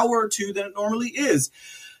another hour or two than it normally is.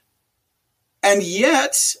 And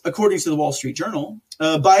yet, according to the Wall Street Journal,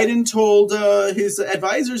 Biden told his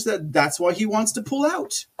advisors that that's why he wants to pull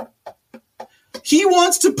out. He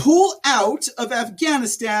wants to pull out of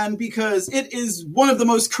Afghanistan because it is one of the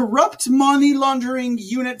most corrupt money laundering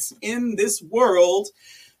units in this world.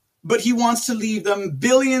 But he wants to leave them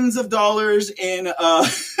billions of dollars in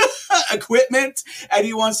equipment, and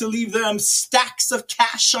he wants to leave them stacks of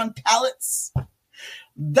cash on pallets.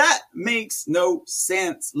 That makes no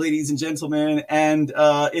sense, ladies and gentlemen. And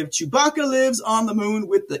if Chewbacca lives on the moon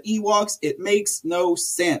with the Ewoks, it makes no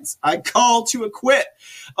sense. I call to acquit.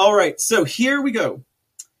 All right, so here we go.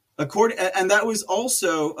 And that was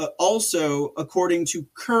also according to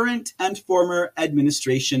current and former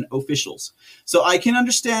administration officials. So I can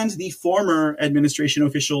understand the former administration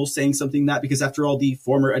officials saying something that, because after all, the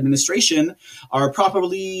former administration are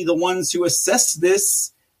probably the ones who assessed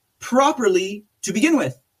this properly to begin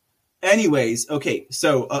with. Anyways, okay,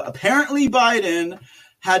 so apparently Biden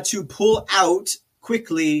had to pull out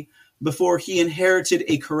quickly before he inherited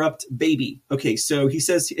a corrupt baby. Okay, so it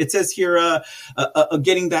says here,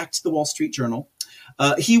 getting back to the Wall Street Journal,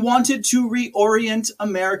 he wanted to reorient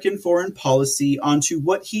American foreign policy onto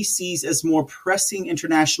what he sees as more pressing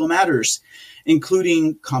international matters,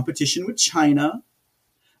 including competition with China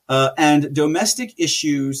and domestic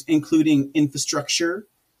issues, including infrastructure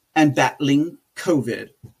and battling COVID,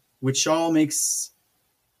 which all makes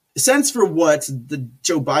sense for what the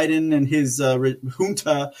Joe Biden and his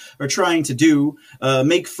junta are trying to do,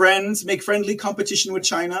 make friendly competition with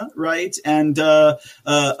China, right? And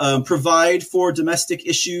provide for domestic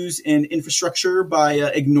issues in infrastructure by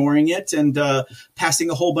ignoring it and passing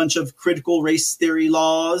a whole bunch of critical race theory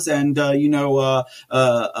laws and,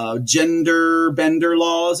 gender bender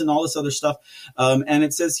laws and all this other stuff. And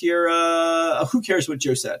it says here, who cares what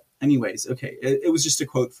Joe said? Anyways, okay, it was just a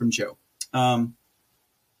quote from Joe.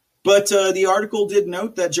 But the article did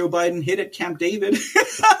note that Joe Biden hit at Camp David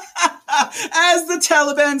as the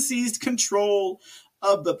Taliban seized control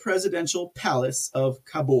of the presidential palace of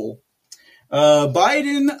Kabul.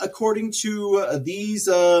 Biden, according to these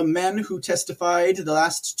men who testified the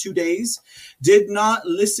last 2 days, did not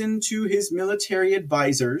listen to his military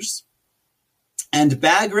advisors, and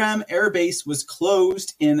Bagram Air Base was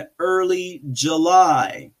closed in early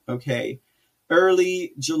July. Okay,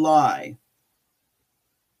 early July.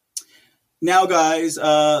 Now, guys,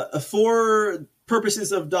 for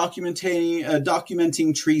purposes of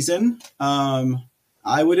documenting treason,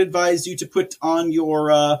 I would advise you to put on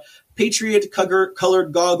your Patriot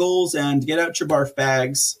colored goggles and get out your barf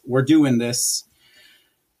bags. We're doing this.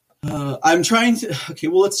 I'm trying to... Okay,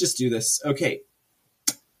 well, let's just do this. Okay.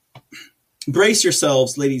 Brace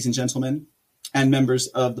yourselves, ladies and gentlemen, and members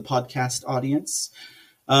of the podcast audience.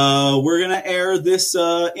 We're going to air this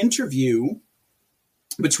interview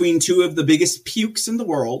between two of the biggest pukes in the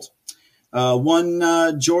world. One,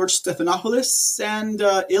 George Stephanopoulos, and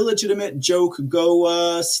illegitimate joke,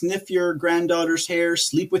 go sniff your granddaughter's hair,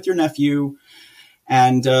 sleep with your nephew,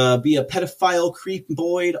 and be a pedophile creep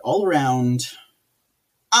Boyd all around.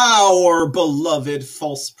 Our beloved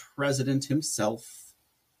false president himself,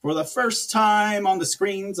 for the first time on the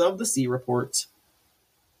screens of the C Report.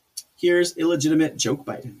 Here's illegitimate joke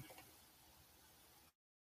Biden.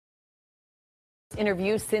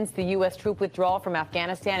 Interview since the U.S. troop withdrawal from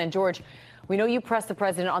Afghanistan. And George, we know you pressed the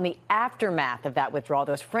president on the aftermath of that withdrawal,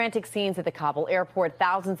 those frantic scenes at the Kabul airport,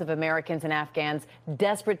 thousands of Americans and Afghans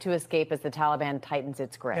desperate to escape as the Taliban tightens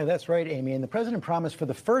its grip. Yeah, that's right, Amy. And the president promised for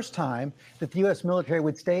the first time that the U.S. military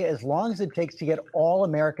would stay as long as it takes to get all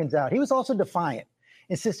Americans out. He was also defiant,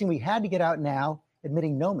 insisting we had to get out now,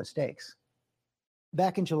 admitting no mistakes.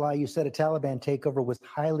 Back in July, you said a Taliban takeover was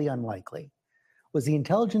highly unlikely. Was the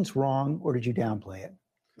intelligence wrong, or did you downplay it?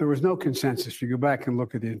 There was no consensus. You go back and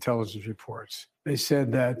look at the intelligence reports. They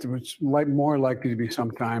said that it was more likely to be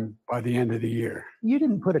sometime by the end of the year. You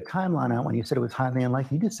didn't put a timeline out when you said it was highly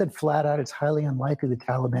unlikely. You just said flat out it's highly unlikely the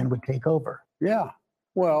Taliban would take over. Yeah.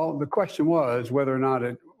 Well, the question was whether or not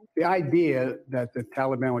the idea that the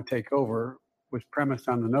Taliban would take over was premised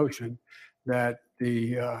on the notion that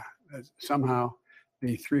somehow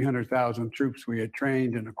the 300,000 troops we had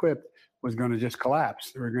trained and equipped was going to just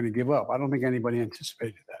collapse. They were going to give up. I don't think anybody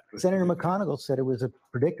anticipated that. Senator McConnell said it was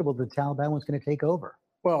predictable the Taliban was going to take over.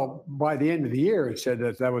 Well, by the end of the year, it said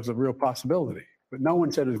that was a real possibility. But no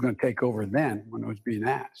one said it was going to take over then when it was being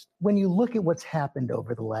asked. When you look at what's happened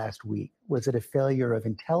over the last week, was it a failure of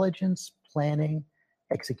intelligence, planning,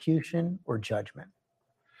 execution, or judgment?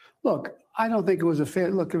 Look, I don't think it was a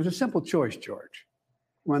failure. Look, it was a simple choice, George.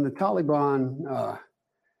 When the Taliban,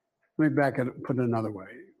 let me put it another way.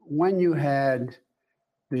 When you had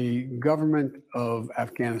the government of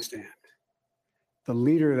Afghanistan, the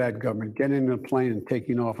leader of that government getting in a plane and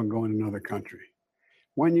taking off and going to another country,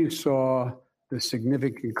 when you saw the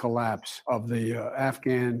significant collapse of the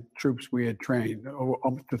Afghan troops we had trained,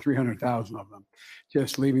 up to 300,000 of them,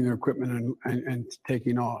 just leaving their equipment and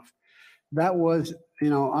taking off, that was,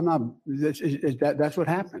 that's what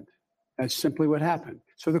happened. That's simply what happened.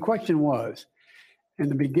 So the question was, in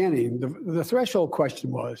the beginning, the threshold question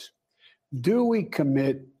was, do we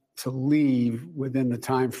commit to leave within the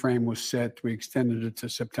time frame was set? We extended it to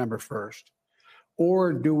September 1st.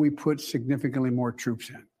 Or do we put significantly more troops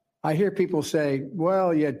in? I hear people say,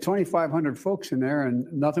 well, you had 2,500 folks in there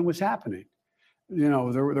and nothing was happening.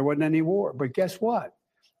 There wasn't any war. But guess what?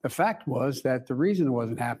 The fact was that the reason it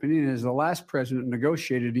wasn't happening is the last president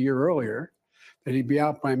negotiated a year earlier that he'd be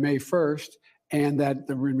out by May 1st, and that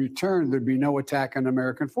in return, there'd be no attack on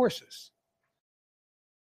American forces.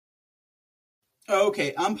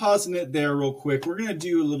 Okay, I'm pausing it there real quick. We're going to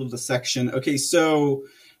do a little dissection. Okay, so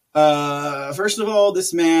first of all,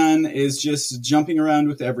 this man is just jumping around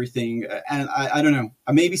with everything. And I don't know.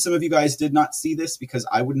 Maybe some of you guys did not see this because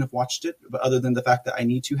I wouldn't have watched it, but other than the fact that I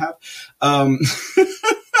need to have.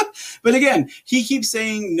 But again, he keeps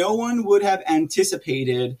saying no one would have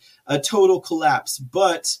anticipated a total collapse.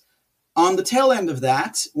 But on the tail end of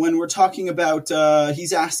that, when we're talking about,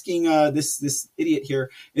 he's asking this idiot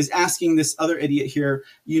here is asking this other idiot here,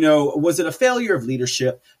 was it a failure of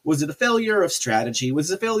leadership? Was it a failure of strategy?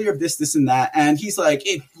 Was it a failure of this, and that? And he's like,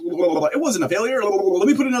 it wasn't a failure. Let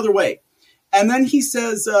me put it another way. And then he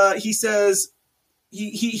says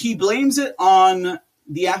he blames it on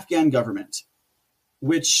the Afghan government,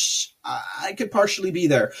 which I could partially be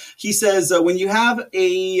there. He says when you have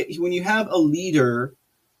a leader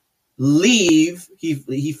leave,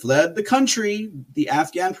 he fled the country. The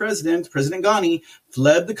Afghan President Ghani,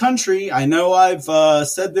 fled the country. I know I've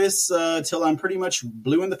said this till I'm pretty much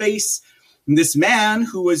blue in the face. This man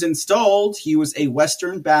who was installed, he was a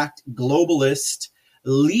Western-backed globalist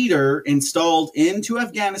leader installed into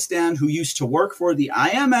Afghanistan who used to work for the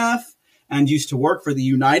IMF and used to work for the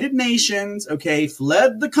United Nations,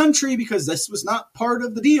 fled the country because this was not part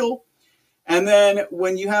of the deal. And then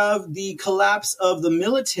when you have the collapse of the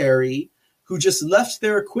military who just left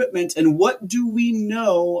their equipment, and what do we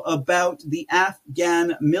know about the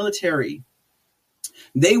Afghan military?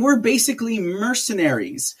 They were basically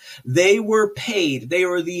mercenaries. They were paid. They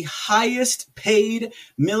were the highest paid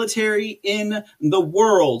military in the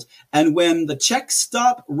world. And when the checks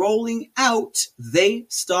stopped rolling out, they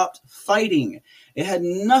stopped fighting. It had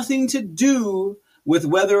nothing to do with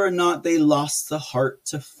whether or not they lost the heart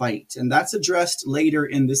to fight. And that's addressed later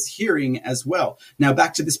in this hearing as well. Now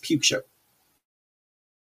back to this puke show.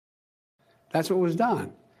 That's what was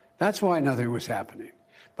done. That's why nothing was happening.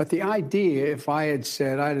 But the idea, if I had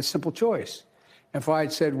said, I had a simple choice. If I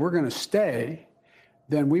had said, we're going to stay,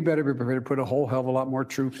 then we better be prepared to put a whole hell of a lot more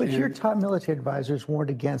troops in. But your top military advisors warned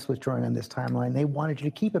against withdrawing on this timeline. They wanted you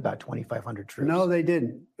to keep about 2,500 troops. No, they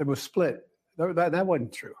didn't. It was split. That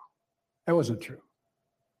wasn't true. That wasn't true.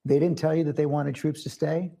 They didn't tell you that they wanted troops to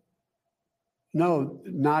stay? No,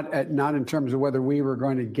 not in terms of whether we were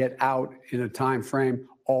going to get out in a time frame,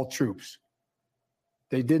 all troops.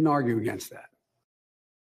 They didn't argue against that.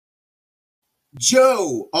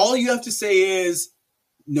 Joe, all you have to say is,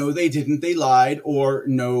 no, they didn't, they lied, or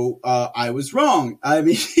no, I was wrong. I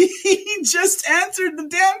mean, he just answered the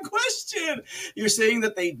damn question. You're saying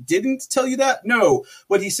that they didn't tell you that? No,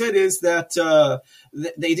 what he said is that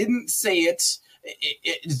they didn't say it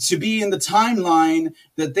to be in the timeline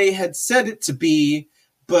that they had said it to be,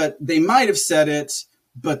 but they might have said it,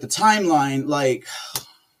 but the timeline,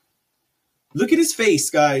 look at his face,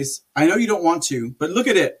 guys. I know you don't want to, but look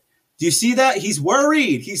at it. Do you see that? He's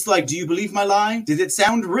worried. He's like, do you believe my lie? Did it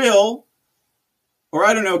sound real? Or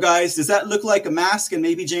I don't know, guys. Does that look like a mask and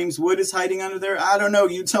maybe James Wood is hiding under there? I don't know.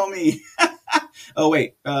 You tell me. Oh,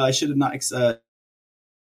 wait. I should have not.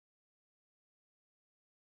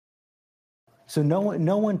 So no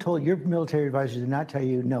one told, your military advisors did not tell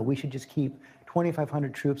you, no, we should just keep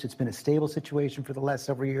 2,500 troops. It's been a stable situation for the last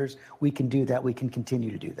several years. We can do that. We can continue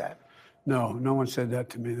to do that. No, no one said that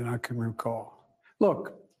to me that I can recall.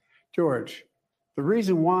 Look, George, the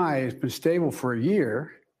reason why it's been stable for a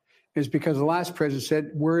year is because the last president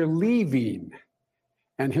said, we're leaving.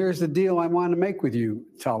 And here's the deal I want to make with you,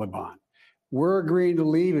 Taliban. We're agreeing to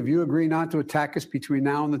leave if you agree not to attack us between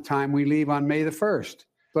now and the time we leave on May the 1st.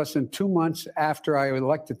 Less than 2 months after I was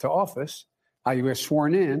elected to office, I was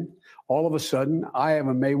sworn in, all of a sudden, I have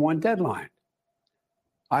a May 1 deadline.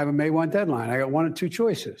 I got one of two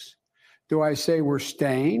choices. Do I say we're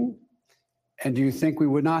staying? And do you think we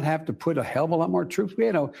would not have to put a hell of a lot more troops? We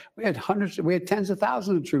had tens of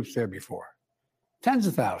thousands of troops there before. Tens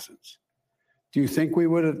of thousands. Do you think we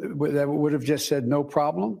would have just said, no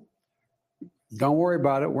problem? Don't worry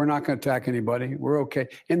about it. We're not going to attack anybody. We're okay.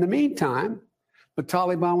 In the meantime, the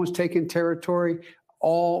Taliban was taking territory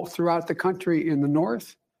all throughout the country in the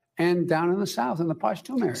north and down in the south in the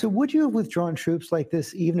Pashtun area. So would you have withdrawn troops like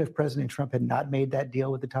this even if President Trump had not made that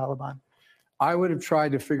deal with the Taliban? I would have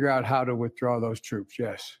tried to figure out how to withdraw those troops,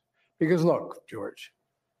 yes. Because look, George,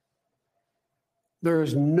 there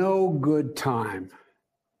is no good time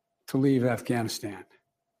to leave Afghanistan.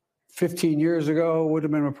 15 years ago would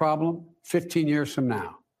have been a problem. 15 years from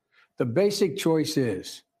now. The basic choice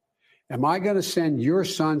is, am I going to send your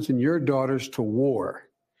sons and your daughters to war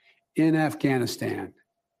in Afghanistan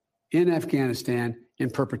in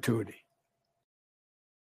perpetuity?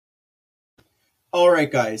 All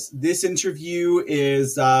right, guys, this interview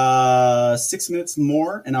is 6 minutes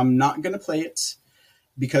more, and I'm not going to play it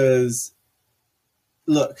because,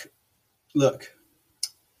 look,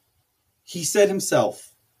 he said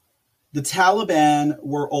himself, the Taliban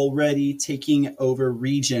were already taking over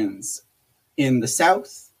regions in the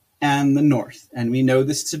south and the north, and we know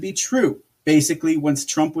this to be true Basically, once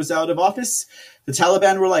Trump was out of office, the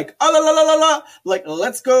Taliban were like, la, la, la, la, la, like,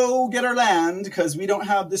 let's go get our land because we don't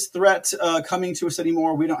have this threat coming to us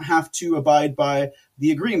anymore. We don't have to abide by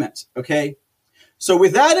the agreement, okay? So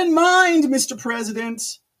with that in mind, Mr.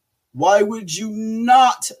 President, why would you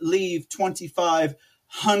not leave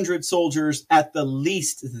 2,500 soldiers at the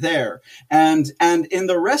least there? And in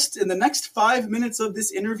the next 5 minutes of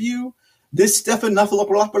this interview, this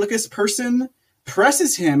Stephanopoulos person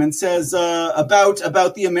presses him and says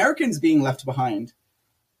about the Americans being left behind.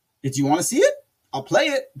 Did you want to see it? I'll play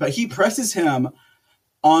it. But he presses him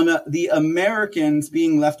on the Americans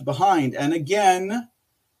being left behind. And again,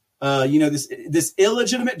 this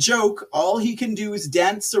illegitimate joke, all he can do is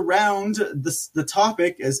dance around the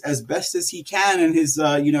topic as best as he can in his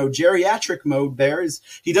geriatric mode.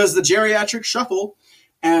 He does the geriatric shuffle,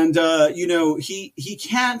 and he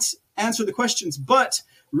can't answer the questions, but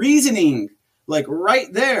reasoning. Like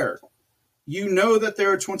right there, that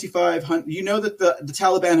there are 2,500, that the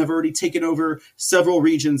Taliban have already taken over several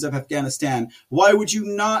regions of Afghanistan. Why would you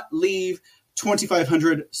not leave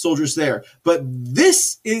 2,500 soldiers there? But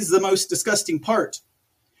this is the most disgusting part.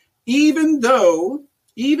 Even though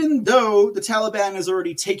the Taliban is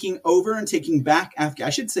already taking over and taking back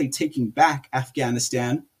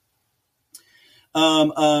Afghanistan,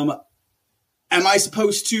 am I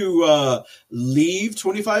supposed to leave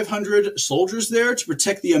 2,500 soldiers there to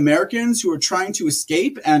protect the Americans who are trying to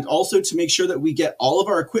escape and also to make sure that we get all of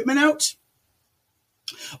our equipment out?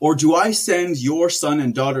 Or do I send your son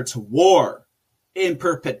and daughter to war in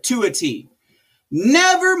perpetuity?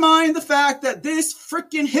 Never mind the fact that this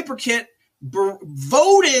freaking hypocrite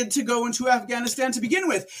voted to go into Afghanistan to begin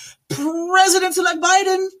with. President-elect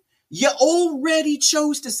Biden, you already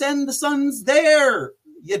chose to send the sons there.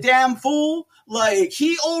 You damn fool. Like,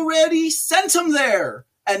 he already sent him there.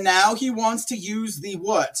 And now he wants to use the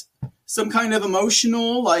what? Some kind of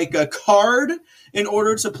emotional, like a card in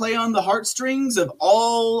order to play on the heartstrings of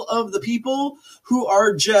all of the people who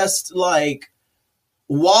are just like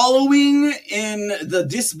wallowing in the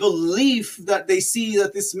disbelief that they see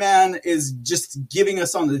that this man is just giving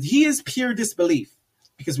us on. He is pure disbelief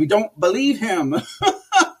because we don't believe him.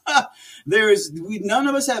 None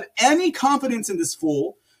of us have any confidence in this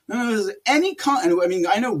fool. None of us have any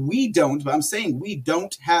I know we don't, but I'm saying we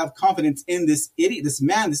don't have confidence in this idiot, this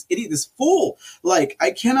man, this idiot, this fool. Like,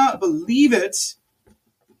 I cannot believe it.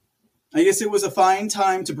 I guess it was a fine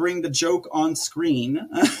time to bring the joke on screen.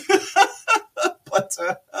 But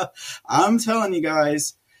I'm telling you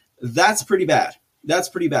guys, that's pretty bad. That's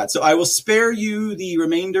pretty bad. So I will spare you the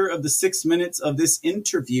remainder of the 6 minutes of this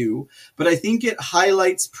interview, but I think it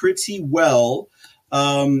highlights pretty well.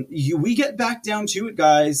 We get back down to it,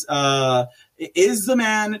 guys. Is the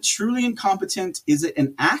man truly incompetent? Is it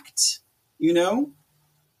an act?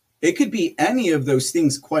 It could be any of those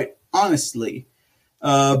things, quite honestly.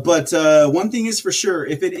 But one thing is for sure,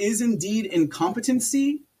 if it is indeed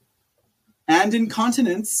incompetency and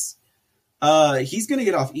incontinence, he's going to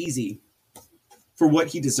get off easy for what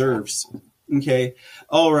he deserves. Okay.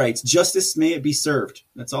 All right. Justice may it be served.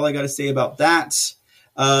 That's all I got to say about that.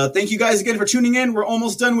 Thank you guys again for tuning in. We're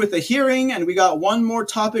almost done with the hearing, and we got one more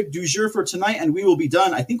topic du jour for tonight, and we will be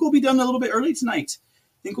done. I think we'll be done a little bit early tonight.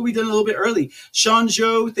 Sean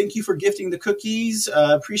Joe, thank you for gifting the cookies.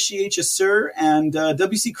 Appreciate you, sir. And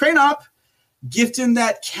WC Cranop, gifting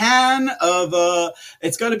that can of,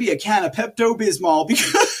 it's got to be a can of Pepto-Bismol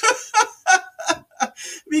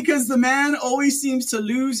because the man always seems to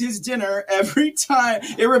lose his dinner every time.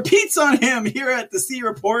 It repeats on him here at the C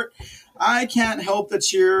Report. I can't help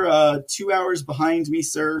that you're 2 hours behind me,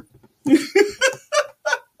 sir.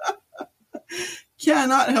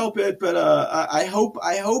 Cannot help it, but I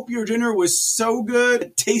hope your dinner was so good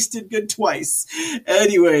it tasted good twice.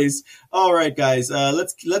 Anyways, all right, guys,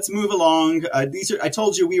 let's move along. I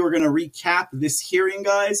told you we were going to recap this hearing,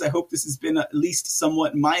 guys. I hope this has been at least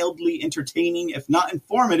somewhat mildly entertaining, if not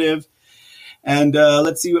informative. And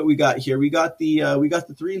let's see what we got here. We got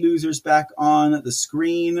the three losers back on the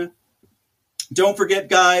screen. Don't forget,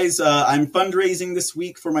 guys, I'm fundraising this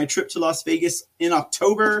week for my trip to Las Vegas in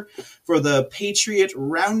October for the Patriot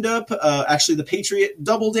Roundup, actually the Patriot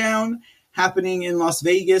Double Down happening in Las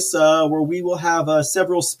Vegas, where we will have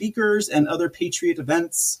several speakers and other Patriot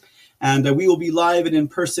events. And we will be live and in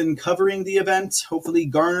person covering the event, hopefully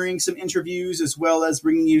garnering some interviews as well as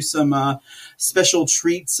bringing you some special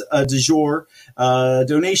treats du jour.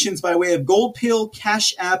 Donations by way of Gold Pill,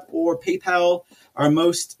 Cash App, or PayPal are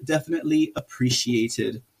most definitely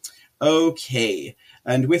appreciated. Okay,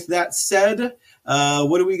 and with that said,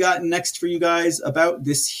 what do we got next for you guys about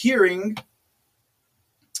this hearing?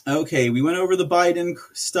 Okay, we went over the Biden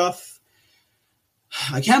stuff.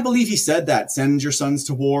 I can't believe he said that. Send your sons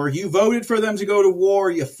to war. You voted for them to go to war,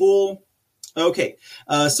 you fool. Okay,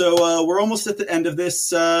 so we're almost at the end of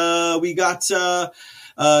this. We got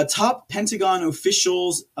top Pentagon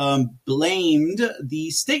officials blamed the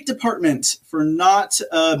State Department for not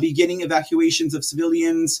beginning evacuations of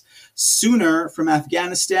civilians sooner from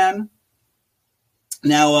Afghanistan.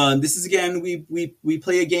 Now, this is again, we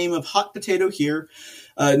play a game of hot potato here.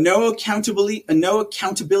 No accountability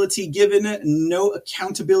given, no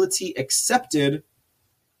accountability accepted.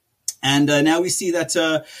 And now we see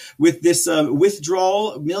that with this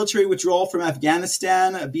military withdrawal from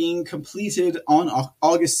Afghanistan being completed on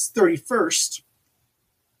August 31st,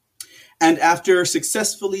 and after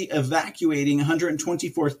successfully evacuating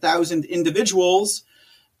 124,000 individuals,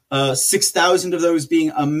 6,000 of those being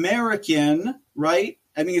American, right?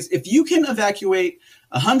 I mean, if you can evacuate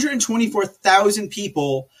 124,000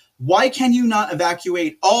 people, why can you not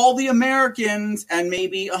evacuate all the Americans and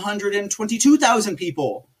maybe 122,000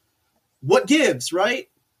 people? What gives, right?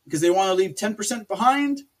 Because they want to leave 10%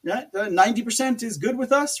 behind, right? 90% is good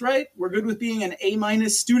with us, right? We're good with being an A-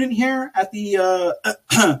 student here at the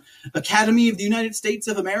Academy of the United States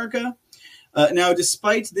of America. Now,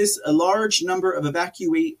 despite this, a large number of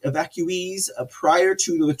evacuees prior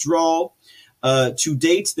to the withdrawal, to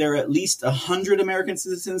date, there are at least 100 American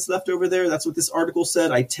citizens left over there. That's what this article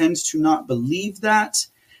said. I tend to not believe that.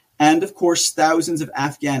 And, of course, thousands of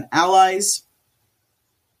Afghan allies.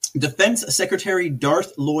 Defense Secretary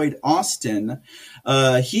Darth Lloyd Austin,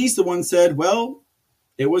 he's the one said, well,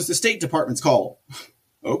 it was the State Department's call.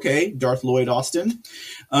 Okay, Darth Lloyd Austin.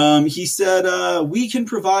 He said, we can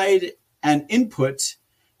provide an input,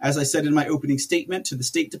 as I said in my opening statement, to the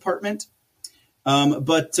State Department.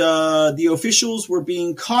 But the officials were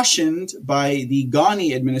being cautioned by the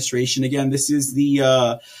Ghani administration. Again, this is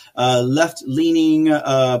the left-leaning,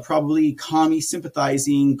 probably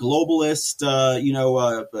commie-sympathizing, globalist,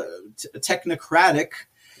 technocratic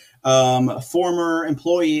former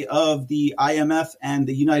employee of the IMF and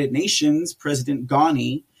the United Nations, President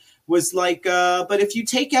Ghani, was like, but if you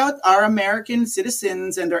take out our American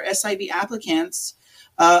citizens and our SIV applicants,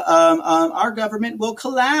 our government will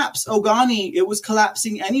collapse. Oh, Ghani, it was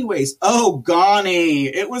collapsing anyways. Oh,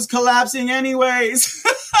 Ghani, it was collapsing anyways.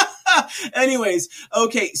 Anyways,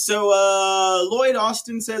 okay, so Lloyd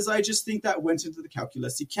Austin says, I just think that went into the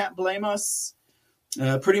calculus. You can't blame us.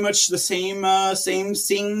 Pretty much the same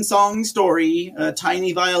sing-song story,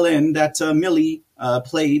 tiny violin that Milley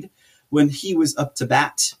played when he was up to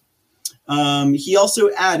bat. He also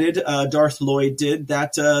added, Darth Lloyd did,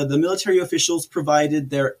 that the military officials provided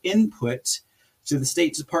their input to the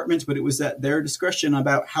State Department, but it was at their discretion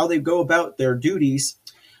about how they go about their duties.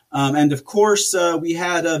 And of course, we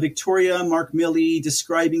had Victoria Mark Milley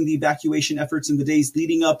describing the evacuation efforts in the days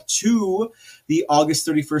leading up to the August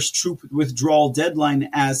 31st troop withdrawal deadline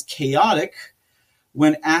as chaotic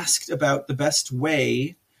when asked about the best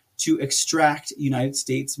way to extract United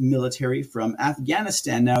States military from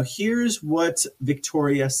Afghanistan. Now, here's what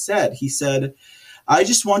Victoria said. He said, I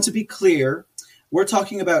just want to be clear. We're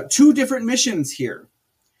talking about two different missions here.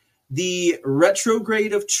 The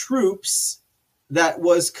retrograde of troops that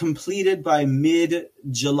was completed by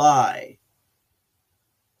mid-July.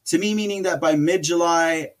 To me, meaning that by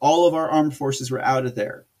mid-July, all of our armed forces were out of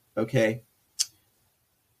there. Okay.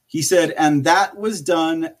 He said, and that was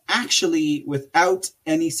done actually without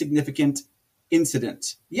any significant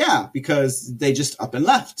incident. Yeah, because they just up and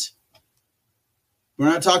left. We're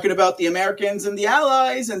not talking about the Americans and the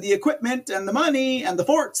allies and the equipment and the money and the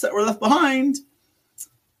forts that were left behind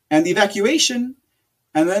and the evacuation.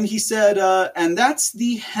 And then he said, and that's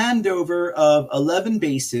the handover of 11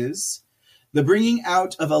 bases, the bringing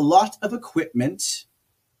out of a lot of equipment.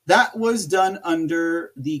 That was done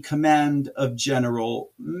under the command of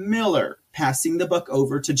General Miller, passing the buck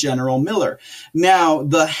over to General Miller. Now,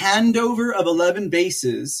 the handover of 11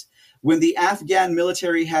 bases, when the Afghan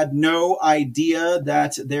military had no idea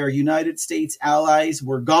that their United States allies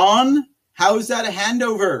were gone, how is that a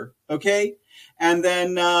handover? Okay. And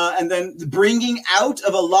then bringing out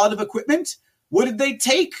of a lot of equipment. What did they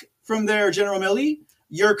take from their General Milley?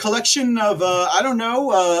 Your collection of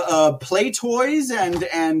play toys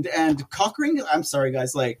and cock ring. I'm sorry,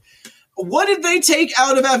 guys. Like, what did they take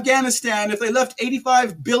out of Afghanistan if they left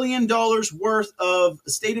 $85 billion worth of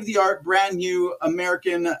state-of-the-art, brand new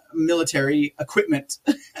American military equipment?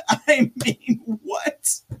 I mean,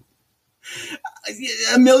 what?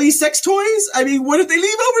 A Milley sex toys? I mean, what did they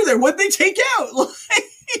leave over there? What did they take out? Like,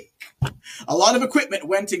 a lot of equipment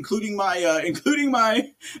went, including my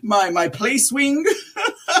play swing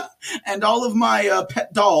and all of my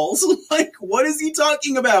pet dolls. Like, what is he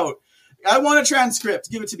talking about? I want a transcript.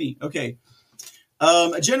 Give it to me. Okay.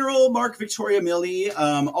 General Mark Victoria Milley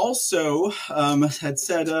also had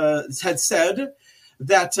said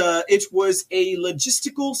that it was a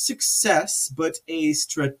logistical success, but a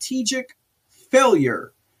strategic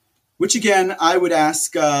failure. Which again, I would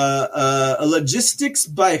ask, logistics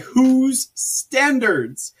by whose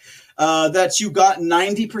standards? That you got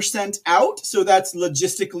 90% out, so that's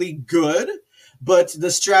logistically good. But the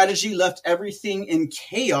strategy left everything in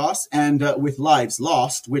chaos and with lives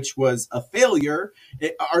lost, which was a failure.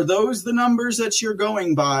 Are those the numbers that you're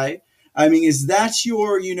going by? I mean, is that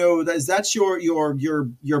your, is that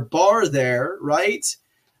your bar there, right?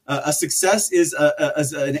 A success is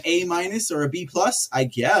an A- or a B+, I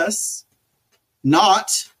guess.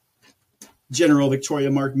 Not General Victoria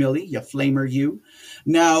Mark Milley, you flamer, you.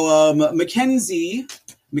 Now, Mackenzie,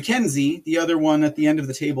 the other one at the end of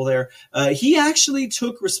the table there, he actually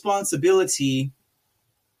took responsibility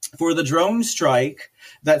for the drone strike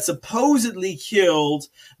that supposedly killed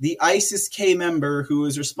the ISIS-K member who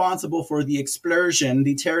was responsible for the explosion,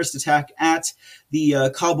 the terrorist attack at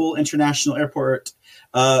the Kabul International Airport,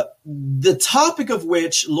 the topic of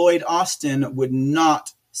which Lloyd Austin would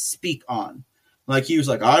not speak on. Like, he was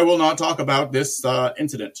like, I will not talk about this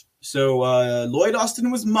incident. So Lloyd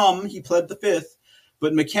Austin was mum. He pled the fifth.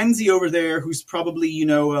 But Mackenzie over there, who's probably,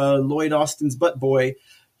 Lloyd Austin's butt boy,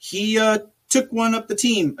 he took one up the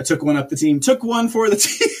team. Took one for the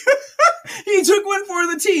team. He took one for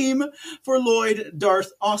the team for Lloyd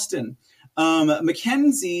Darth Austin.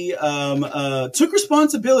 Mackenzie took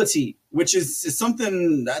responsibility, which is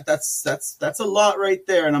something that's a lot right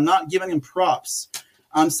there. And I'm not giving him props.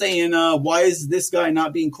 I'm saying, why is this guy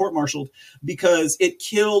not being court-martialed? Because it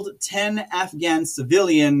killed 10 Afghan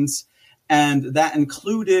civilians, and that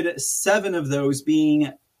included 7 of those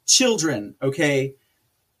being children, okay?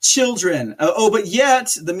 Children. But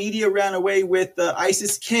yet the media ran away with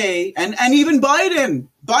ISIS-K, and even Biden.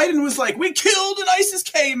 Biden was like, we killed an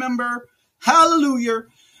ISIS-K member. Hallelujah.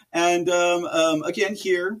 And again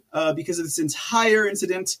here, because of this entire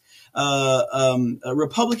incident,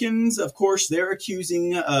 Republicans, of course, they're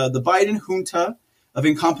accusing the Biden junta of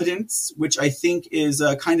incompetence, which I think is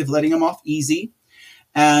kind of letting them off easy.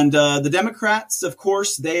 And the Democrats, of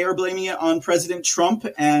course, they are blaming it on President Trump,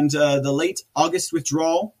 and the late August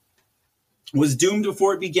withdrawal was doomed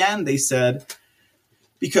before it began, they said,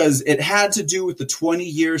 because it had to do with the 20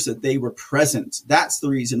 years that they were present. That's the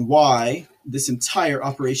reason why this entire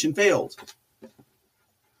operation failed.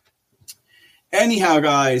 Anyhow,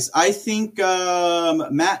 guys, I think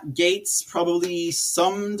Matt Gaetz probably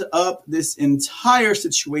summed up this entire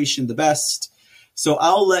situation the best. So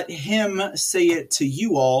I'll let him say it to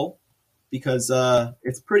you all because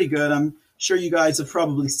it's pretty good. I'm sure you guys have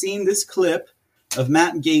probably seen this clip of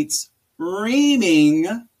Matt Gaetz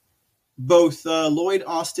reaming both Lloyd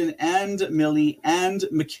Austin and Milley and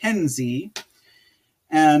Mackenzie.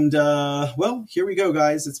 And, well, here we go,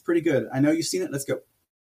 guys. It's pretty good. I know you've seen it. Let's go.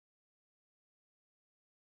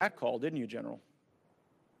 That call, didn't you, General?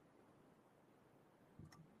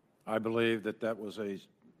 I believe that was a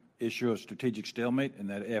issue of strategic stalemate, and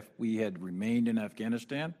that if we had remained in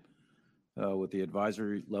Afghanistan with the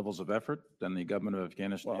advisory levels of effort, then the government of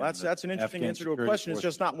Afghanistan. Well, that's an interesting answer to a question. It's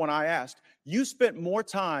just not one I asked. You spent more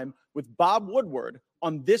time with Bob Woodward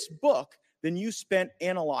on this book than you spent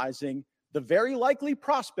analyzing the very likely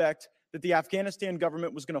prospect that the Afghanistan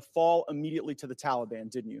government was going to fall immediately to the Taliban,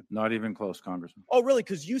 didn't you? Not even close, Congressman. Oh, really?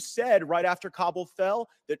 Because you said right after Kabul fell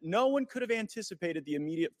that no one could have anticipated the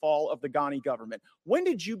immediate fall of the Ghani government. When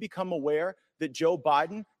did you become aware that Joe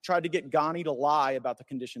Biden tried to get Ghani to lie about the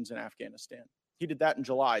conditions in Afghanistan? He did that in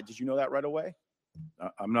July. Did you know that right away?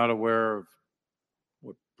 I'm not aware of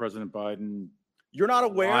what President Biden... You're not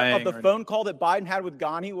aware of the phone call that Biden had with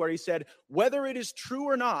Ghani where he said, whether it is true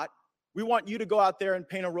or not, we want you to go out there and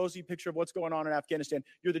paint a rosy picture of what's going on in Afghanistan.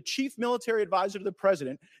 You're the chief military advisor to the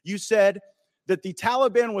president. You said that the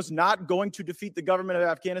Taliban was not going to defeat the government of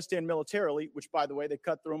Afghanistan militarily, which, by the way, they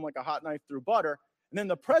cut through them like a hot knife through butter. And then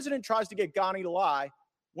the president tries to get Ghani to lie.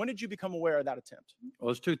 When did you become aware of that attempt? Well,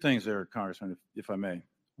 there's 2 things there, Congressman, if I may.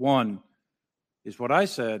 One is what I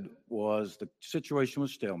said was the situation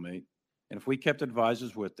was stalemate. And if we kept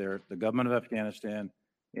advisors with there, the government of Afghanistan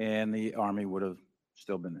and the Army would have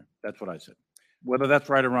still been there. That's what I said. Whether that's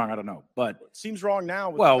right or wrong, I don't know. But it seems wrong now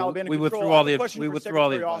with the Taliban we withdrew all the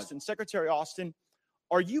advice. Secretary Austin,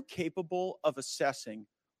 are you capable of assessing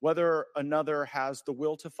whether another has the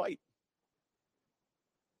will to fight?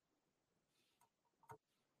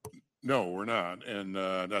 No, we're not. And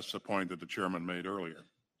that's the point that the chairman made earlier.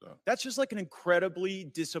 So. That's just like an incredibly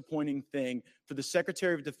disappointing thing for the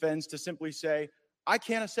Secretary of Defense to simply say, I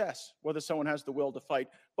can't assess whether someone has the will to fight,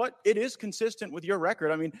 but it is consistent with your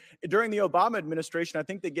record. I mean, during the Obama administration, I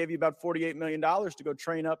think they gave you about $48 million to go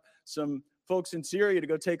train up some folks in Syria to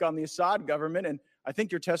go take on the Assad government. And I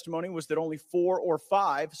think your testimony was that only 4 or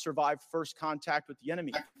 5 survived first contact with the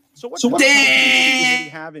enemy. So what confidence should the committee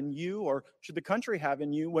have in you, or should the country have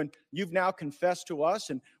in you, when you've now confessed to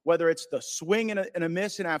us? And whether it's the swing and a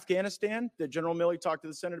miss in Afghanistan that General Milley talked to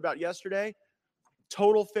the Senate about yesterday,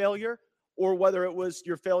 total failure, or whether it was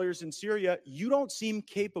your failures in Syria, you don't seem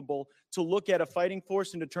capable to look at a fighting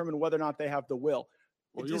force and determine whether or not they have the will.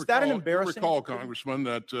 Well, Is that an embarrassing? You recall, Congressman,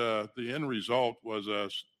 that the end result was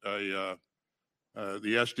the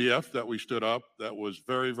SDF that we stood up that was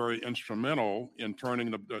very, very instrumental in turning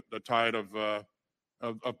the tide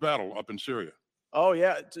of battle up in Syria. Oh,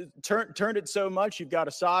 yeah. Turned it so much. You've got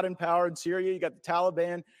Assad in power in Syria. You got the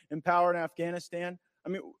Taliban in power in Afghanistan. I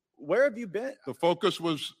mean, where have you been? The focus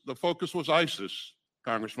was ISIS,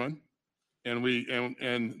 Congressman,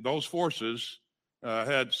 and those forces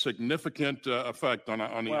had significant effect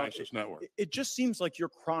on the ISIS network. It just seems like you're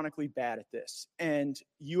chronically bad at this, and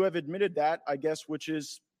you have admitted that, I guess, which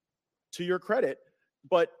is to your credit.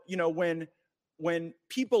 But you know, when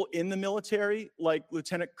people in the military, like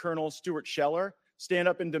Lieutenant Colonel Stuart Scheller, stand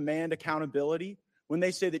up and demand accountability, when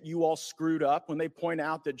they say that you all screwed up, when they point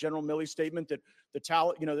out that General Milley's statement that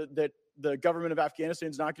that the government of Afghanistan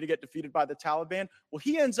is not going to get defeated by the Taliban, well,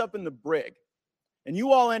 he ends up in the brig, and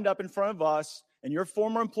you all end up in front of us, and your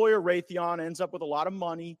former employer Raytheon ends up with a lot of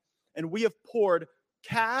money, and we have poured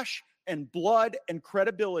cash and blood and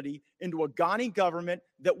credibility into a Ghani government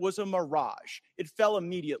that was a mirage. It fell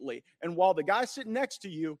immediately, and while the guy sitting next to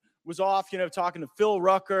you was off, talking to Phil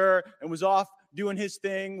Rucker and was off doing his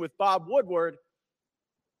thing with Bob Woodward,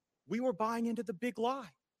 we were buying into the big lie.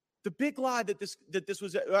 The big lie that this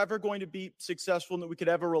was ever going to be successful and that we could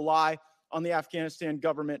ever rely on the Afghanistan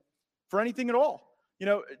government for anything at all.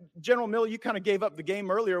 General Milley, you kind of gave up the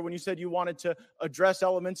game earlier when you said you wanted to address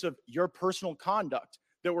elements of your personal conduct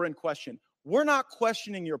that were in question. We're not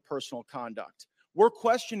questioning your personal conduct. We're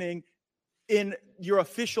questioning in your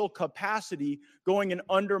official capacity going and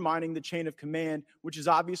undermining the chain of command, which is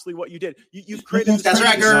obviously what you did. You've created this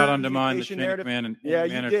not undermine the chain of command in yeah,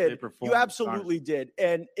 manner, you did. shape, or form. You absolutely did.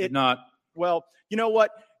 And it not. Well, you know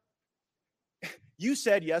what? You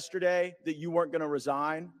said yesterday that you weren't going to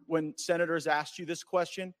resign when senators asked you this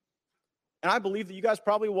question. And I believe that you guys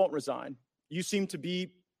probably won't resign. You seem to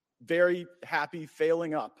be very happy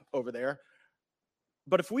failing up over there.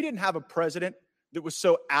 But if we didn't have a president that was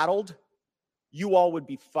so addled, you all would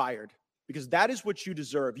be fired, because that is what you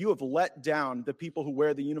deserve. You have let down the people who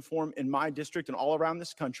wear the uniform in my district and all around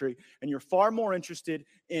this country, and you're far more interested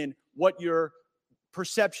in what your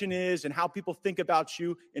perception is and how people think about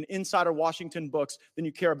you in Insider Washington books than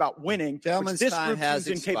you care about winning, which this group is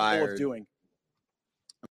incapable of doing.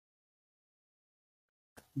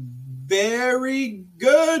 Very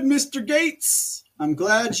good, Mr. Gates. I'm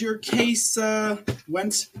glad your case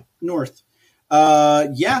went north.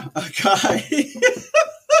 Yeah, a guy.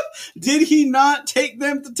 Did he not take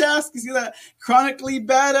them to task? Is he that chronically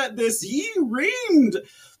bad at this? He reamed.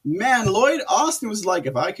 Man, Lloyd Austin was like,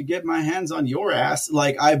 if I could get my hands on your ass,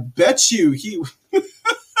 like, I bet you he...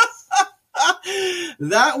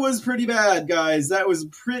 That was pretty bad, guys. That was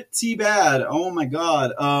pretty bad. Oh, my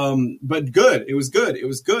God. But good. It was good. It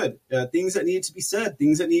was good. Things that needed to be said,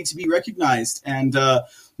 things that need to be recognized. And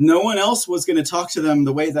no one else was going to talk to them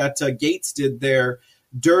the way that Gates did there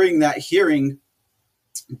during that hearing.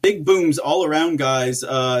 Big booms all around, guys,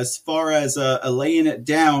 as far as laying it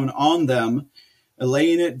down on them. But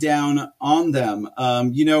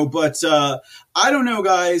I don't know,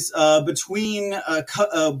 guys, between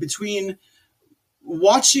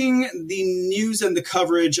watching the news and the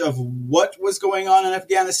coverage of what was going on in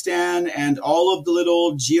Afghanistan and all of the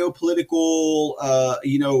little geopolitical,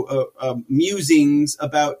 musings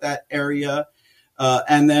about that area,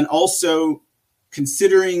 and then also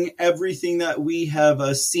considering everything that we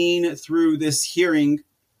have seen through this hearing,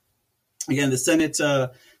 again,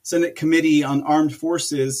 the Senate Committee on Armed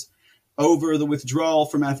Forces over the withdrawal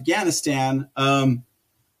from Afghanistan.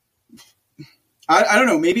 I don't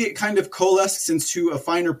know, maybe it kind of coalesces into a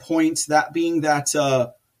finer point, that being that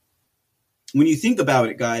when you think about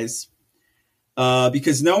it, guys,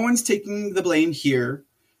 because no one's taking the blame here.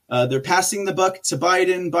 They're passing the buck to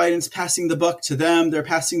Biden. Biden's passing the buck to them. They're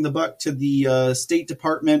passing the buck to the State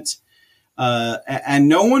Department. And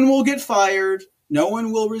no one will get fired. No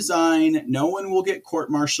one will resign. No one will get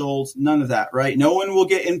court-martialed. None of that, right? No one will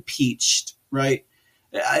get impeached, right?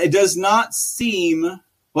 It does not seem...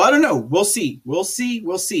 Well, I don't know. We'll see.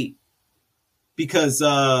 Because,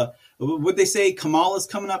 What they say, Kamala's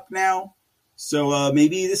coming up now. So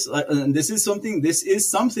maybe this is something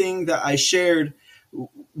that I shared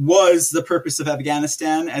was the purpose of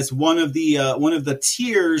Afghanistan, as one of the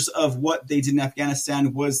tiers of what they did in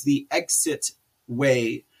Afghanistan was the exit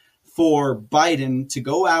way for Biden to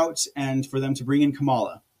go out and for them to bring in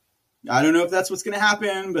Kamala. I don't know if that's what's going to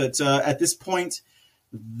happen, but at this point,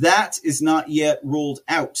 that is not yet ruled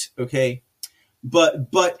out. Okay,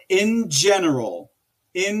 but in general,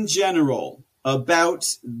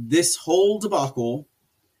 about this whole debacle,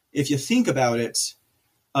 if you think about it,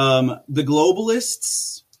 the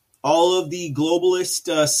globalists, all of the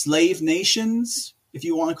globalist slave nations, if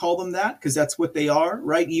you want to call them that, because that's what they are,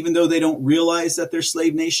 right? Even though they don't realize that they're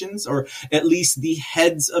slave nations, or at least the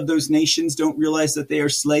heads of those nations don't realize that they are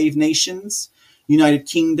slave nations. United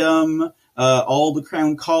Kingdom, all the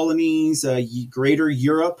crown colonies, greater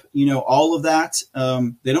Europe, all of that.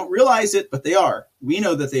 They don't realize it, but they are. We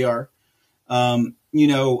know that they are.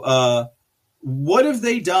 What have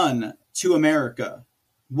they done to America?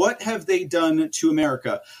 What have they done to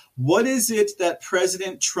America? What is it that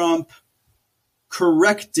President Trump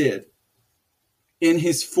corrected in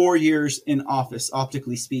his 4 years in office,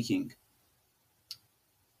 optically speaking?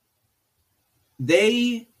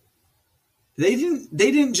 They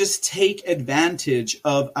didn't just take advantage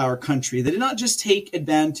of our country. They did not just take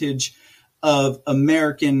advantage of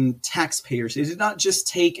American taxpayers. They did not just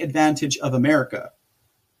take advantage of America.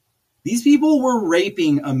 These people were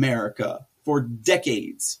raping America for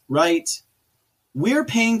decades, right? We're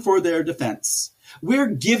paying for their defense. We're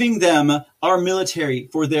giving them our military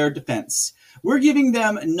for their defense. We're giving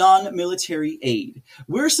them non-military aid.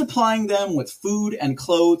 We're supplying them with food and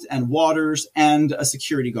clothes and waters and a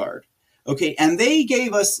security guard. Okay, and they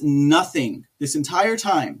gave us nothing this entire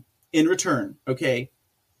time in return, okay?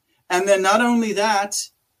 And then not only that,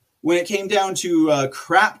 when it came down to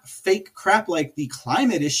fake crap like the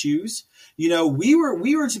climate issues, we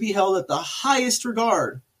were to be held at the highest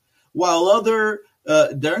regard, while they're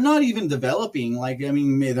not even developing.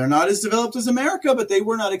 They're not as developed as America, but they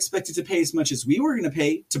were not expected to pay as much as we were going to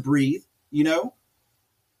pay to breathe,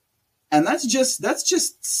 And that's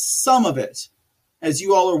just some of it, as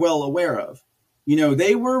you all are well aware of.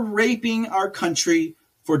 They were raping our country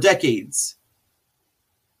for decades.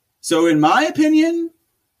 So in my opinion,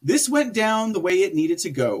 this went down the way it needed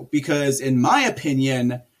to go, because in my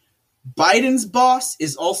opinion, Biden's boss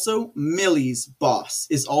is also Milley's boss,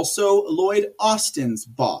 is also Lloyd Austin's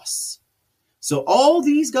boss. So all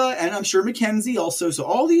these guys, and I'm sure Mackenzie also, so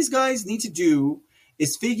all these guys need to do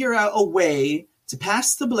is figure out a way to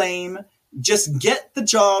pass the blame, just get the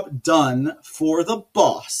job done for the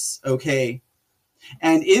boss, okay?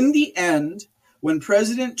 And in the end, when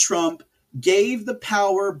President Trump gave the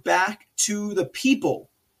power back to the people,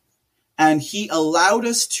 and he allowed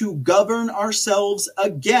us to govern ourselves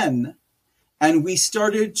again, and we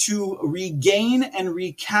started to regain and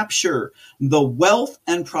recapture the wealth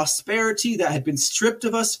and prosperity that had been stripped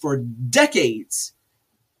of us for decades,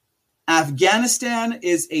 Afghanistan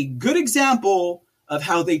is a good example of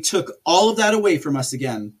how they took all of that away from us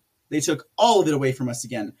again. They took all of it away from us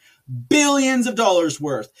again. Billions of dollars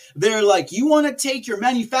worth. They're like, you want to take your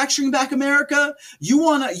manufacturing back, America? You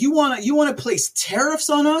want to place tariffs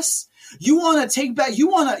on us? You want to take back, you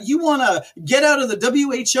want to get out of the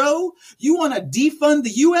WHO? You want to defund the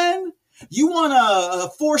UN? You want to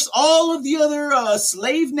force all of the other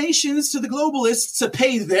slave nations to the globalists to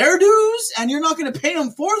pay their dues, and you're not going to pay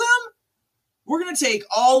them for them? We're going to take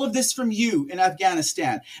all of this from you in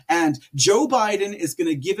Afghanistan, and Joe Biden is going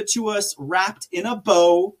to give it to us wrapped in a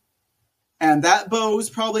bow, and that bow is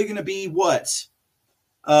probably going to be what?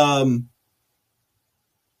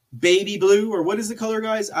 Baby blue, or what is the color,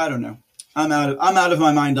 guys? I don't know. I'm out of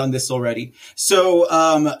my mind on this already.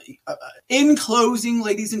 So, in closing,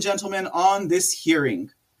 ladies and gentlemen, on this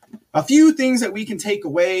hearing, a few things that we can take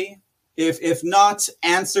away, if not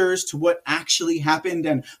answers to what actually happened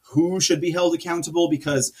and who should be held accountable,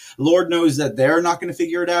 because Lord knows that they're not going to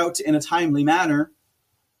figure it out in a timely manner.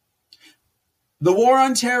 The war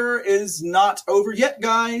on terror is not over yet,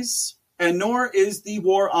 guys, and nor is the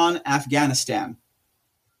war on Afghanistan.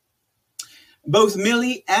 Both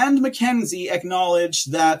Milley and Mackenzie acknowledge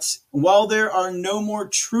that while there are no more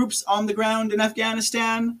troops on the ground in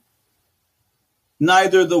Afghanistan,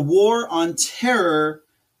 neither the war on terror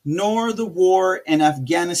nor the war in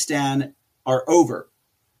Afghanistan are over.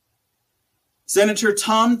 Senator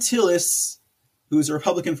Tom Tillis, who's a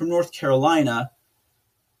Republican from North Carolina,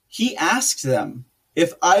 he asked them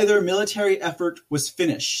if either military effort was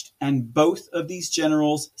finished, and both of these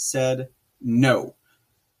generals said no.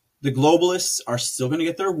 The globalists are still going to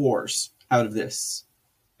get their wars out of this.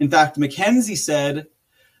 In fact, McKenzie said,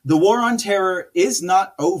 the war on terror is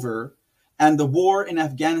not over, and the war in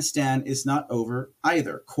Afghanistan is not over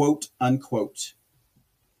either, quote unquote.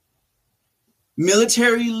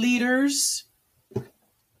 Military leaders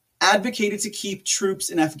advocated to keep troops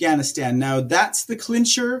in Afghanistan. Now, that's the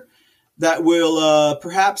clincher that will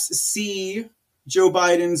perhaps see Joe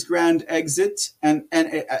Biden's grand exit, and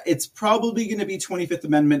it's probably going to be 25th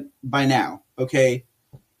Amendment by now, okay?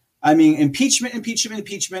 I mean, impeachment.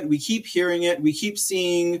 We keep hearing it. We keep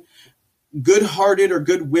seeing good-hearted or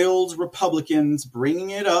good-willed Republicans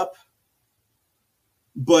bringing it up.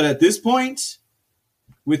 But at this point,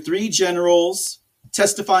 with 3 generals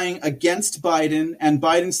testifying against Biden and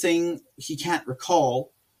Biden saying he can't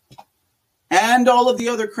recall, and all of the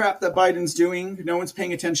other crap that Biden's doing, no one's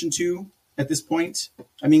paying attention to at this point.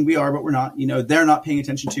 I mean, we are, but we're not. You know, they're not paying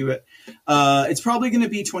attention to it. It's probably going to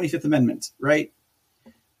be 25th Amendment, right?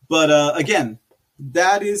 But again,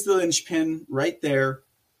 that is the linchpin right there.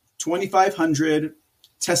 2,500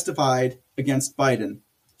 testified against Biden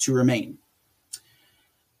to remain.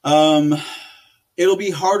 It'll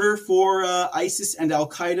be harder for ISIS and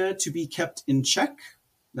Al-Qaeda to be kept in check.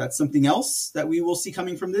 That's something else that we will see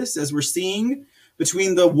coming from this, as we're seeing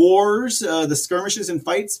between the wars, the skirmishes and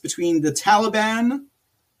fights between the Taliban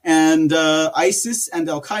and ISIS and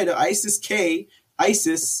Al-Qaeda,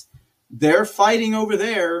 ISIS, they're fighting over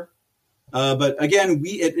there. But again,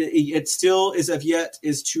 it still is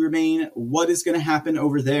to remain what is going to happen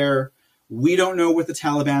over there. We don't know what the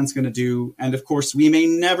Taliban's going to do. And of course, we may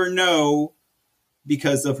never know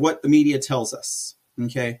because of what the media tells us.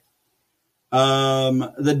 Okay.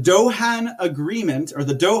 The Doha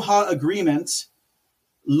Agreement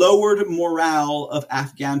lowered morale of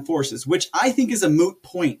Afghan forces, which I think is a moot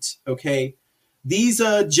point. Okay. These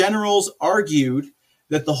generals argued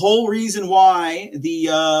that the whole reason why the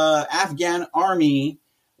Afghan army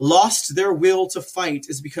lost their will to fight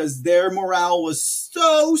is because their morale was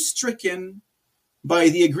so stricken by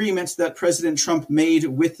the agreement that President Trump made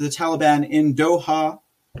with the Taliban in Doha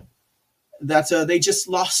that they just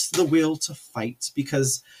lost the will to fight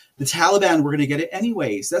because the Taliban were going to get it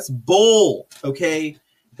anyways. That's bull, okay?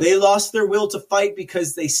 They lost their will to fight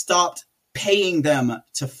because they stopped paying them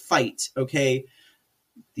to fight, okay?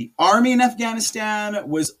 The army in Afghanistan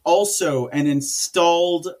was also an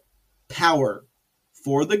installed power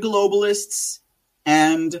for the globalists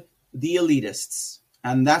and the elitists.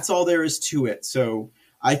 And that's all there is to it. So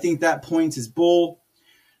I think that point is bull.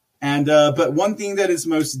 And but one thing that is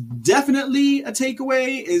most definitely a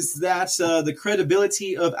takeaway is that the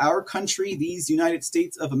credibility of our country, these United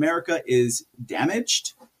States of America, is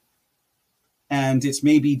damaged. And it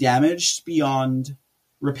may be damaged beyond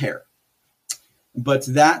repair. But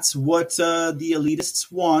that's what the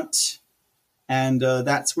elitists want. And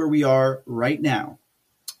that's where we are right now.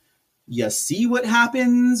 You see what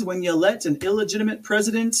happens when you let an illegitimate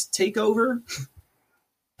president take over?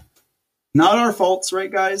 Not our faults,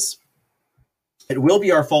 right, guys? It will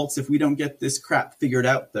be our faults if we don't get this crap figured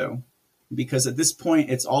out, though. Because at this point,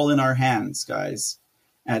 it's all in our hands, guys.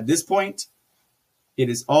 At this point, it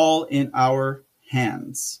is all in our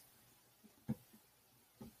hands.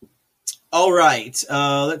 All right,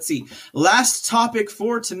 let's see. Last topic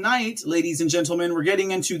for tonight, ladies and gentlemen. We're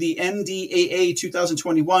getting into the NDAA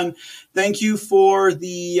 2021. Thank you for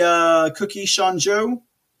the cookie, Sean Joe.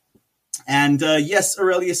 And yes,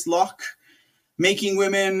 Aurelius Locke, making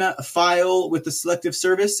women file with the Selective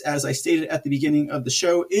Service, as I stated at the beginning of the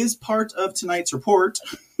show, is part of tonight's report.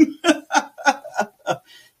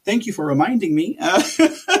 Thank you for reminding me.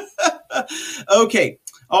 Okay.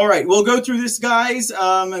 All right, we'll go through this, guys.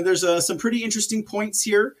 There's some pretty interesting points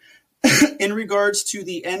here in regards to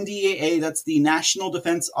the NDAA. That's the National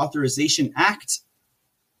Defense Authorization Act.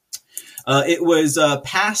 It was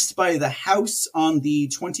passed by the House on the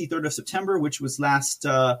 23rd of September, which was last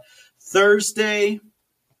Thursday.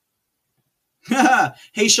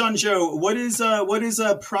 Hey, Sean Joe, what is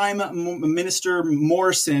Prime Minister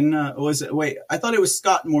Morrison? Was it? Wait, I thought it was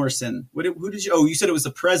Scott Morrison. Who did you? Oh, you said it was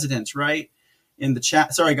the president, right? In the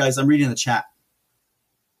chat. Sorry, guys, I'm reading the chat.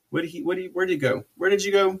 Where did he go? Where did you go?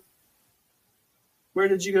 Where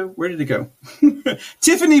did you go? Where did it go?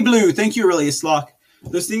 Tiffany Blue, thank you, Aurelius Locke.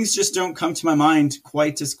 Those things just don't come to my mind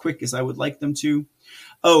quite as quick as I would like them to.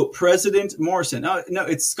 Oh, President Morrison. Oh, no,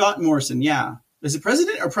 it's Scott Morrison, yeah. Is it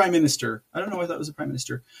president or prime minister? I don't know. I thought it was a prime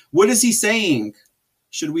minister. What is he saying?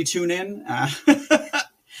 Should we tune in?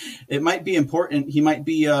 It might be important. He might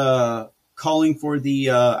be calling for the,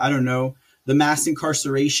 I don't know, the mass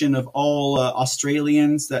incarceration of all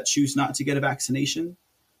Australians that choose not to get a vaccination.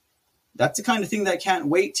 That's the kind of thing that can't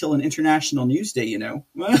wait till an international news day, you know.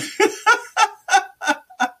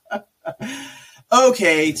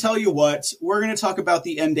 Okay, tell you what, we're going to talk about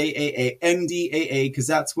the NDAA because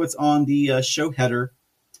that's what's on the show header.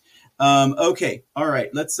 Okay, all right,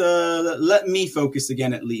 let's let me focus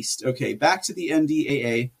again at least. Okay, back to the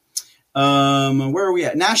NDAA. Where are we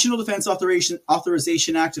at? National Defense Authorization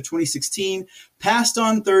Act of 2016 passed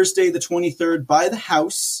on Thursday the 23rd by the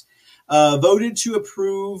House. Voted to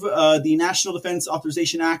approve the National Defense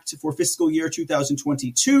Authorization Act for fiscal year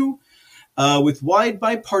 2022 with wide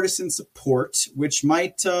bipartisan support, which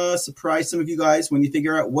might surprise some of you guys when you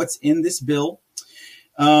figure out what's in this bill.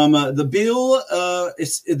 The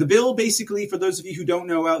bill basically, for those of you who don't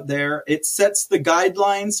know out there, it sets the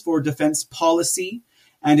guidelines for defense policy,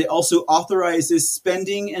 and it also authorizes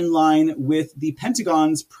spending in line with the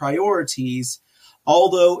Pentagon's priorities,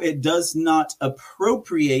 although it does not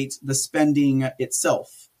appropriate the spending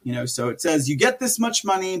itself. So it says you get this much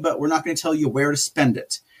money, but we're not going to tell you where to spend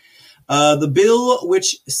it. The bill,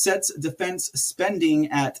 which sets defense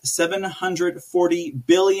spending at $740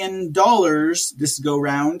 billion this go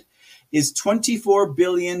round, is $24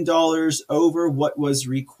 billion over what was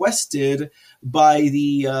requested by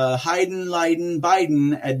the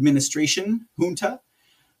Biden administration, junta.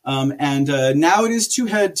 And now it is to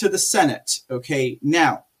head to the Senate. Okay,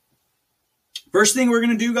 now, first thing we're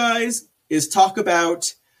going to do, guys, is talk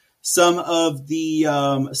about some of the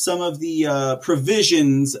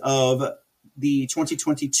provisions of the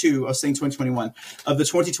 2022, I was saying 2021, of the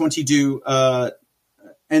 2022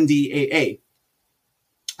 NDAA.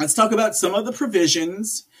 Let's talk about some of the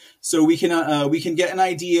provisions so we can get an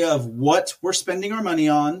idea of what we're spending our money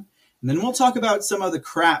on, and then we'll talk about some of the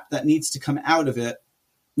crap that needs to come out of it.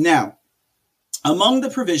 Now, among the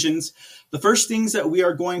provisions, the first things that we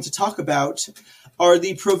are going to talk about are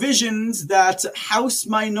the provisions that House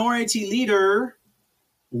Minority Leader,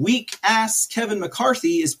 weak-ass Kevin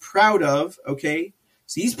McCarthy, is proud of, okay?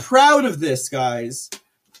 So he's proud of this, guys.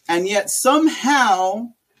 And yet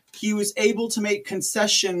somehow he was able to make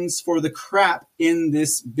concessions for the crap in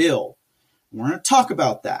this bill. We're going to talk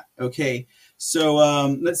about that, okay? So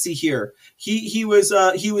let's see here. He was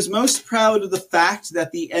most proud of the fact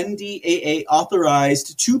that the NDAA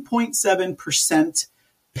authorized 2.7%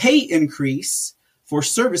 pay increase for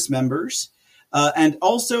service members, and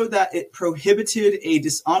also that it prohibited a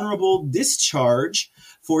dishonorable discharge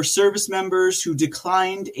for service members who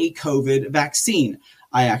declined a COVID vaccine.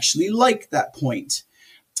 I actually like that point.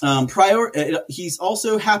 He's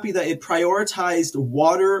also happy that it prioritized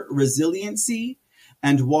water resiliency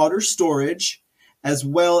and water storage, as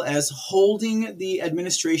well as holding the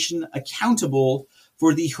administration accountable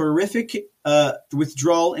for the horrific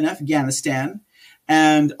withdrawal in Afghanistan,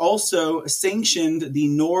 and also sanctioned the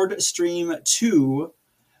Nord Stream 2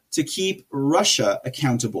 to keep Russia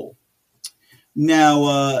accountable.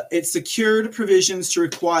 Now, it secured provisions to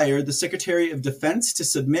require the Secretary of Defense to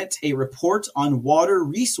submit a report on water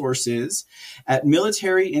resources at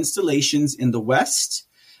military installations in the West.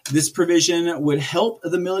 This provision would help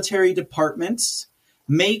the military departments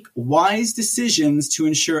make wise decisions to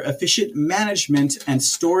ensure efficient management and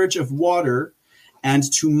storage of water and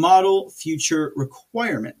to model future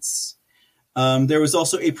requirements. There was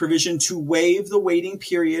also a provision to waive the waiting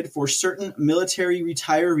period for certain military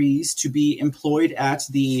retirees to be employed at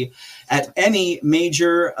any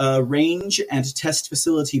major range and test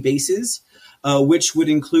facility bases, which would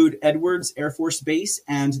include Edwards Air Force Base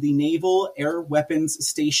and the Naval Air Weapons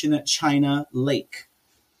Station at China Lake,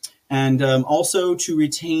 and also to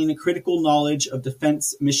retain critical knowledge of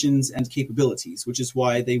defense missions and capabilities, which is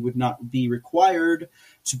why they would not be required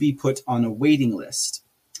to be put on a waiting list.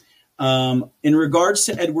 In regards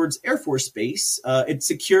to Edwards Air Force Base, it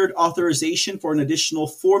secured authorization for an additional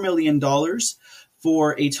 $4 million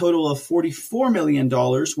for a total of $44 million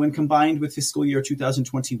when combined with fiscal year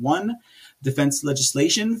 2021 defense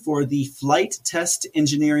legislation for the Flight Test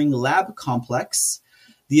Engineering Lab Complex.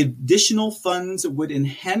 The additional funds would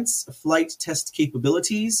enhance flight test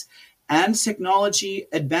capabilities and technology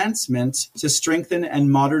advancement to strengthen and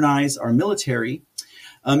modernize our military.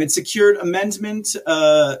 It secured an amendment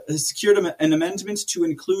to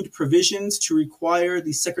include provisions to require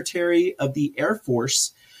the Secretary of the Air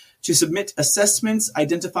Force to submit assessments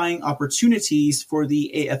identifying opportunities for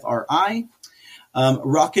the AFRI,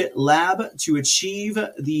 Rocket Lab to achieve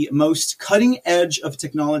the most cutting edge of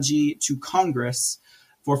technology to Congress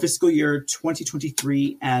for fiscal year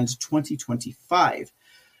 2023 and 2025.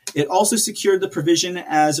 It also secured the provision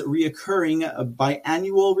as reoccurring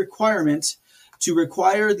biannual requirement to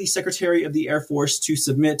require the Secretary of the Air Force to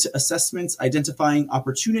submit assessments identifying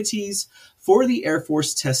opportunities for the Air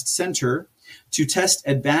Force Test Center to test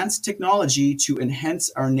advanced technology to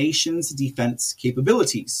enhance our nation's defense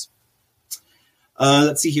capabilities.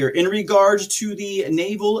 Let's see here. In regard to the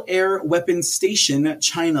Naval Air Weapons Station,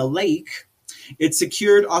 China Lake, it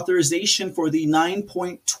secured authorization for the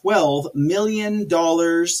 $9.12 million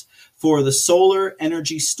for the Solar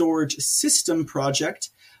Energy Storage System project,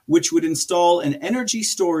 which would install an energy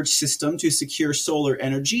storage system to secure solar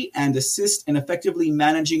energy and assist in effectively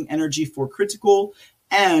managing energy for critical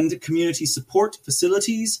and community support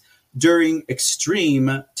facilities during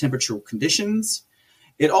extreme temperature conditions.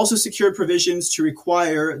 It also secured provisions to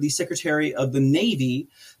require the Secretary of the Navy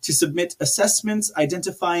to submit assessments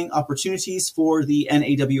identifying opportunities for the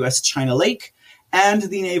NAWS China Lake and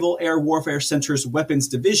the Naval Air Warfare Center's Weapons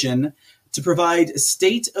Division to provide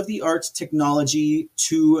state-of-the-art technology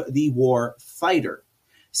to the war fighter.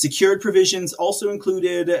 Secured provisions also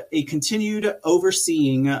included a continued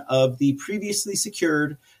overseeing of the previously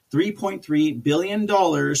secured $3.3 billion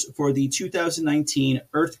for the 2019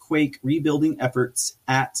 earthquake rebuilding efforts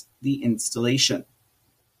at the installation.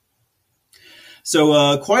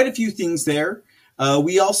 So quite a few things there.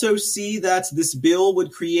 We also see that this bill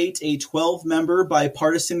would create a 12-member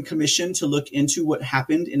bipartisan commission to look into what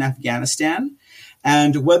happened in Afghanistan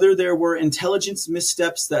and whether there were intelligence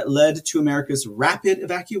missteps that led to America's rapid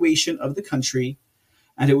evacuation of the country.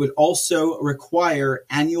 And it would also require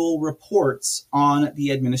annual reports on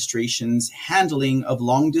the administration's handling of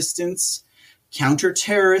long-distance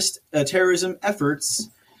counter-terrorism efforts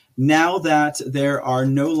now that there are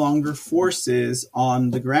no longer forces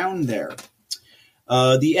on the ground there.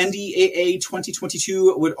 The NDAA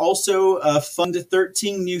 2022 would also fund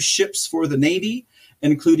 13 new ships for the Navy,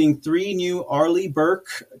 including 3 new Arleigh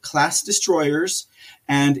Burke class destroyers,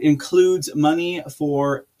 and includes money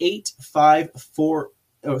for 85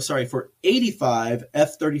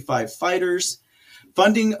 F-35 fighters,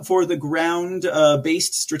 funding for the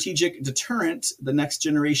ground-based strategic deterrent, the next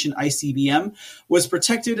generation ICBM, was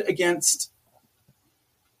protected against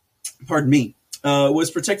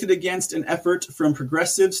an effort from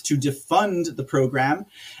progressives to defund the program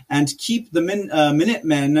and keep the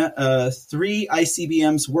Minutemen 3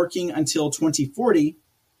 ICBMs working until 2040.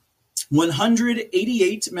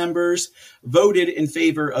 188 members voted in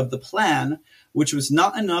favor of the plan, which was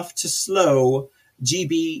not enough to slow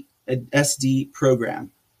GBSD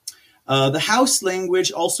program. The House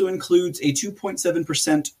language also includes a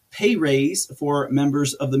 2.7% pay raise for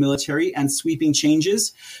members of the military and sweeping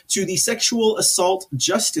changes to the sexual assault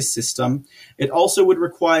justice system. It also would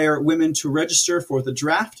require women to register for the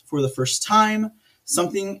draft for the first time,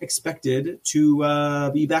 something expected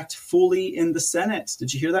to be backed fully in the Senate.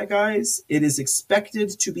 Did you hear that, guys? It is expected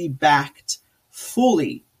to be backed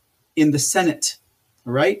fully in the Senate,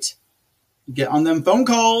 right? Get on them phone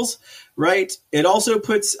calls, right? It also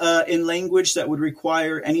puts in language that would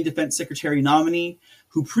require any defense secretary nominee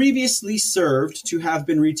who previously served to have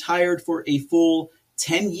been retired for a full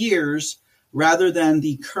 10 years rather than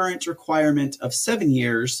the current requirement of 7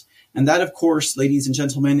 years. And that, of course, ladies and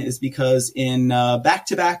gentlemen, is because in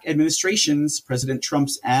back-to-back administrations, President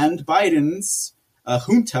Trump's and Biden's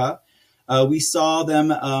junta, we saw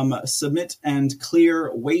them submit and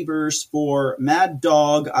clear waivers for Mad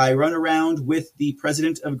Dog, I Run Around with the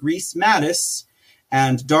President of Greece, Mattis,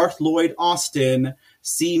 and Darth Lloyd Austin,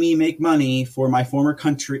 See Me Make Money for my former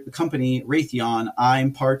company, Raytheon.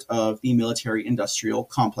 I'm part of the military-industrial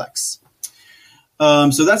complex.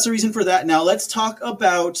 So that's the reason for that. Now let's talk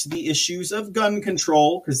about the issues of gun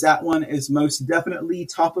control, because that one is most definitely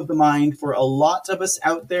top of the mind for a lot of us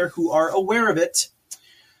out there who are aware of it.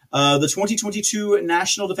 The 2022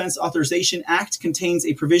 National Defense Authorization Act contains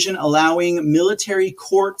a provision allowing military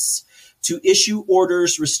courts to issue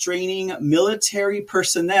orders restraining military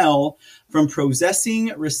personnel from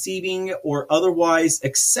possessing, receiving, or otherwise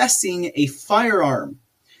accessing a firearm.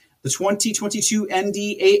 The 2022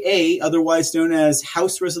 NDAA, otherwise known as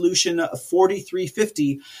House Resolution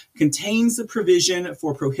 4350, contains the provision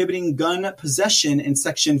for prohibiting gun possession in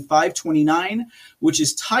Section 529, which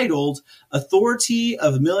is titled Authority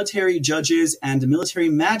of Military Judges and Military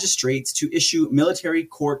Magistrates to Issue Military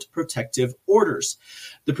Court Protective Orders.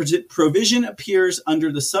 The provision appears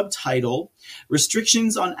under the subtitle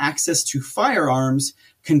Restrictions on Access to Firearms,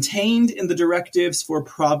 contained in the directives for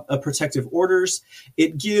protective orders.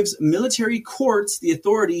 It gives military courts the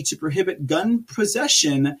authority to prohibit gun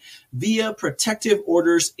possession via protective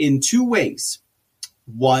orders in 2 ways.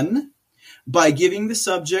 1, by giving the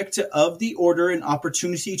subject of the order an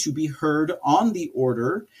opportunity to be heard on the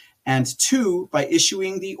order, and 2, by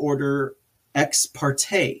issuing the order ex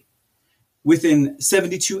parte. Within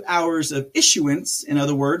 72 hours of issuance, in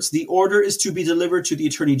other words, the order is to be delivered to the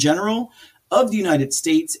Attorney General, of the United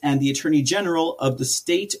States and the Attorney General of the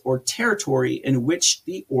state or territory in which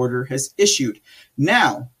the order has issued.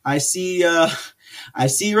 Now, I see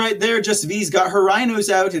right there, Just V's got her rhinos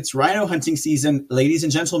out. It's rhino hunting season. Ladies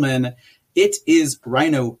and gentlemen, it is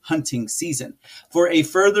rhino hunting season. For a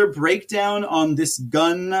further breakdown on this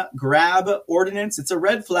gun grab ordinance, it's a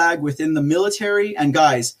red flag within the military. And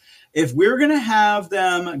guys, if we're going to have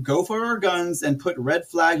them go for our guns and put red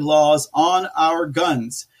flag laws on our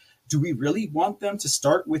guns, do we really want them to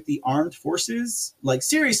start with the armed forces? Like,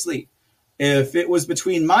 seriously, if it was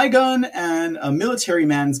between my gun and a military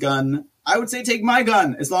man's gun, I would say take my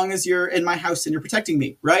gun as long as you're in my house and you're protecting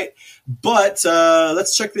me, right? But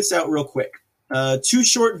let's check this out real quick. 2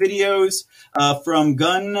 short videos from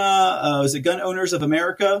Gun Owners of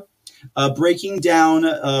America breaking down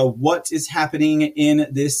what is happening in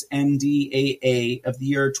this NDAA of the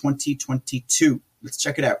year 2022. Let's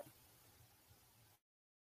check it out.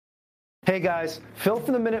 Hey guys, Phil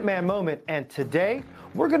from the Minuteman Moment, and today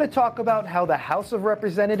we're going to talk about how the House of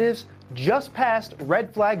Representatives just passed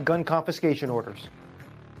red flag gun confiscation orders.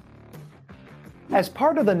 As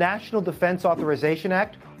part of the National Defense Authorization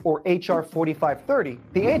Act, or H.R. 4530,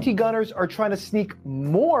 the anti-gunners are trying to sneak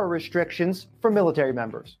more restrictions for military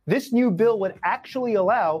members. This new bill would actually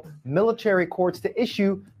allow military courts to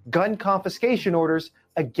issue gun confiscation orders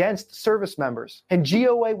against service members. And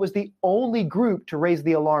GOA was the only group to raise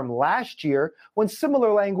the alarm last year when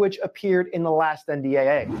similar language appeared in the last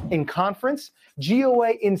NDAA. In conference,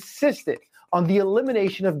 GOA insisted on the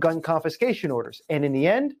elimination of gun confiscation orders. And in the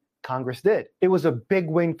end, Congress did. It was a big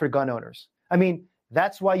win for gun owners. I mean,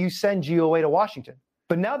 that's why you send GOA to Washington.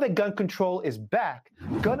 But now that gun control is back,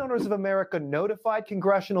 Gun Owners of America notified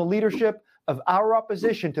congressional leadership of our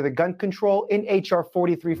opposition to the gun control in H.R.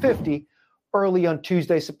 4350 early on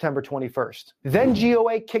Tuesday, September 21st. Then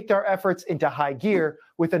GOA kicked our efforts into high gear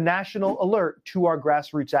with a national alert to our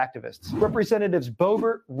grassroots activists. Representatives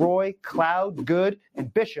Boebert, Roy, Cloud, Good,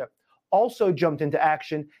 and Bishop also jumped into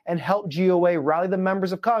action and helped GOA rally the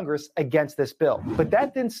members of Congress against this bill. But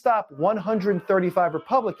that didn't stop 135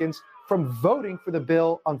 Republicans from voting for the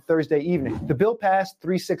bill on Thursday evening. The bill passed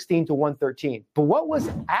 316 to 113. But what was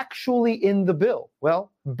actually in the bill?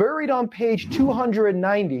 Well, buried on page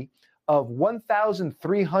 290 of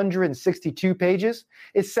 1,362 pages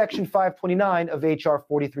is Section 529 of H.R.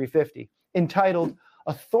 4350, entitled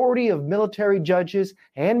Authority of Military Judges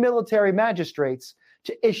and Military Magistrates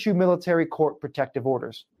to issue military court protective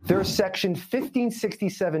orders. There's Section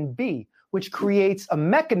 1567B, which creates a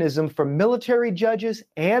mechanism for military judges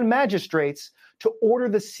and magistrates to order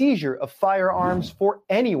the seizure of firearms for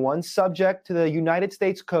anyone subject to the United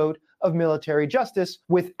States Code of Military Justice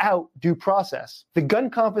without due process. The gun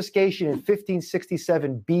confiscation in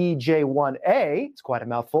 1567BJ1A, it's quite a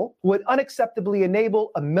mouthful, would unacceptably enable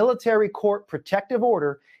a military court protective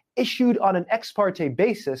order issued on an ex parte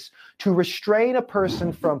basis to restrain a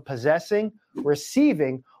person from possessing,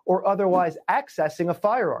 receiving, or otherwise accessing a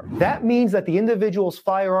firearm. That means that the individual's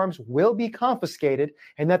firearms will be confiscated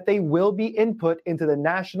and that they will be input into the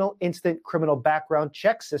National Instant Criminal Background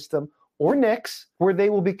Check System, or NICS, where they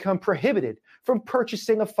will become prohibited from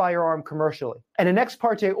purchasing a firearm commercially. And an ex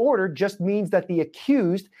parte order just means that the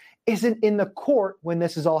accused isn't in the court when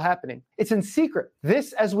this is all happening. It's in secret.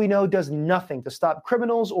 This, as we know, does nothing to stop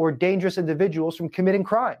criminals or dangerous individuals from committing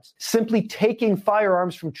crimes. Simply taking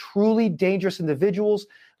firearms from truly dangerous individuals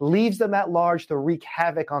leaves them at large to wreak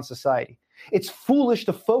havoc on society. It's foolish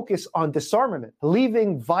to focus on disarmament,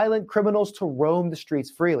 leaving violent criminals to roam the streets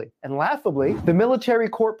freely. And laughably, the Military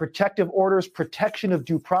Court Protective Order's protection of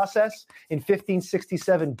due process in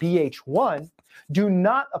 1567 BH1 do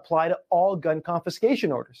not apply to all gun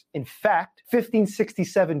confiscation orders. In fact,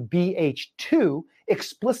 1567 BH2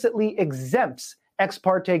 explicitly exempts ex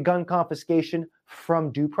parte gun confiscation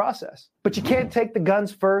from due process. But you can't take the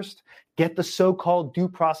guns first, get the so-called due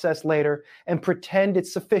process later, and pretend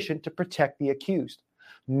it's sufficient to protect the accused.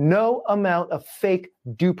 No amount of fake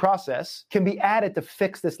due process can be added to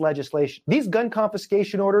fix this legislation. These gun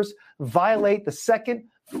confiscation orders violate the Second,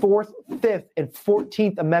 Fourth, Fifth, and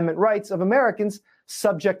 14th Amendment rights of Americans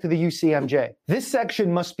subject to the UCMJ. This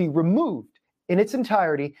section must be removed in its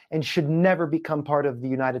entirety and should never become part of the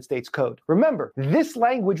United States Code. Remember, this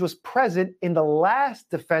language was present in the last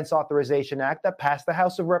Defense Authorization Act that passed the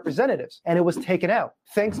House of Representatives, and it was taken out,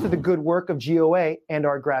 thanks to the good work of GOA and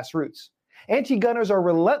our grassroots. Anti-gunners are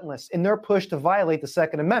relentless in their push to violate the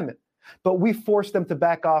Second Amendment, but we forced them to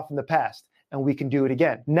back off in the past, and we can do it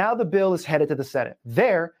again. Now the bill is headed to the Senate.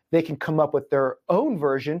 There, they can come up with their own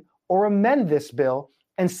version or amend this bill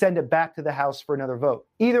and send it back to the House for another vote.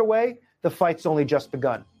 Either way, the fight's only just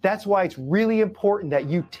begun. That's why it's really important that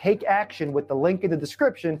you take action with the link in the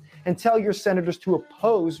description and tell your senators to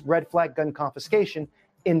oppose red flag gun confiscation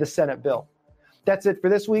in the Senate bill. That's it for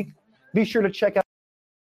this week. Be sure to check out.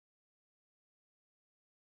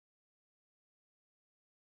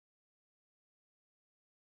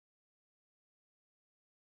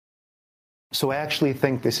 So I actually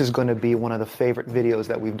think this is going to be one of the favorite videos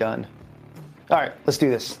that we've done. All right, let's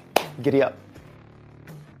do this. Giddy up.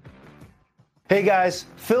 Hey guys,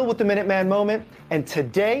 Phil with the Minuteman Moment, and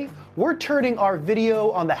today we're turning our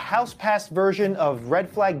video on the House-passed version of red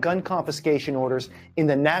flag gun confiscation orders in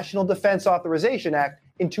the National Defense Authorization Act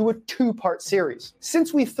into a two-part series.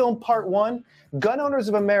 Since we filmed part one, Gun Owners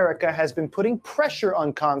of America has been putting pressure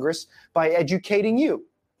on Congress by educating you,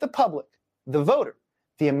 the public, the voter,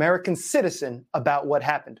 the American citizen, about what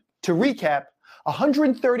happened. To recap,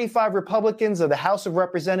 135 Republicans of the House of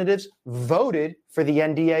Representatives voted for the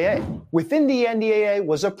NDAA. Within the NDAA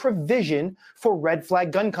was a provision for red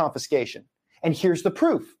flag gun confiscation. And here's the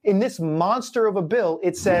proof. In this monster of a bill,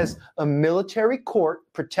 it says a military court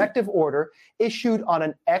protective order issued on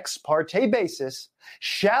an ex parte basis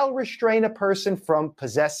shall restrain a person from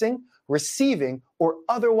possessing, receiving, or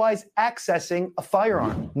otherwise accessing a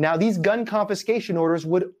firearm. Now, these gun confiscation orders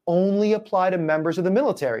would only apply to members of the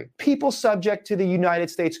military, people subject to the United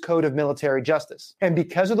States Code of Military Justice. And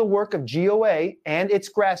because of the work of GOA and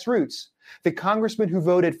its grassroots, the congressmen who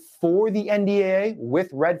voted for the NDAA with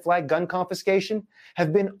red flag gun confiscation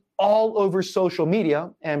have been all over social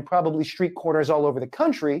media and probably street corners all over the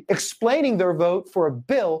country explaining their vote for a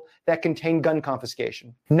bill that contained gun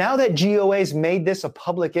confiscation. Now that GOA's made this a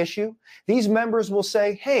public issue, these members will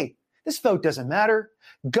say, hey, this vote doesn't matter.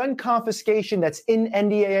 Gun confiscation that's in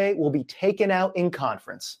NDAA will be taken out in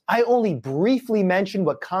conference. I only briefly mentioned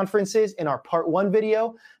what conference is in our part one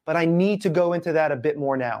video, but I need to go into that a bit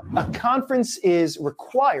more now. A conference is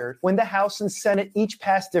required when the House and Senate each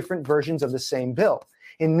pass different versions of the same bill.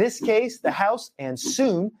 In this case, the House and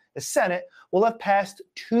soon the Senate will have passed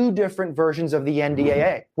two different versions of the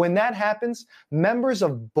NDAA. When that happens, members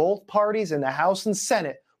of both parties in the House and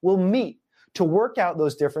Senate will meet to work out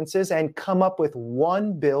those differences and come up with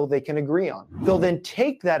one bill they can agree on. They'll then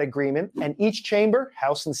take that agreement, and each chamber,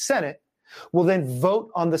 House and Senate, will then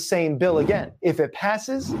vote on the same bill again. If it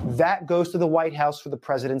passes, that goes to the White House for the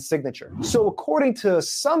president's signature. So according to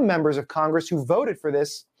some members of Congress who voted for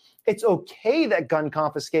this, it's okay that gun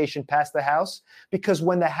confiscation passed the House because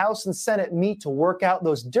when the House and Senate meet to work out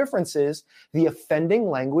those differences, the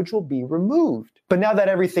offending language will be removed. But now that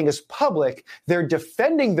everything is public, they're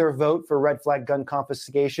defending their vote for red flag gun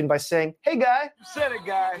confiscation by saying, hey guy,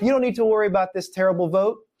 you don't need to worry about this terrible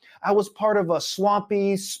vote. I was part of a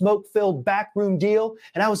swampy, smoke-filled backroom deal,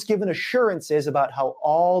 and I was given assurances about how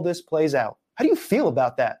all this plays out. How do you feel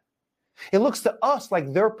about that? It looks to us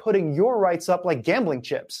like they're putting your rights up like gambling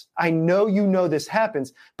chips. I know you know this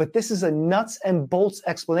happens, but this is a nuts and bolts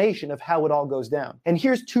explanation of how it all goes down. And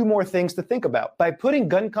here's two more things to think about. By putting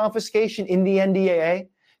gun confiscation in the NDAA,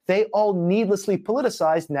 they all needlessly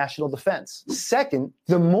politicized national defense. Second,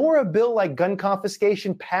 the more a bill like gun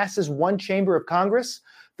confiscation passes one chamber of Congress,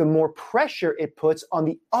 the more pressure it puts on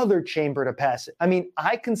the other chamber to pass it. I mean,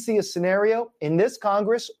 I can see a scenario in this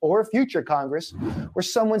Congress or a future Congress where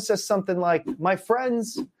someone says something like, my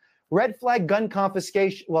friends, red flag gun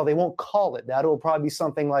confiscation, well, they won't call it that. It'll probably be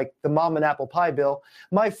something like the mom and apple pie bill.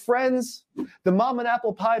 My friends, the mom and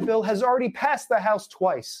apple pie bill has already passed the House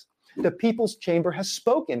twice. The People's Chamber has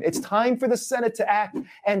spoken. It's time for the Senate to act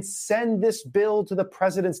and send this bill to the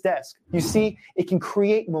president's desk. You see, it can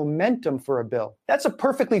create momentum for a bill. That's a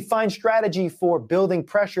perfectly fine strategy for building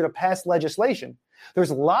pressure to pass legislation.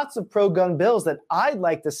 There's lots of pro-gun bills that I'd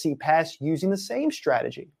like to see passed using the same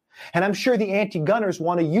strategy. And I'm sure the anti-gunners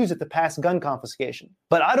want to use it to pass gun confiscation.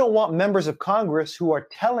 But I don't want members of Congress who are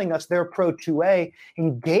telling us they're pro-2A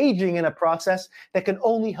engaging in a process that can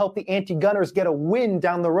only help the anti-gunners get a win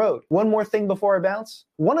down the road. One more thing before I bounce.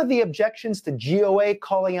 One of the objections to GOA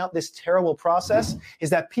calling out this terrible process is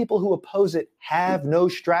that people who oppose it have no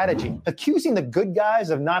strategy. Accusing the good guys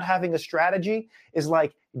of not having a strategy is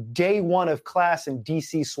like day one of class in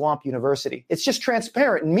DC Swamp University. It's just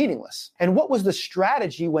transparent and meaningless. And what was the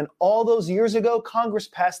strategy when all those years ago Congress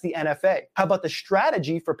passed the NFA? How about the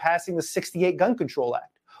strategy for passing the '68 Gun Control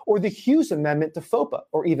Act? Or the Hughes Amendment to FOPA,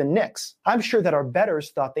 or even NICS? I'm sure that our betters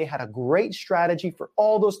thought they had a great strategy for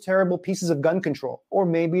all those terrible pieces of gun control. Or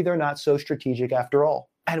maybe they're not so strategic after all.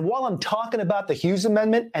 And while I'm talking about the Hughes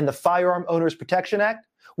Amendment and the Firearm Owners Protection Act,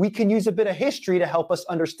 we can use a bit of history to help us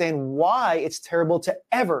understand why it's terrible to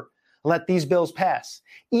ever let these bills pass,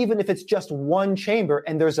 even if it's just one chamber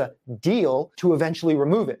and there's a deal to eventually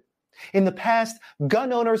remove it. In the past,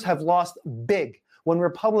 gun owners have lost big when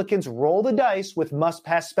Republicans roll the dice with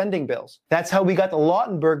must-pass spending bills. That's how we got the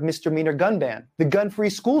Lautenberg misdemeanor gun ban, the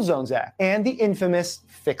Gun-Free School Zones Act, and the infamous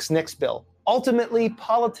Fix NICS bill. Ultimately,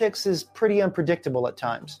 politics is pretty unpredictable at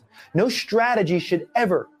times. No strategy should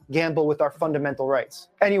ever gamble with our fundamental rights.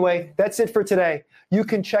 Anyway, that's it for today. You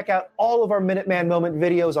can check out all of our Minuteman Moment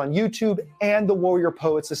videos on YouTube and the Warrior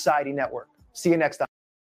Poet Society Network. See you next time.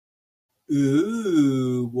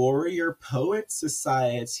 Ooh, Warrior Poet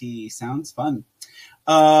Society. Sounds fun.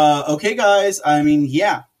 Okay, guys. I mean,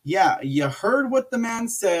 yeah, you heard what the man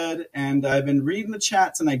said, and I've been reading the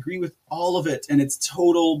chats, and I agree with all of it, and it's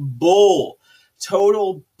total bull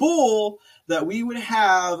that we would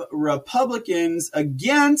have Republicans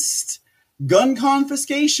against gun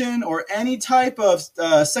confiscation or any type of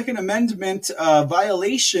Second Amendment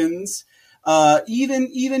violations,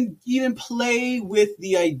 even play with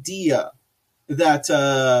the idea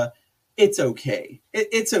that it's okay.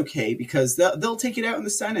 It's okay because they'll take it out in the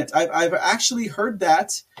Senate. I've actually heard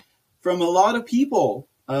that from a lot of people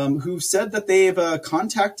who've said that they've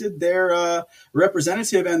contacted their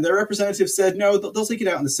representative, and their representative said, no, they'll take it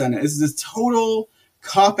out in the Senate. This is a total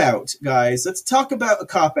cop-out, guys. Let's talk about a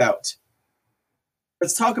cop-out.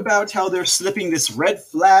 Let's talk about how they're slipping this red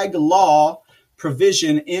flag law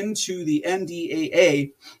provision into the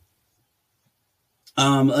NDAA.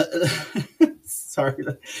 Sorry.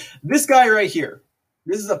 This guy right here.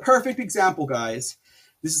 This is a perfect example, guys.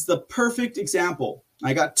 This is the perfect example.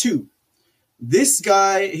 I got two. This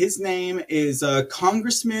guy, his name is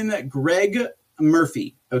Congressman Greg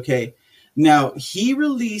Murphy. Okay. Now, he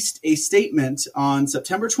released a statement on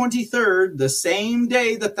September 23rd, the same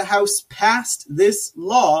day that the House passed this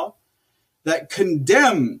law, that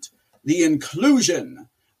condemned the inclusion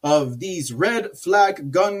of these red flag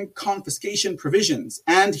gun confiscation provisions.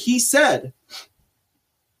 And he said,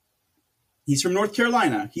 he's from North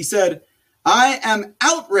Carolina. He said, I am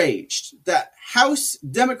outraged that House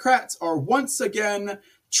Democrats are once again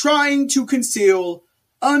trying to conceal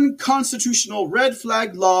unconstitutional red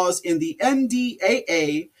flag laws in the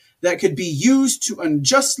NDAA that could be used to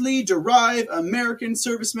unjustly deprive American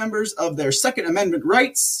service members of their Second Amendment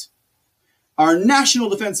rights. Our National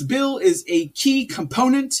Defense Bill is a key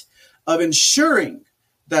component of ensuring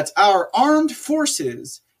that our armed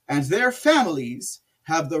forces and their families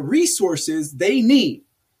have the resources they need,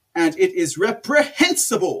 and it is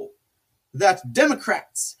reprehensible that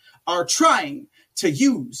Democrats are trying to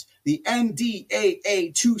use the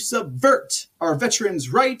NDAA to subvert our veterans'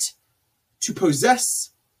 right to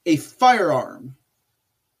possess a firearm.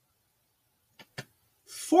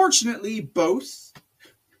 Fortunately, both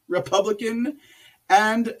Republican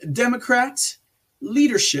and Democrat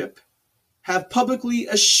leadership have publicly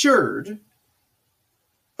assured.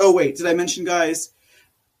 Oh, wait, did I mention, guys?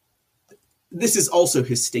 This is also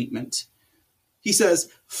his statement. He says,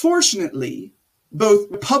 fortunately,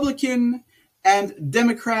 both Republican and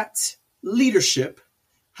Democrat leadership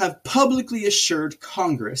have publicly assured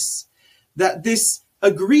Congress that this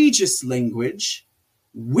egregious language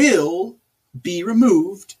will be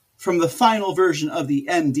removed from the final version of the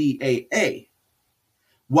NDAA.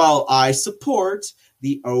 While I support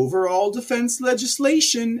the overall defense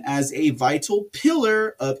legislation as a vital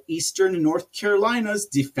pillar of Eastern North Carolina's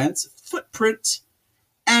defense footprint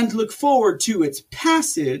and look forward to its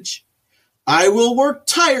passage, I will work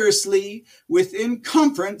tirelessly within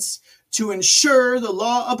conference to ensure the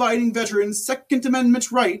law-abiding veterans' Second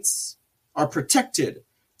Amendment rights are protected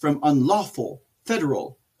from unlawful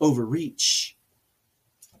federal overreach.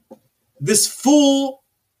 This full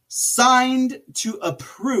signed to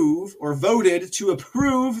approve or voted to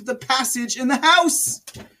approve the passage in the House.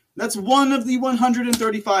 That's one of the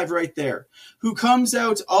 135 right there, who comes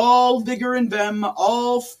out all vigor and vim,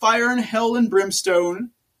 all fire and hell and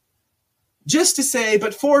brimstone, just to say,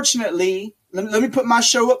 but fortunately, let me put my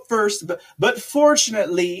show up first, but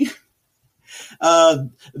fortunately,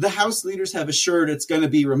 the House leaders have assured it's going to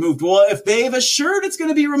be removed. Well, if they've assured it's going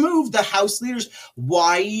to be removed, the House leaders,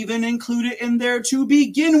 why even include it in there to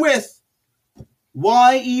begin with?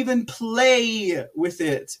 Why even play with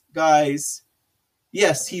it, guys?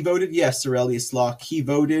 Yes, he voted yes, Aurelius Locke. He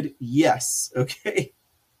voted yes, okay?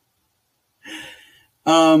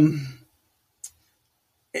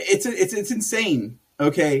 It's insane,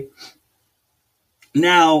 okay?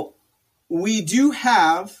 Now, we do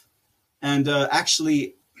have, and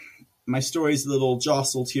actually, my story's a little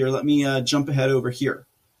jostled here. Let me jump ahead over here.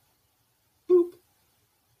 Boop.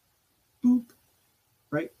 Boop.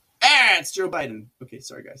 Right? It's Joe Biden. Okay,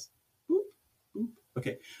 sorry, guys. Boop. Boop.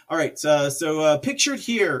 Okay. All right. So pictured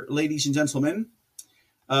here, ladies and gentlemen,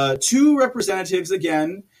 two representatives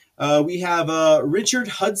again We have Richard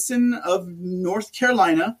Hudson of North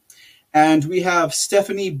Carolina, and we have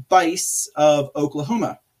Stephanie Bice of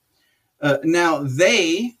Oklahoma. Now,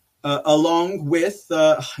 they, along with,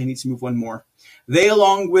 I need to move one more. They,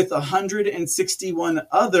 along with 161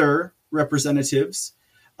 other representatives,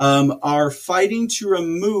 are fighting to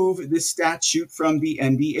remove this statute from the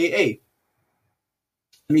NDAA.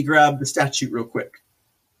 Let me grab the statute real quick.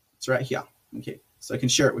 It's right here. Okay, so I can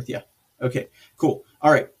share it with you. Okay, cool.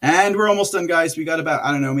 All right, and we're almost done, guys. We got about,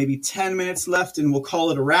 I don't know, maybe 10 minutes left, and we'll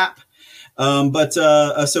call it a wrap.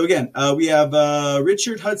 So again, we have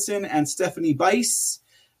Richard Hudson and Stephanie Bice.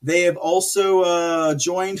 They have also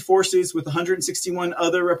joined forces with 161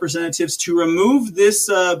 other representatives to remove this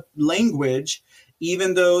language,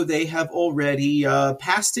 even though they have already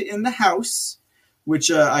passed it in the House. Which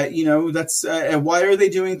that's why are they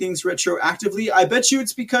doing things retroactively? I bet you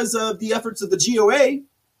it's because of the efforts of the GOA.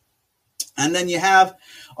 And then you have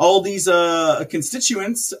all these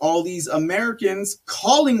constituents, all these Americans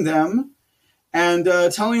calling them and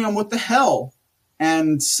telling them what the hell.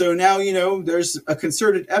 And so now, there's a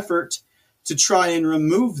concerted effort to try and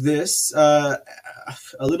remove this a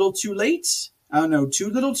little too late. I don't know, too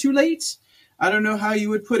little too late. I don't know how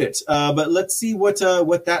you would put it, but let's see what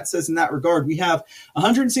that says in that regard. We have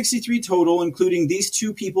 163 total, including these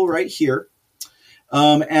two people right here.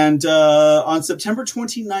 And on September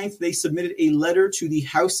 29th, they submitted a letter to the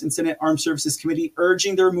House and Senate Armed Services Committee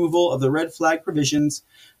urging the removal of the red flag provisions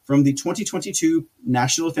from the 2022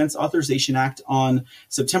 National Defense Authorization Act. On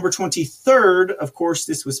September 23rd, of course,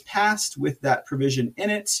 this was passed with that provision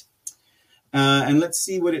in it. And let's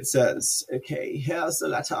see what it says. Okay, here's the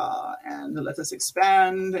letter, and let us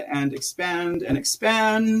expand and expand and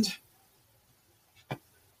expand.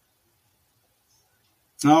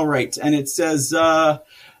 All right, and it says,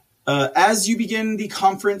 as you begin the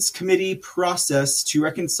conference committee process to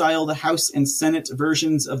reconcile the House and Senate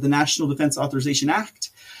versions of the National Defense Authorization Act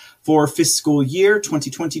for fiscal year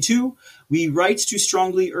 2022, we write to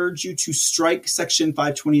strongly urge you to strike Section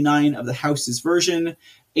 529 of the House's version,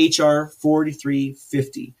 H.R.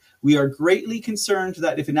 4350. We are greatly concerned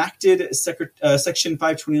that if enacted, Section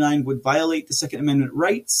 529 would violate the Second Amendment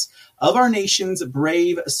rights of our nation's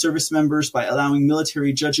brave service members by allowing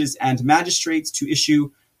military judges and magistrates to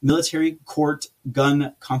issue military court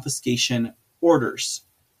gun confiscation orders.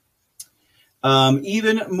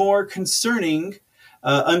 Even more concerning,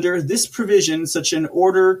 under this provision, such an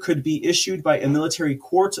order could be issued by a military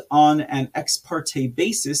court on an ex parte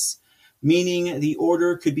basis, meaning the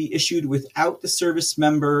order could be issued without the service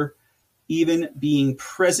member even being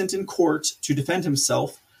present in court to defend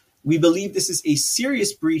himself. We believe this is a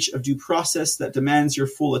serious breach of due process that demands your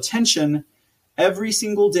full attention. Every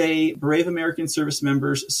single day, brave American service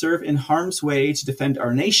members serve in harm's way to defend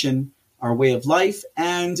our nation, our way of life,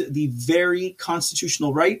 and the very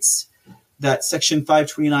constitutional rights that Section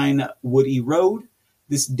 529 would erode.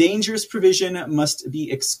 This dangerous provision must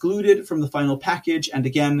be excluded from the final package, and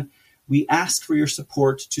again, we ask for your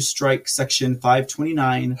support to strike Section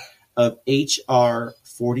 529 of H.R.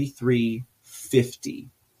 4350.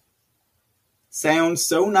 Sounds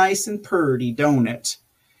so nice and purty, don't it?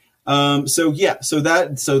 So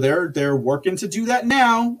they're working to do that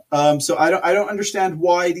now. So I don't understand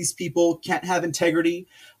why these people can't have integrity,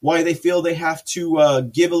 why they feel they have to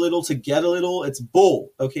give a little to get a little. It's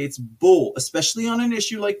bull. Okay, it's bull, especially on an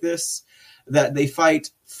issue like this that they fight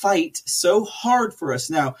so hard for us.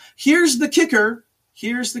 Now, here's the kicker.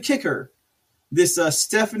 This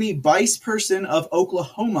Stephanie Bice person of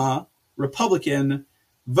Oklahoma, Republican,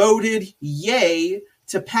 voted yay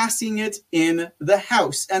to passing it in the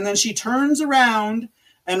House. And then she turns around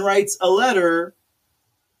and writes a letter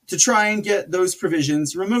to try and get those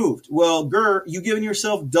provisions removed. Well, you giving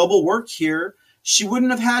yourself double work here. She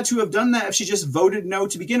wouldn't have had to have done that if she just voted no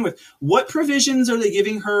to begin with. What provisions are they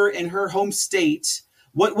giving her in her home state?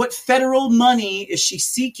 What federal money is she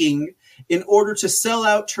seeking in order to sell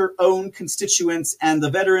out her own constituents and the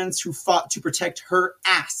veterans who fought to protect her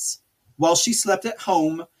ass while she slept at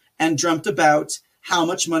home and dreamt about how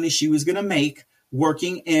much money she was going to make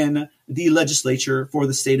working in the legislature for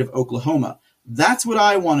the state of Oklahoma? That's what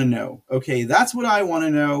I want to know. Okay, that's what I want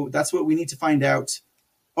to know. That's what we need to find out.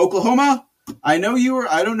 Oklahoma, I know you are.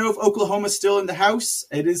 I don't know if Oklahoma's still in the House.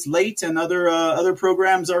 It is late, and other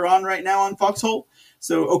programs are on right now on Foxhole.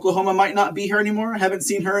 So Oklahoma might not be here anymore. I haven't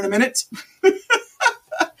seen her in a minute.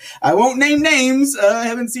 I won't name names. I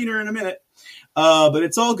haven't seen her in a minute. But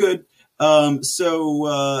it's all good. I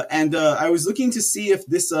was looking to see if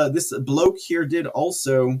this bloke here did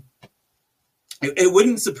also. It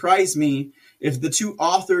wouldn't surprise me if the two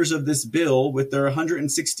authors of this bill, with their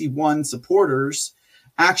 161 supporters,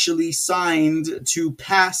 actually signed to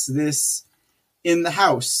pass this in the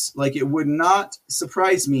House. Like, it would not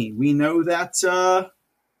surprise me. We know that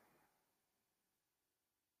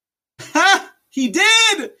he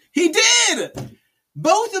did! He did!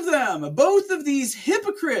 Both of them! Both of these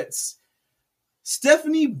hypocrites!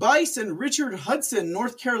 Stephanie Bice and Richard Hudson,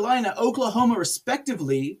 North Carolina, Oklahoma,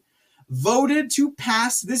 respectively, voted to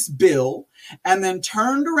pass this bill and then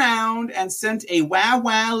turned around and sent a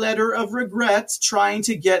wah-wah letter of regret trying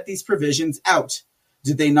to get these provisions out.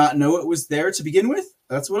 Did they not know it was there to begin with?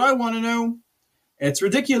 That's what I want to know. It's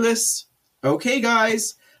ridiculous. Okay,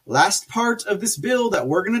 guys, last part of this bill that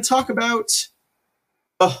we're going to talk about.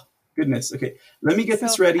 Oh, goodness. Okay, let me get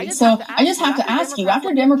this ready. I just have to ask you,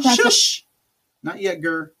 after Democrats... Shush! Not yet,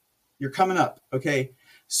 Gur. You're coming up, okay?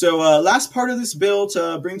 So last part of this bill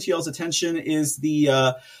to bring to y'all's attention is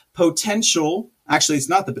the potential, actually it's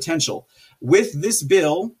not the potential, with this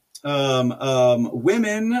bill,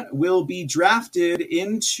 women will be drafted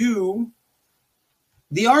into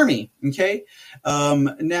the Army, okay?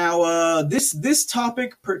 Now, this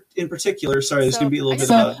topic in particular, sorry, there's going to be a little bit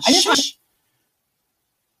of a shush.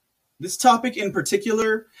 This topic in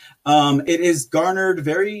particular, it has garnered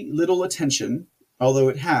very little attention, although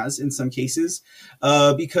it has in some cases,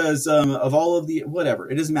 because of all of the, whatever,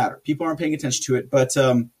 it doesn't matter. People aren't paying attention to it. But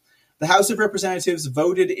the House of Representatives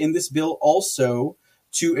voted in this bill also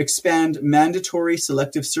to expand mandatory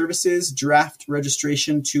selective services draft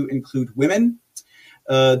registration to include women.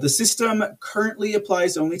 The system currently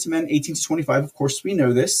applies only to men 18 to 25. Of course, we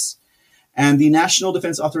know this. And the National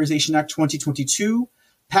Defense Authorization Act 2022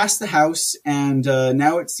 passed the House, and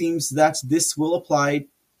now it seems that this will apply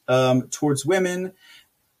towards women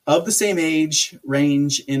of the same age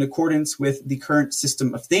range in accordance with the current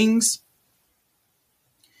system of things.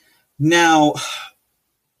 Now,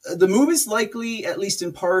 the move is likely, at least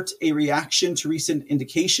in part, a reaction to recent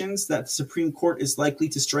indications that the Supreme Court is likely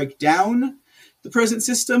to strike down the present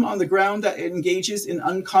system on the ground that it engages in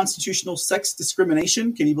unconstitutional sex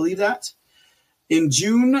discrimination. Can you believe that? In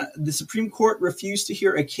June, the Supreme Court refused to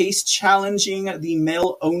hear a case challenging the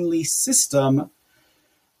male-only system,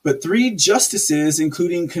 but 3 justices,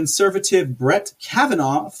 including conservative Brett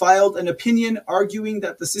Kavanaugh, filed an opinion arguing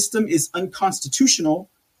that the system is unconstitutional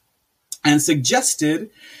and suggested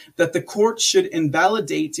that the court should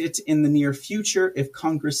invalidate it in the near future if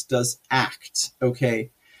Congress does act.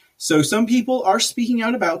 Okay, so some people are speaking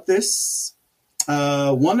out about this.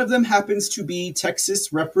 One of them happens to be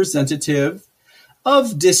Texas Representative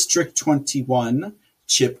of District 21,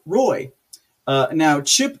 Chip Roy. Now,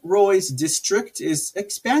 Chip Roy's district is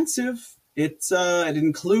expansive. It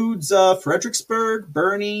includes Fredericksburg,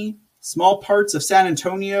 Bernie, small parts of San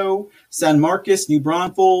Antonio, San Marcos, New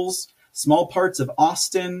Braunfels, small parts of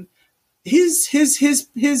Austin. His piece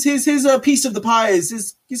of the pie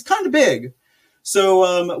is kind of big.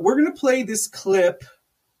 So we're going to play this clip,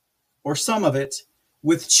 or some of it,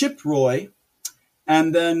 with Chip Roy.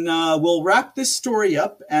 And then we'll wrap this story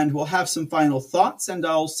up and we'll have some final thoughts and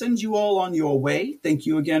I'll send you all on your way. Thank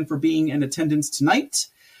you again for being in attendance tonight.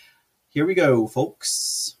 Here we go,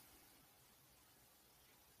 folks.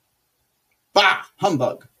 Bah!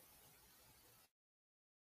 Humbug.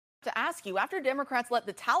 To ask you, after Democrats let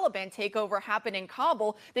the Taliban takeover happen in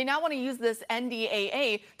Kabul, they now want to use this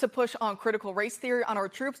NDAA to push on critical race theory on our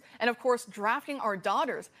troops and, of course, drafting our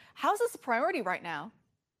daughters. How's this a priority right now?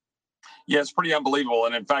 Yeah, it's pretty unbelievable.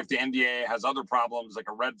 And in fact, the NDAA has other problems like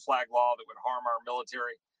a red flag law that would harm our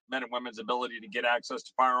military, men and women's ability to get access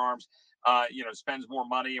to firearms, spends more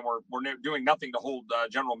money. And we're doing nothing to hold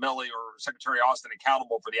General Milley or Secretary Austin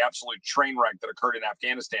accountable for the absolute train wreck that occurred in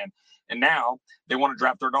Afghanistan. And now they want to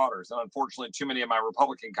draft their daughters. And unfortunately, too many of my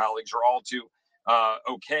Republican colleagues are all too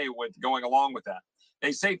okay with going along with that.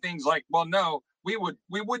 They say things like, well, no, we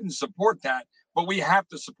wouldn't support that. But we have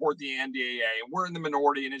to support the NDAA, and we're in the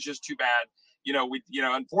minority, and it's just too bad.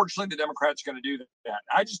 Unfortunately, the Democrats are going to do that.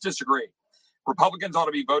 I just disagree. Republicans ought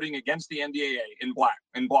to be voting against the NDAA in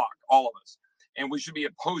block, all of us. And we should be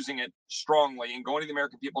opposing it strongly and going to the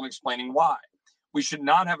American people and explaining why. We should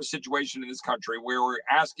not have a situation in this country where we're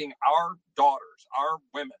asking our daughters, our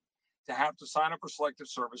women, to have to sign up for selective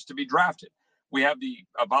service to be drafted. We have the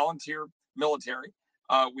volunteer military.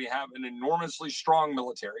 We have an enormously strong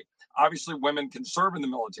military. Obviously, women can serve in the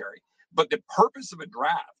military, but the purpose of a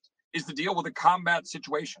draft is to deal with a combat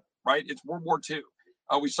situation, right? It's World War II.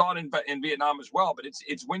 We saw it in Vietnam as well, but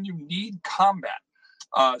it's when you need combat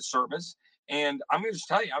service. And I'm going to just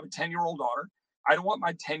tell you, I have a 10-year-old daughter. I don't want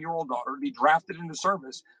my 10-year-old daughter to be drafted into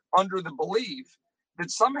service under the belief that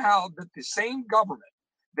somehow that the same government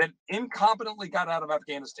that incompetently got out of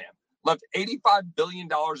Afghanistan left $85 billion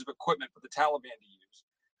of equipment for the Taliban to use,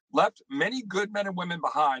 left many good men and women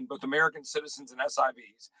behind, both American citizens and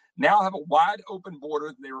SIVs, now have a wide open border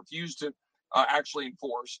that they refuse to actually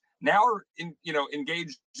enforce, now are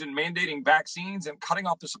engaged in mandating vaccines and cutting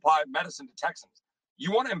off the supply of medicine to Texans.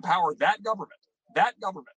 You want to empower that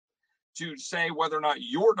government to say whether or not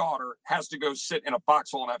your daughter has to go sit in a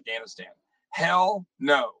foxhole in Afghanistan. Hell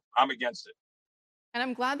no, I'm against it. And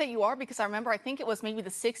I'm glad that you are, because I remember, I think it was maybe the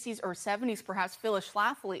 60s or 70s, perhaps, Phyllis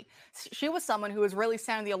Schlafly. She was someone who was really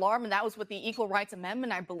sounding the alarm, and that was with the Equal Rights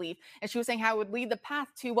Amendment, I believe. And she was saying how it would lead the path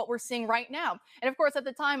to what we're seeing right now. And of course, at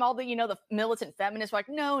the time, all the, the militant feminists were like,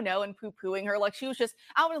 no, and poo-pooing her. Like, she was just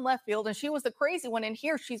out in left field, and she was the crazy one. And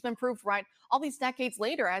here, she's been proved right all these decades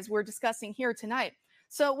later, as we're discussing here tonight.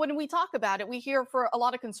 So when we talk about it, we hear, for a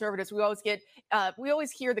lot of conservatives, we always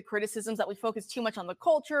hear the criticisms that we focus too much on the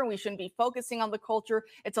culture and we shouldn't be focusing on the culture.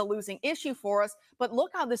 It's a losing issue for us. But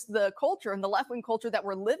look how the culture and the left-wing culture that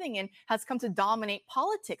we're living in has come to dominate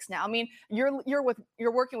politics now. I mean, you're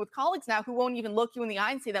working with colleagues now who won't even look you in the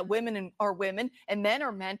eye and say that women are women and men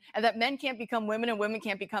are men, and that men can't become women and women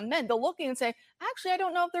can't become men. They'll look at you and say, actually, I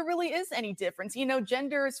don't know if there really is any difference.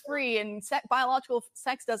 Gender is free and biological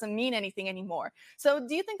sex doesn't mean anything anymore. So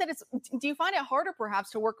do you think that do you find it harder perhaps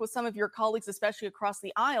to work with some of your colleagues, especially across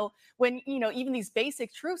the aisle, when, even these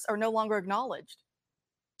basic truths are no longer acknowledged?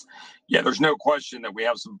 Yeah, there's no question that we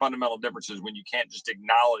have some fundamental differences when you can't just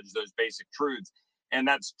acknowledge those basic truths. And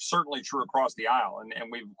that's certainly true across the aisle.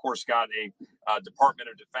 And we've, of course, got a Department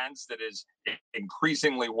of Defense that is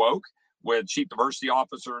increasingly woke, with chief diversity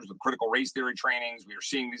officers, with critical race theory trainings. We are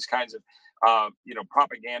seeing these kinds of,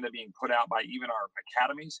 propaganda being put out by even our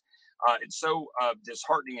academies. It's so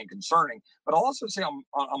disheartening and concerning. But I'll also say on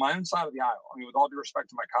my own side of the aisle, I mean, with all due respect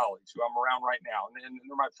to my colleagues who I'm around right now, and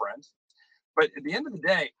they're my friends, but at the end of the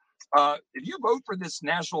day, if you vote for this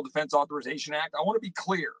National Defense Authorization Act, I want to be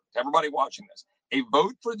clear to everybody watching this. A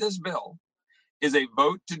vote for this bill is a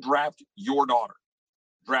vote to draft your daughter,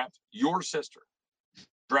 draft your sister,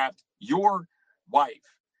 draft your wife.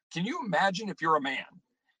 Can you imagine if you're a man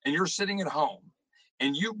and you're sitting at home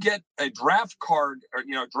and you get a draft card or,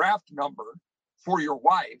 draft number for your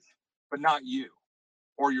wife, but not you,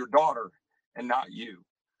 or your daughter and not you?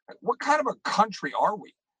 What kind of a country are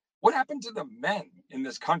we? What happened to the men in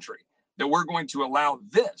this country that we're going to allow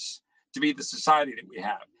this to be the society that we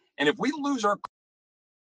have? And if we lose our...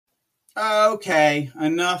 Okay,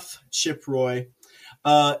 enough, Chip Roy.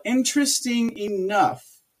 Interesting enough,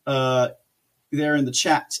 there in the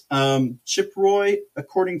chat, Chip Roy,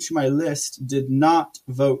 according to my list, did not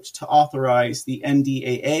vote to authorize the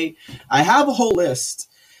NDAA. I have a whole list,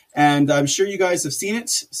 and I'm sure you guys have seen it.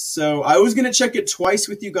 So I was going to check it twice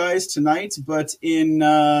with you guys tonight, but in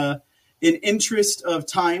interest of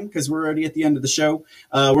time, because we're already at the end of the show,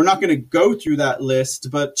 we're not going to go through that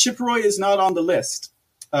list. But Chip Roy is not on the list.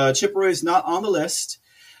 Chip Roy is not on the list.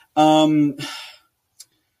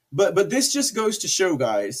 But this just goes to show,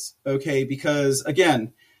 guys, okay, because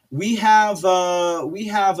again, we have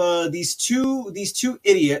these two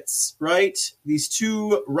idiots, right? These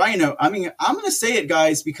two rhino. I mean, I'm going to say it,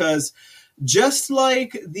 guys, because just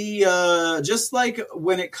like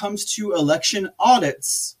when it comes to election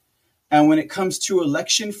audits and when it comes to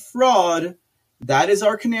election fraud, that is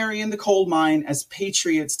our canary in the coal mine as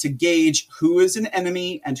patriots to gauge who is an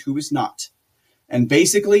enemy and who is not. And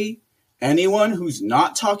basically, anyone who's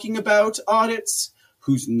not talking about audits,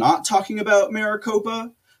 who's not talking about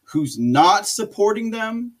Maricopa, who's not supporting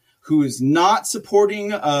them, who is not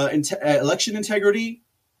supporting election integrity,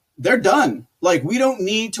 they're done. Like, we don't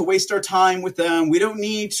need to waste our time with them. We don't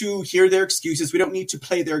need to hear their excuses. We don't need to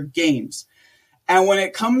play their games. And when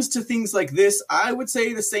it comes to things like this, I would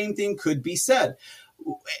say the same thing could be said.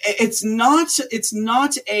 It's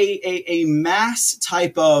not a mass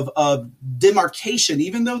type of demarcation,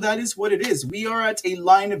 even though that is what it is. We are at a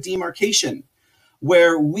line of demarcation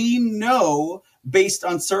where we know, based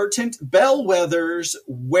on certain bellwethers,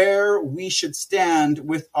 where we should stand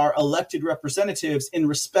with our elected representatives in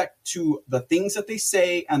respect to the things that they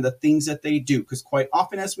say and the things that they do. Because quite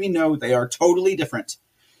often, as we know, they are totally different.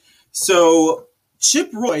 So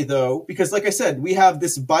Chip Roy, though, because like I said, we have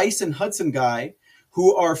this Bice and Hudson guy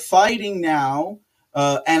who are fighting now,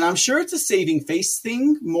 and I'm sure it's a saving face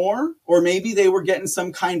thing more, or maybe they were getting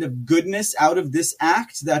some kind of goodness out of this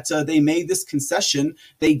act that they made this concession.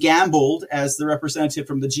 They gambled, as the representative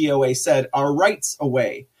from the GOA said, our rights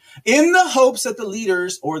away, in the hopes that the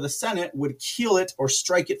leaders or the Senate would kill it or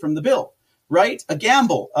strike it from the bill, right? A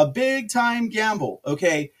gamble, a big time gamble,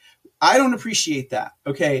 okay? I don't appreciate that,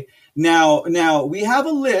 okay? Now we have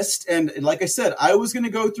a list, and like I said, I was going to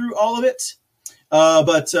go through all of it.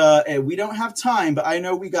 But we don't have time. But I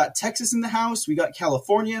know we got Texas in the house. We got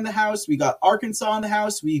California in the house. We got Arkansas in the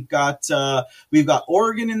house. We've got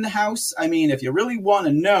Oregon in the house. I mean, if you really want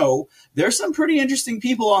to know, there's some pretty interesting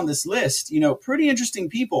people on this list. Pretty interesting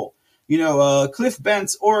people. Cliff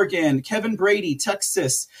Bentz, Oregon, Kevin Brady,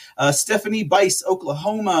 Texas, Stephanie Bice,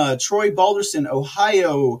 Oklahoma, Troy Balderson,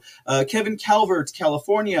 Ohio, Kevin Calvert,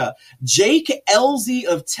 California, Jake Elzy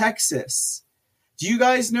of Texas. Do you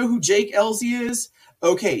guys know who Jake Elzy is?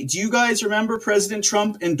 Okay, do you guys remember President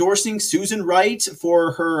Trump endorsing Susan Wright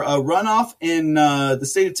for her runoff in the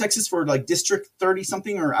state of Texas for like District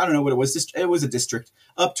 30-something, or I don't know what it was. It was a district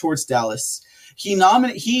up towards Dallas.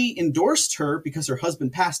 He endorsed her because her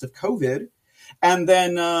husband passed of COVID. And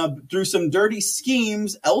then through some dirty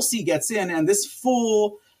schemes, Elsie gets in, and this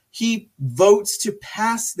fool, he votes to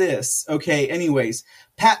pass this. Okay, anyways,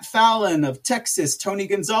 Pat Fallon of Texas, Tony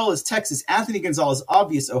Gonzalez, Texas, Anthony Gonzalez,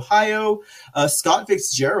 obvious, Ohio, Scott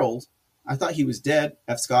Fitzgerald. I thought he was dead.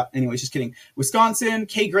 F. Scott. Anyways, just kidding. Wisconsin,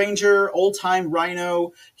 Kay Granger, Old Time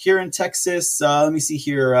Rhino here in Texas. Let me see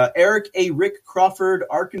here. Eric A. Rick Crawford,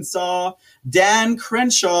 Arkansas. Dan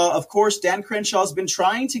Crenshaw. Of course, Dan Crenshaw's been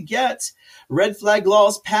trying to get red flag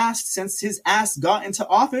laws passed since his ass got into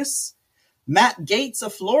office. Matt Gaetz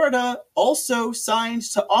of Florida also signed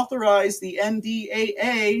to authorize the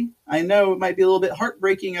NDAA. I know it might be a little bit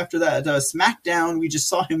heartbreaking after that smackdown we just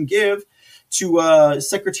saw him give to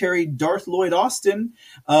Secretary Darth Lloyd Austin.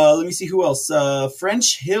 Let me see who else.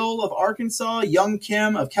 French Hill of Arkansas, Young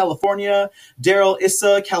Kim of California, Daryl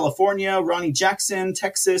Issa, California, Ronnie Jackson,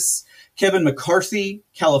 Texas, Kevin McCarthy,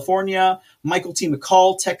 California, Michael T.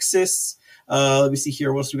 McCall, Texas. Let me see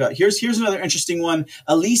here. What else we got? Here's another interesting one.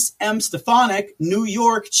 Elise M. Stefanik, New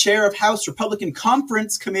York, chair of House Republican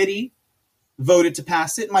Conference Committee, voted to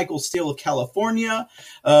pass it. Michael Steele of California.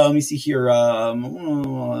 Let me see here. Devin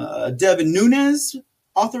Nunes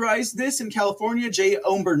authorized this in California. Jay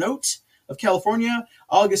Ombernote of California.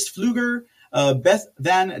 August Pfluger. Beth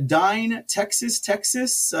Van Dyne,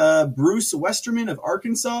 Texas. Bruce Westerman of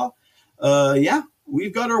Arkansas. Yeah.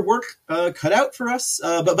 We've got our work cut out for us.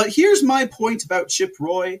 But here's my point about Chip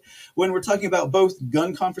Roy when we're talking about both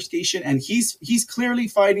gun confiscation, and he's clearly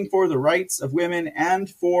fighting for the rights of women and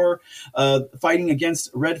for fighting against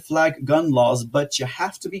red flag gun laws. But you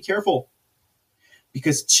have to be careful,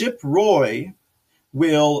 because Chip Roy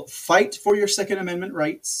will fight for your Second Amendment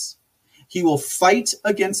rights. He will fight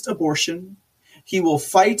against abortion. He will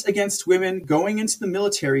fight against women going into the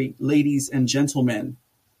military, ladies and gentlemen.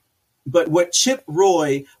 But what Chip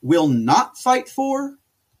Roy will not fight for,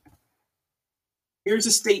 here's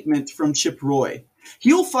a statement from Chip Roy.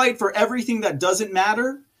 He'll fight for everything that doesn't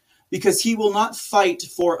matter because he will not fight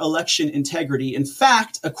for election integrity. In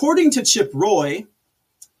fact, according to Chip Roy,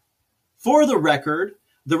 for the record,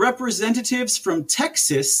 the representatives from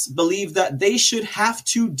Texas believe that they should have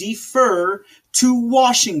to defer to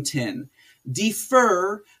Washington,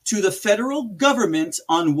 defer to the federal government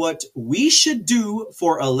on what we should do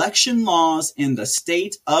for election laws in the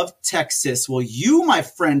state of Texas. Well, you, my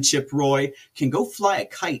friend Chip Roy, can go fly a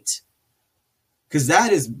kite, because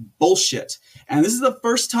that is bullshit. And this is the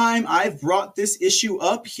first time I've brought this issue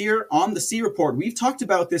up here on the C Report. We've talked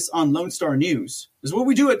about this on Lone Star News. This is what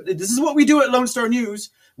we do at Lone Star News.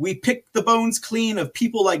 We pick the bones clean of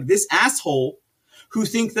people like this asshole who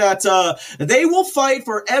think that they will fight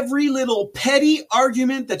for every little petty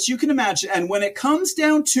argument that you can imagine. And when it comes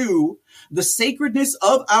down to the sacredness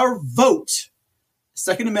of our vote,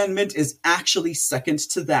 Second Amendment is actually second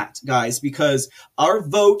to that, guys, because our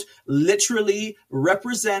vote literally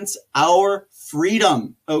represents our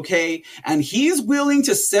freedom, okay? And he's willing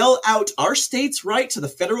to sell out our state's right to the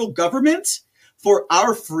federal government for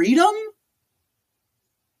our freedom?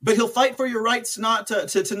 But he'll fight for your rights not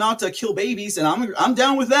to kill babies, and I'm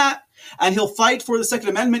down with that. And he'll fight for the Second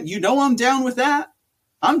Amendment. You know I'm down with that.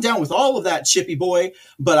 I'm down with all of that, Chippy boy,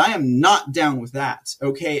 but I am not down with that,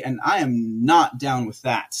 okay? And I am not down with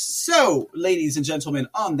that. So, ladies and gentlemen,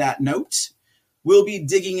 on that note, we'll be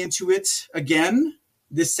digging into it again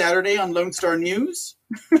this Saturday on Lone Star News.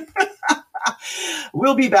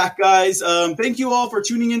 We'll be back, guys. Thank you all for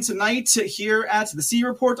tuning in tonight here at the C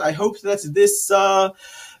Report. I hope that this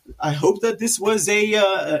was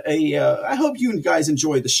I hope you guys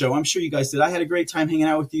enjoyed the show. I'm sure you guys did. I had a great time hanging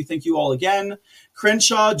out with you. Thank you all again.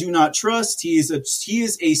 Crenshaw, do not trust. He is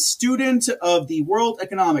a student of the World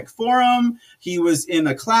Economic Forum. He was in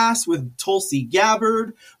a class with Tulsi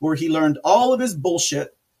Gabbard where he learned all of his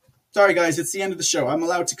bullshit. Sorry, guys. It's the end of the show. I'm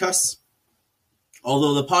allowed to cuss.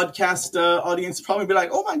 Although the podcast audience will probably be like,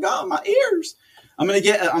 "Oh my God, my ears!" I'm gonna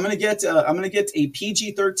get a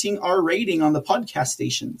PG-13 R rating on the podcast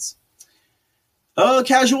stations.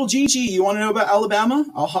 Casual Gigi, you want to know about Alabama?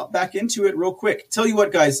 I'll hop back into it real quick. Tell you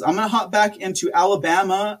what, guys, I'm going to hop back into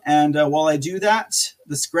Alabama, and while I do that,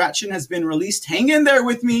 the scratchin has been released. Hang in there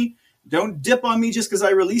with me. Don't dip on me just because I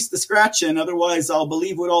released the scratchin. Otherwise, I'll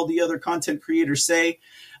believe what all the other content creators say.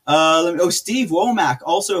 Steve Womack,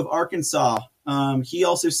 also of Arkansas. He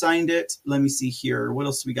also signed it. Let me see here. What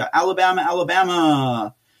else we got?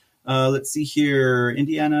 Alabama. Let's see here.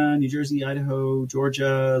 Indiana, New Jersey, Idaho,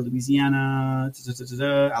 Georgia, Louisiana.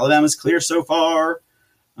 Alabama's clear so far.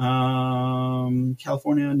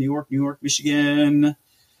 California, New York, Michigan,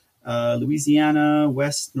 Louisiana,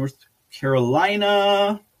 West, North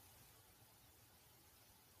Carolina.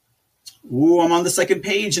 Ooh, I'm on the second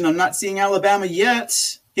page and I'm not seeing Alabama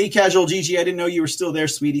yet. Hey, Casual Gigi, I didn't know you were still there,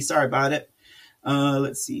 sweetie. Sorry about it.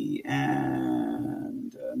 Let's see.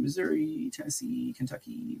 And Missouri, Tennessee,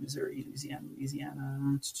 Kentucky, Missouri,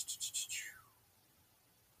 Louisiana.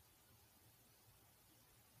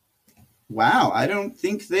 Wow, I don't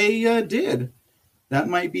think they did. That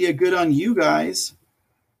might be a good on you guys.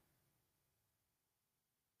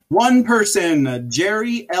 One person,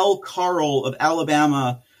 Jerry L. Carl of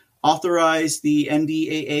Alabama, authorized the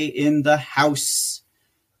NDAA in the House.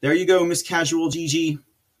 There you go, Miss Casual Gigi.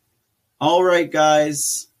 All right,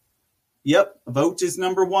 guys. Yep, vote is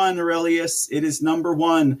number one, Aurelius. It is number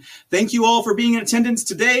one. Thank you all for being in attendance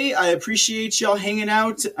today. I appreciate y'all hanging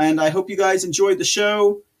out, and I hope you guys enjoyed the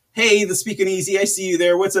show. Hey, the Speaking Easy, I see you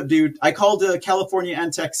there. What's up, dude? I called California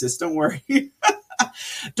and Texas. Don't worry.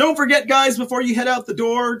 Don't forget, guys, before you head out the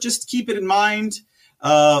door, just keep it in mind,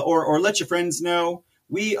 or let your friends know.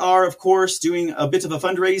 We are, of course, doing a bit of a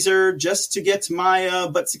fundraiser just to get my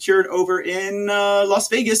butt secured over in Las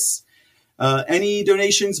Vegas. Any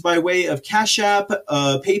donations by way of Cash App,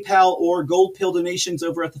 PayPal, or Gold Pill donations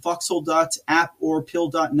over at the foxhole.app or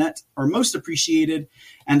pill.net are most appreciated.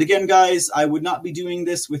 And again, guys, I would not be doing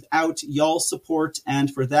this without y'all's support,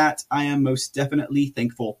 and for that, I am most definitely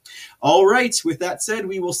thankful. All right, with that said,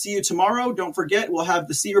 we will see you tomorrow. Don't forget, we'll have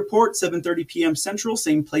the C Report, 7:30 p.m. Central,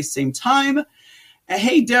 same place, same time. And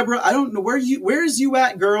hey, Deborah, I don't know where's you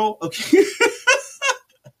at, girl? Okay.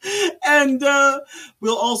 And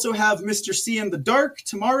we'll also have Mr. C in the Dark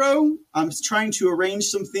tomorrow. I'm trying to arrange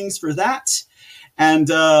some things for that. And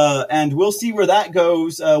we'll see where that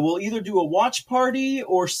goes. We'll either do a watch party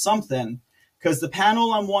or something, because the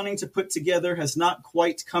panel I'm wanting to put together has not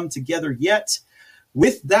quite come together yet.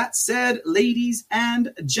 With that said, ladies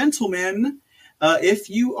and gentlemen, if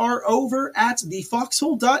you are over at the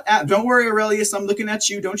foxhole.app, don't worry, Aurelius, I'm looking at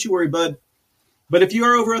you. Don't you worry, bud. But if you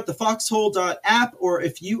are over at the foxhole.app or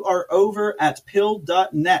if you are over at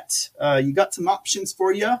pill.net, you got some options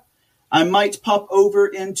for you. I might pop over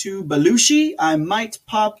into Belushi. I might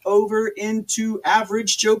pop over into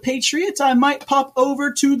Average Joe Patriot. I might pop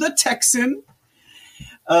over to the Texan.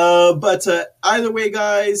 But either way,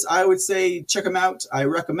 guys, I would say check them out. I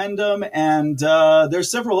recommend them. And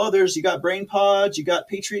there's several others. You got Brain Pod, you got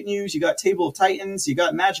Patriot News, you got Table of Titans, you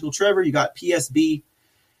got Magical Trevor, you got PSB.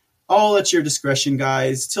 All at your discretion,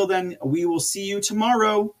 guys. Till then, we will see you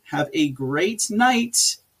tomorrow. Have a great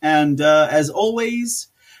night. And as always,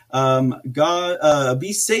 God,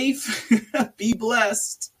 be safe, be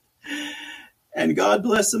blessed, and God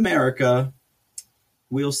bless America.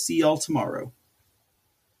 We'll see y'all tomorrow.